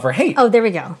that you love or hate? Oh, there we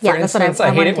go. Yeah, that's what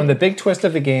I hate it when the big twist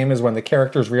of the game is when the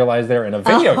characters realize they're in a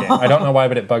video game. I don't know why,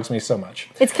 but it bugs me so much.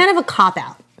 It's kind of a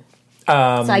cop-out.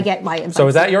 So I get why it bugs So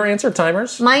is that your answer,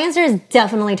 timers? My answer is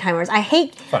definitely timers. I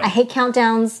hate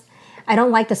countdowns. I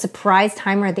don't like the surprise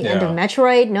timer at the end of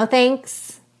Metroid. No thanks.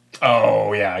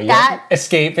 Oh, yeah. You that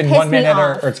escape in 1 minute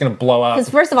or it's going to blow up.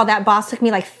 Because first of all, that boss took me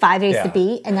like 5 days to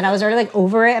beat. And then I was already like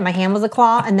over it and my hand was a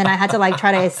claw. And then I had to like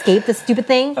try to escape this stupid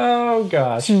thing. Oh,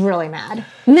 gosh. She's really mad.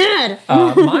 Mad!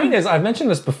 Mine is, I've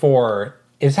mentioned this before,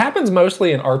 it happens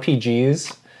mostly in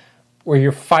RPGs where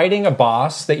you're fighting a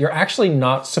boss that you're actually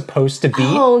not supposed to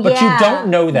beat, but you don't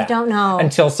know that. You don't know.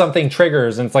 Until something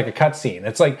triggers and it's like a cutscene.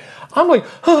 It's like, I'm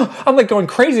like going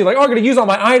crazy. Like, I gotta use all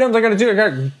my items. I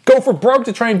gotta go for broke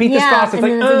to try and beat this boss. It's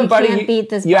like, buddy, can't beat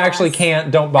this you boss. Actually can't.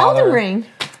 Don't bother. Elden Ring.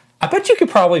 I bet you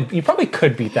probably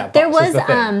could beat that boss.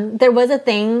 There was a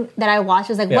thing that I watched.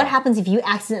 It was like, what happens if you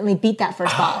accidentally beat that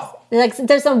first boss? Like,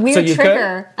 there's some weird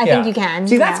trigger. I think you can.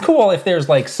 See, that's cool if there's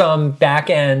like some back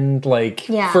end,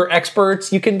 for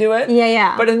experts, you can do it.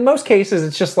 Yeah. But in most cases,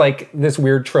 it's just like this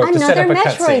weird trope to set up a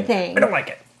cutscene. Thing. I don't like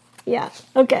it. Yeah.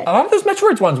 Okay. A lot of those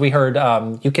Metroids ones we heard,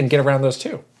 you can get around those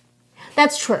too.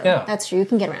 That's true. Yeah. That's true. You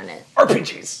can get around it.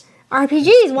 RPGs.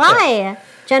 Why? Yeah.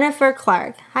 Jennifer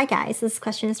Clark. Hi guys. This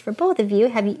question is for both of you.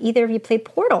 Have either of you played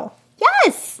Portal?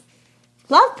 Yes.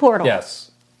 Love Portal.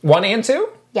 Yes. 1 and 2?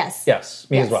 Yes. Yes.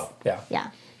 Me as well. Yeah. Yeah.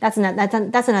 That's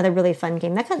another really fun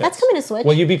game. That's coming to Switch.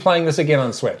 Will you be playing this again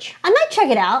on Switch? I might check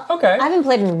it out. Okay. I haven't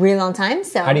played in a really long time,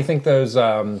 so. How do you think those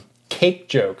cake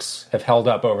jokes have held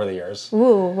up over the years?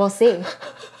 Ooh, we'll see.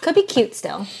 Could be cute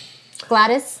still.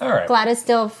 Gladys. All right. Gladys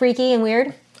still freaky and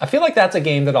weird. I feel like that's a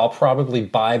game that I'll probably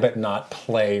buy but not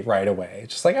play right away.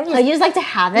 Just like you just like to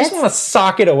have it. I just want to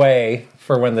sock it away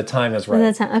for when the time is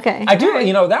right. Okay. I do.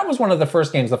 Right. That was one of the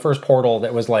first games, the first Portal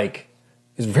that was like.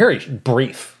 It's a very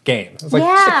brief game. It was like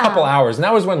just a couple hours. And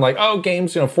that was when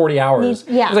games, 40 hours.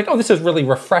 Yeah. It was like, this is really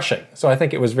refreshing. So I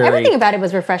think it was very... Everything about it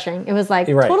was refreshing. It was like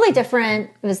totally different.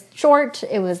 It was short.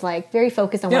 It was like very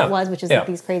focused on what it was, which is like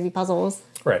these crazy puzzles.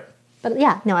 Right. But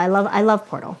yeah, no, I love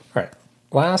Portal. Right.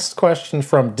 Last question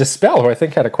from Dispel, who I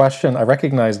think had a question. I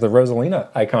recognize the Rosalina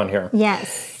icon here.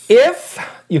 Yes. If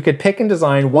you could pick and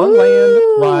design one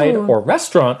land, ride, or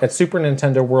restaurant at Super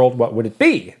Nintendo World, what would it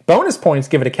be? Bonus points,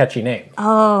 give it a catchy name.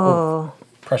 Oh. Ooh,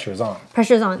 pressure is on.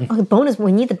 Pressure's on. Okay, bonus.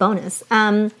 We need the bonus.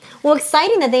 Well,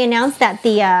 exciting that they announced that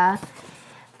the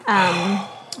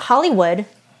Hollywood...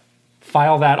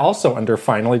 File that also under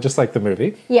finally, just like the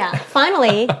movie. Yeah,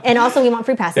 finally. And also we want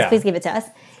free passes. Yeah. Please give it to us.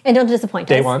 And don't disappoint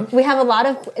us. Day one. We have a lot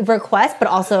of requests, but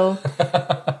also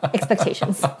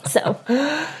expectations. So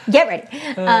get ready.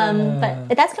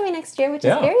 But that's coming next year, which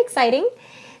is very exciting.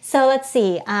 So let's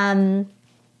see. Well,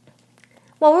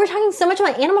 we were talking so much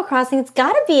about Animal Crossing. It's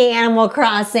got to be Animal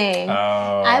Crossing. Oh.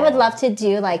 I would love to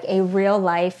do like a real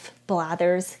life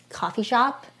Blathers coffee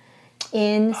shop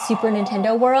in Super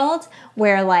Nintendo World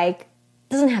where like,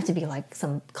 doesn't have to be like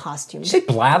some costume. Did you say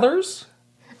Blathers?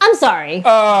 I'm sorry.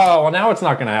 Oh, well now it's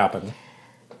not going to happen.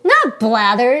 Not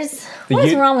Blathers.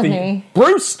 What's wrong with me?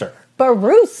 Brewster.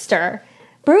 Brewster.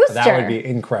 That would be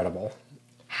incredible.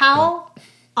 How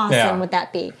awesome would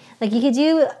that be? Like you could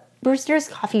do Brewster's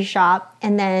coffee shop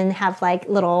and then have like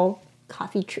little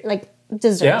coffee,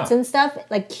 desserts and stuff.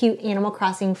 Like cute Animal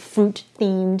Crossing fruit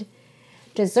themed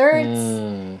desserts.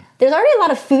 There's already a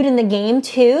lot of food in the game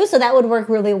too, so that would work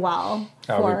really well.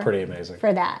 That would be pretty amazing.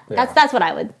 For that. Yeah. That's what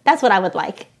I would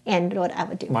like and what I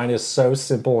would do. Mine is so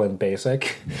simple and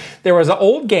basic. There was an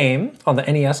old game on the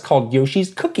NES called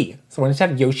Yoshi's Cookie. So I wanted to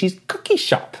have Yoshi's Cookie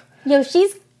Shop.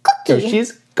 Yoshi's Cookie?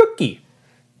 Yoshi's Cookie.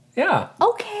 Yeah.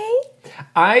 Okay.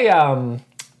 I'm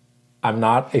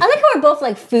not... I like how we're both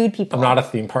like food people. I'm not a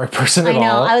theme park person at all. I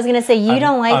know. I was going to say,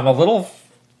 don't like... I'm a little...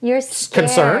 You're scared.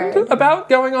 Concerned about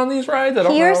going on these rides? I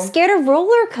don't know. You're scared of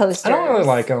roller coasters. I don't really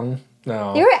like them.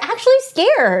 No. You're actually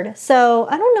scared. So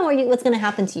I don't know what's going to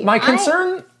happen to you. My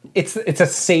concern it's a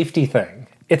safety thing.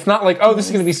 It's not like, oh, this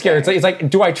is going to be scary. It's like,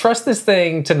 do I trust this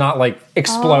thing to not like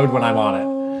explode when I'm on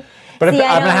it? But I'm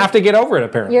going to have to get over it,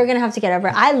 apparently. You're going to have to get over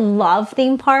it. I love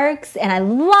theme parks and I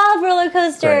love roller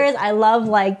coasters. Right. I love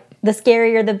like the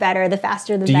scarier the better, the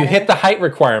faster the better. Do you hit the height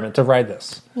requirement to ride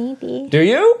this? Maybe. Do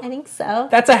you? I think so.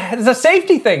 It's a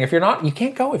safety thing. If you're not, you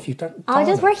can't go if you don't. I'll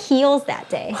just wear heels that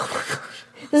day.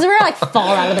 This is where I like fall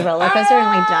out of the roller coaster and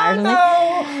like die or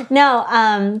something.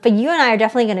 No, but you and I are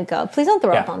definitely going to go. Please don't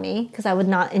throw up on me because I would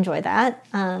not enjoy that.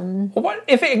 Well, what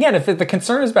if the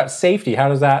concern is about safety? How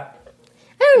does that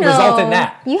result in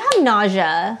that? You have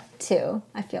nausea too.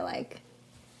 I feel like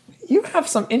you have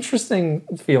some interesting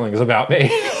feelings about me.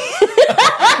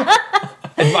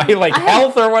 My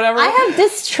health or whatever. I have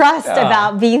distrust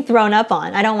about being thrown up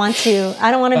on. I don't want to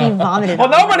be vomited on.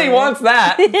 Well, nobody wants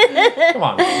that. Come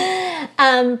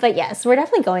on. But yes, we're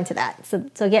definitely going to that.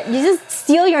 So you just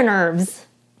steal your nerves.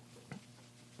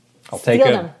 I'll take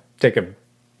a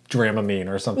Dramamine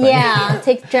or something. Yeah,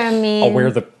 take Dramamine. I'll wear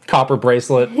the copper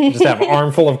bracelet. Just have an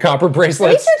armful of copper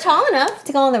bracelets. At least you're tall enough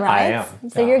to go on the rides. I am.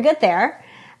 So you're good there.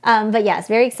 But yes,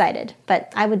 very excited.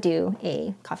 But I would do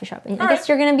a coffee shop. I guess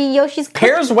you're going to be Yoshi's Cookie.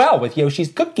 Pairs well with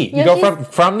Yoshi's Cookie. You go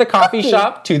from the coffee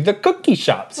shop to the cookie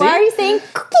shop. See? Why are you saying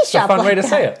cookie shop? It's a fun way to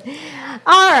say it.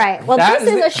 All right. Well, this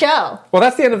is a show. Well,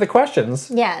 that's the end of the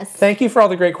questions. Yes. Thank you for all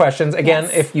the great questions.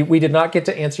 Again, if we did not get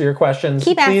to answer your questions,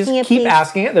 please keep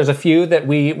asking it. There's a few that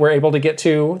we were able to get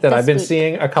to that I've been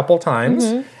seeing a couple times.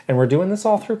 Mm-hmm. And we're doing this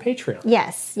all through Patreon.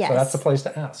 Yes. So that's the place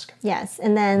to ask. Yes.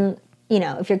 And then,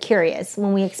 if you're curious,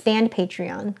 when we expand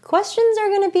Patreon, questions are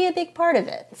going to be a big part of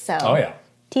it. So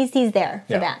tease there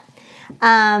for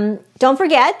that. Don't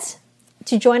forget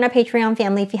to join our Patreon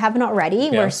family if you haven't already.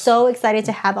 Yes. We're so excited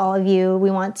to have all of you. We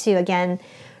want to, again,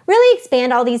 really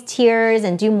expand all these tiers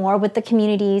and do more with the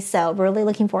community. So we're really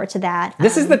looking forward to that.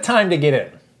 This is the time to get in.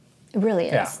 It really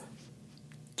is. Yeah.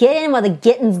 Get in while the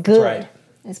getting's good,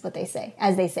 is what they say,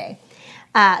 as they say.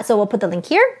 So we'll put the link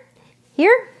here.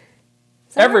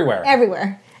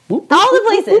 Everywhere. Whoop, all the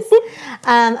places.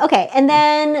 Okay, and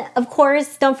then, of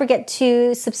course, don't forget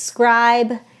to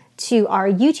subscribe to our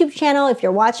YouTube channel. If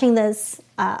you're watching this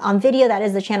on video, that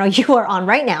is the channel you are on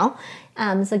right now.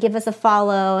 So give us a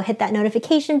follow, hit that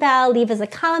notification bell, leave us a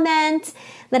comment.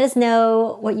 Let us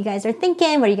know what you guys are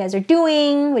thinking, what you guys are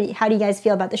doing, how do you guys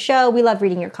feel about the show. We love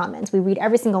reading your comments. We read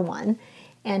every single one.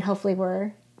 And hopefully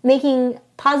we're making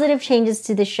positive changes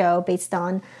to the show based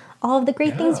on all of the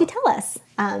great things you tell us.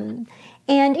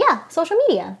 Social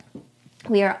media.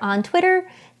 We are on Twitter,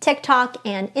 TikTok,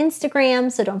 and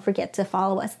Instagram, so don't forget to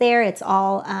follow us there. It's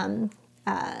all /Kit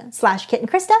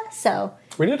and Krista. So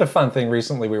we did a fun thing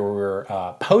recently. We were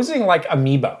posing like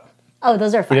Amiibo. Oh,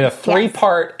 those are fun. We did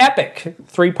a epic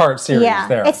three-part series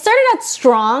there. It started out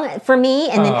strong for me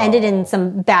and then ended in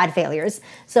some bad failures.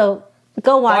 So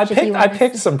go watch if you want. I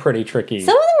picked some pretty tricky.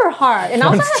 Some of them were hard. And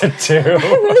also I have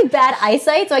really bad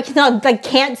eyesight, so I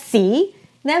can't see.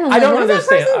 I don't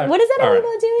understand. What is that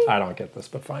Amiibo doing? I don't get this,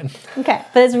 but fine. Okay,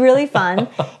 but it's really fun.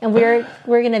 And we're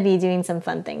going to be doing some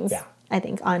fun things, I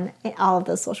think, on all of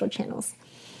those social channels.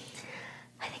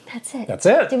 I think that's it. That's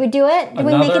it. Did we do it? Did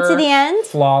we make it to the end?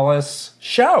 Flawless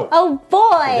show. Oh,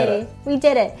 boy. We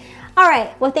did it. All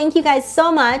right. Well, thank you guys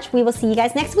so much. We will see you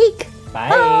guys next week. Bye.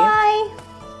 Bye.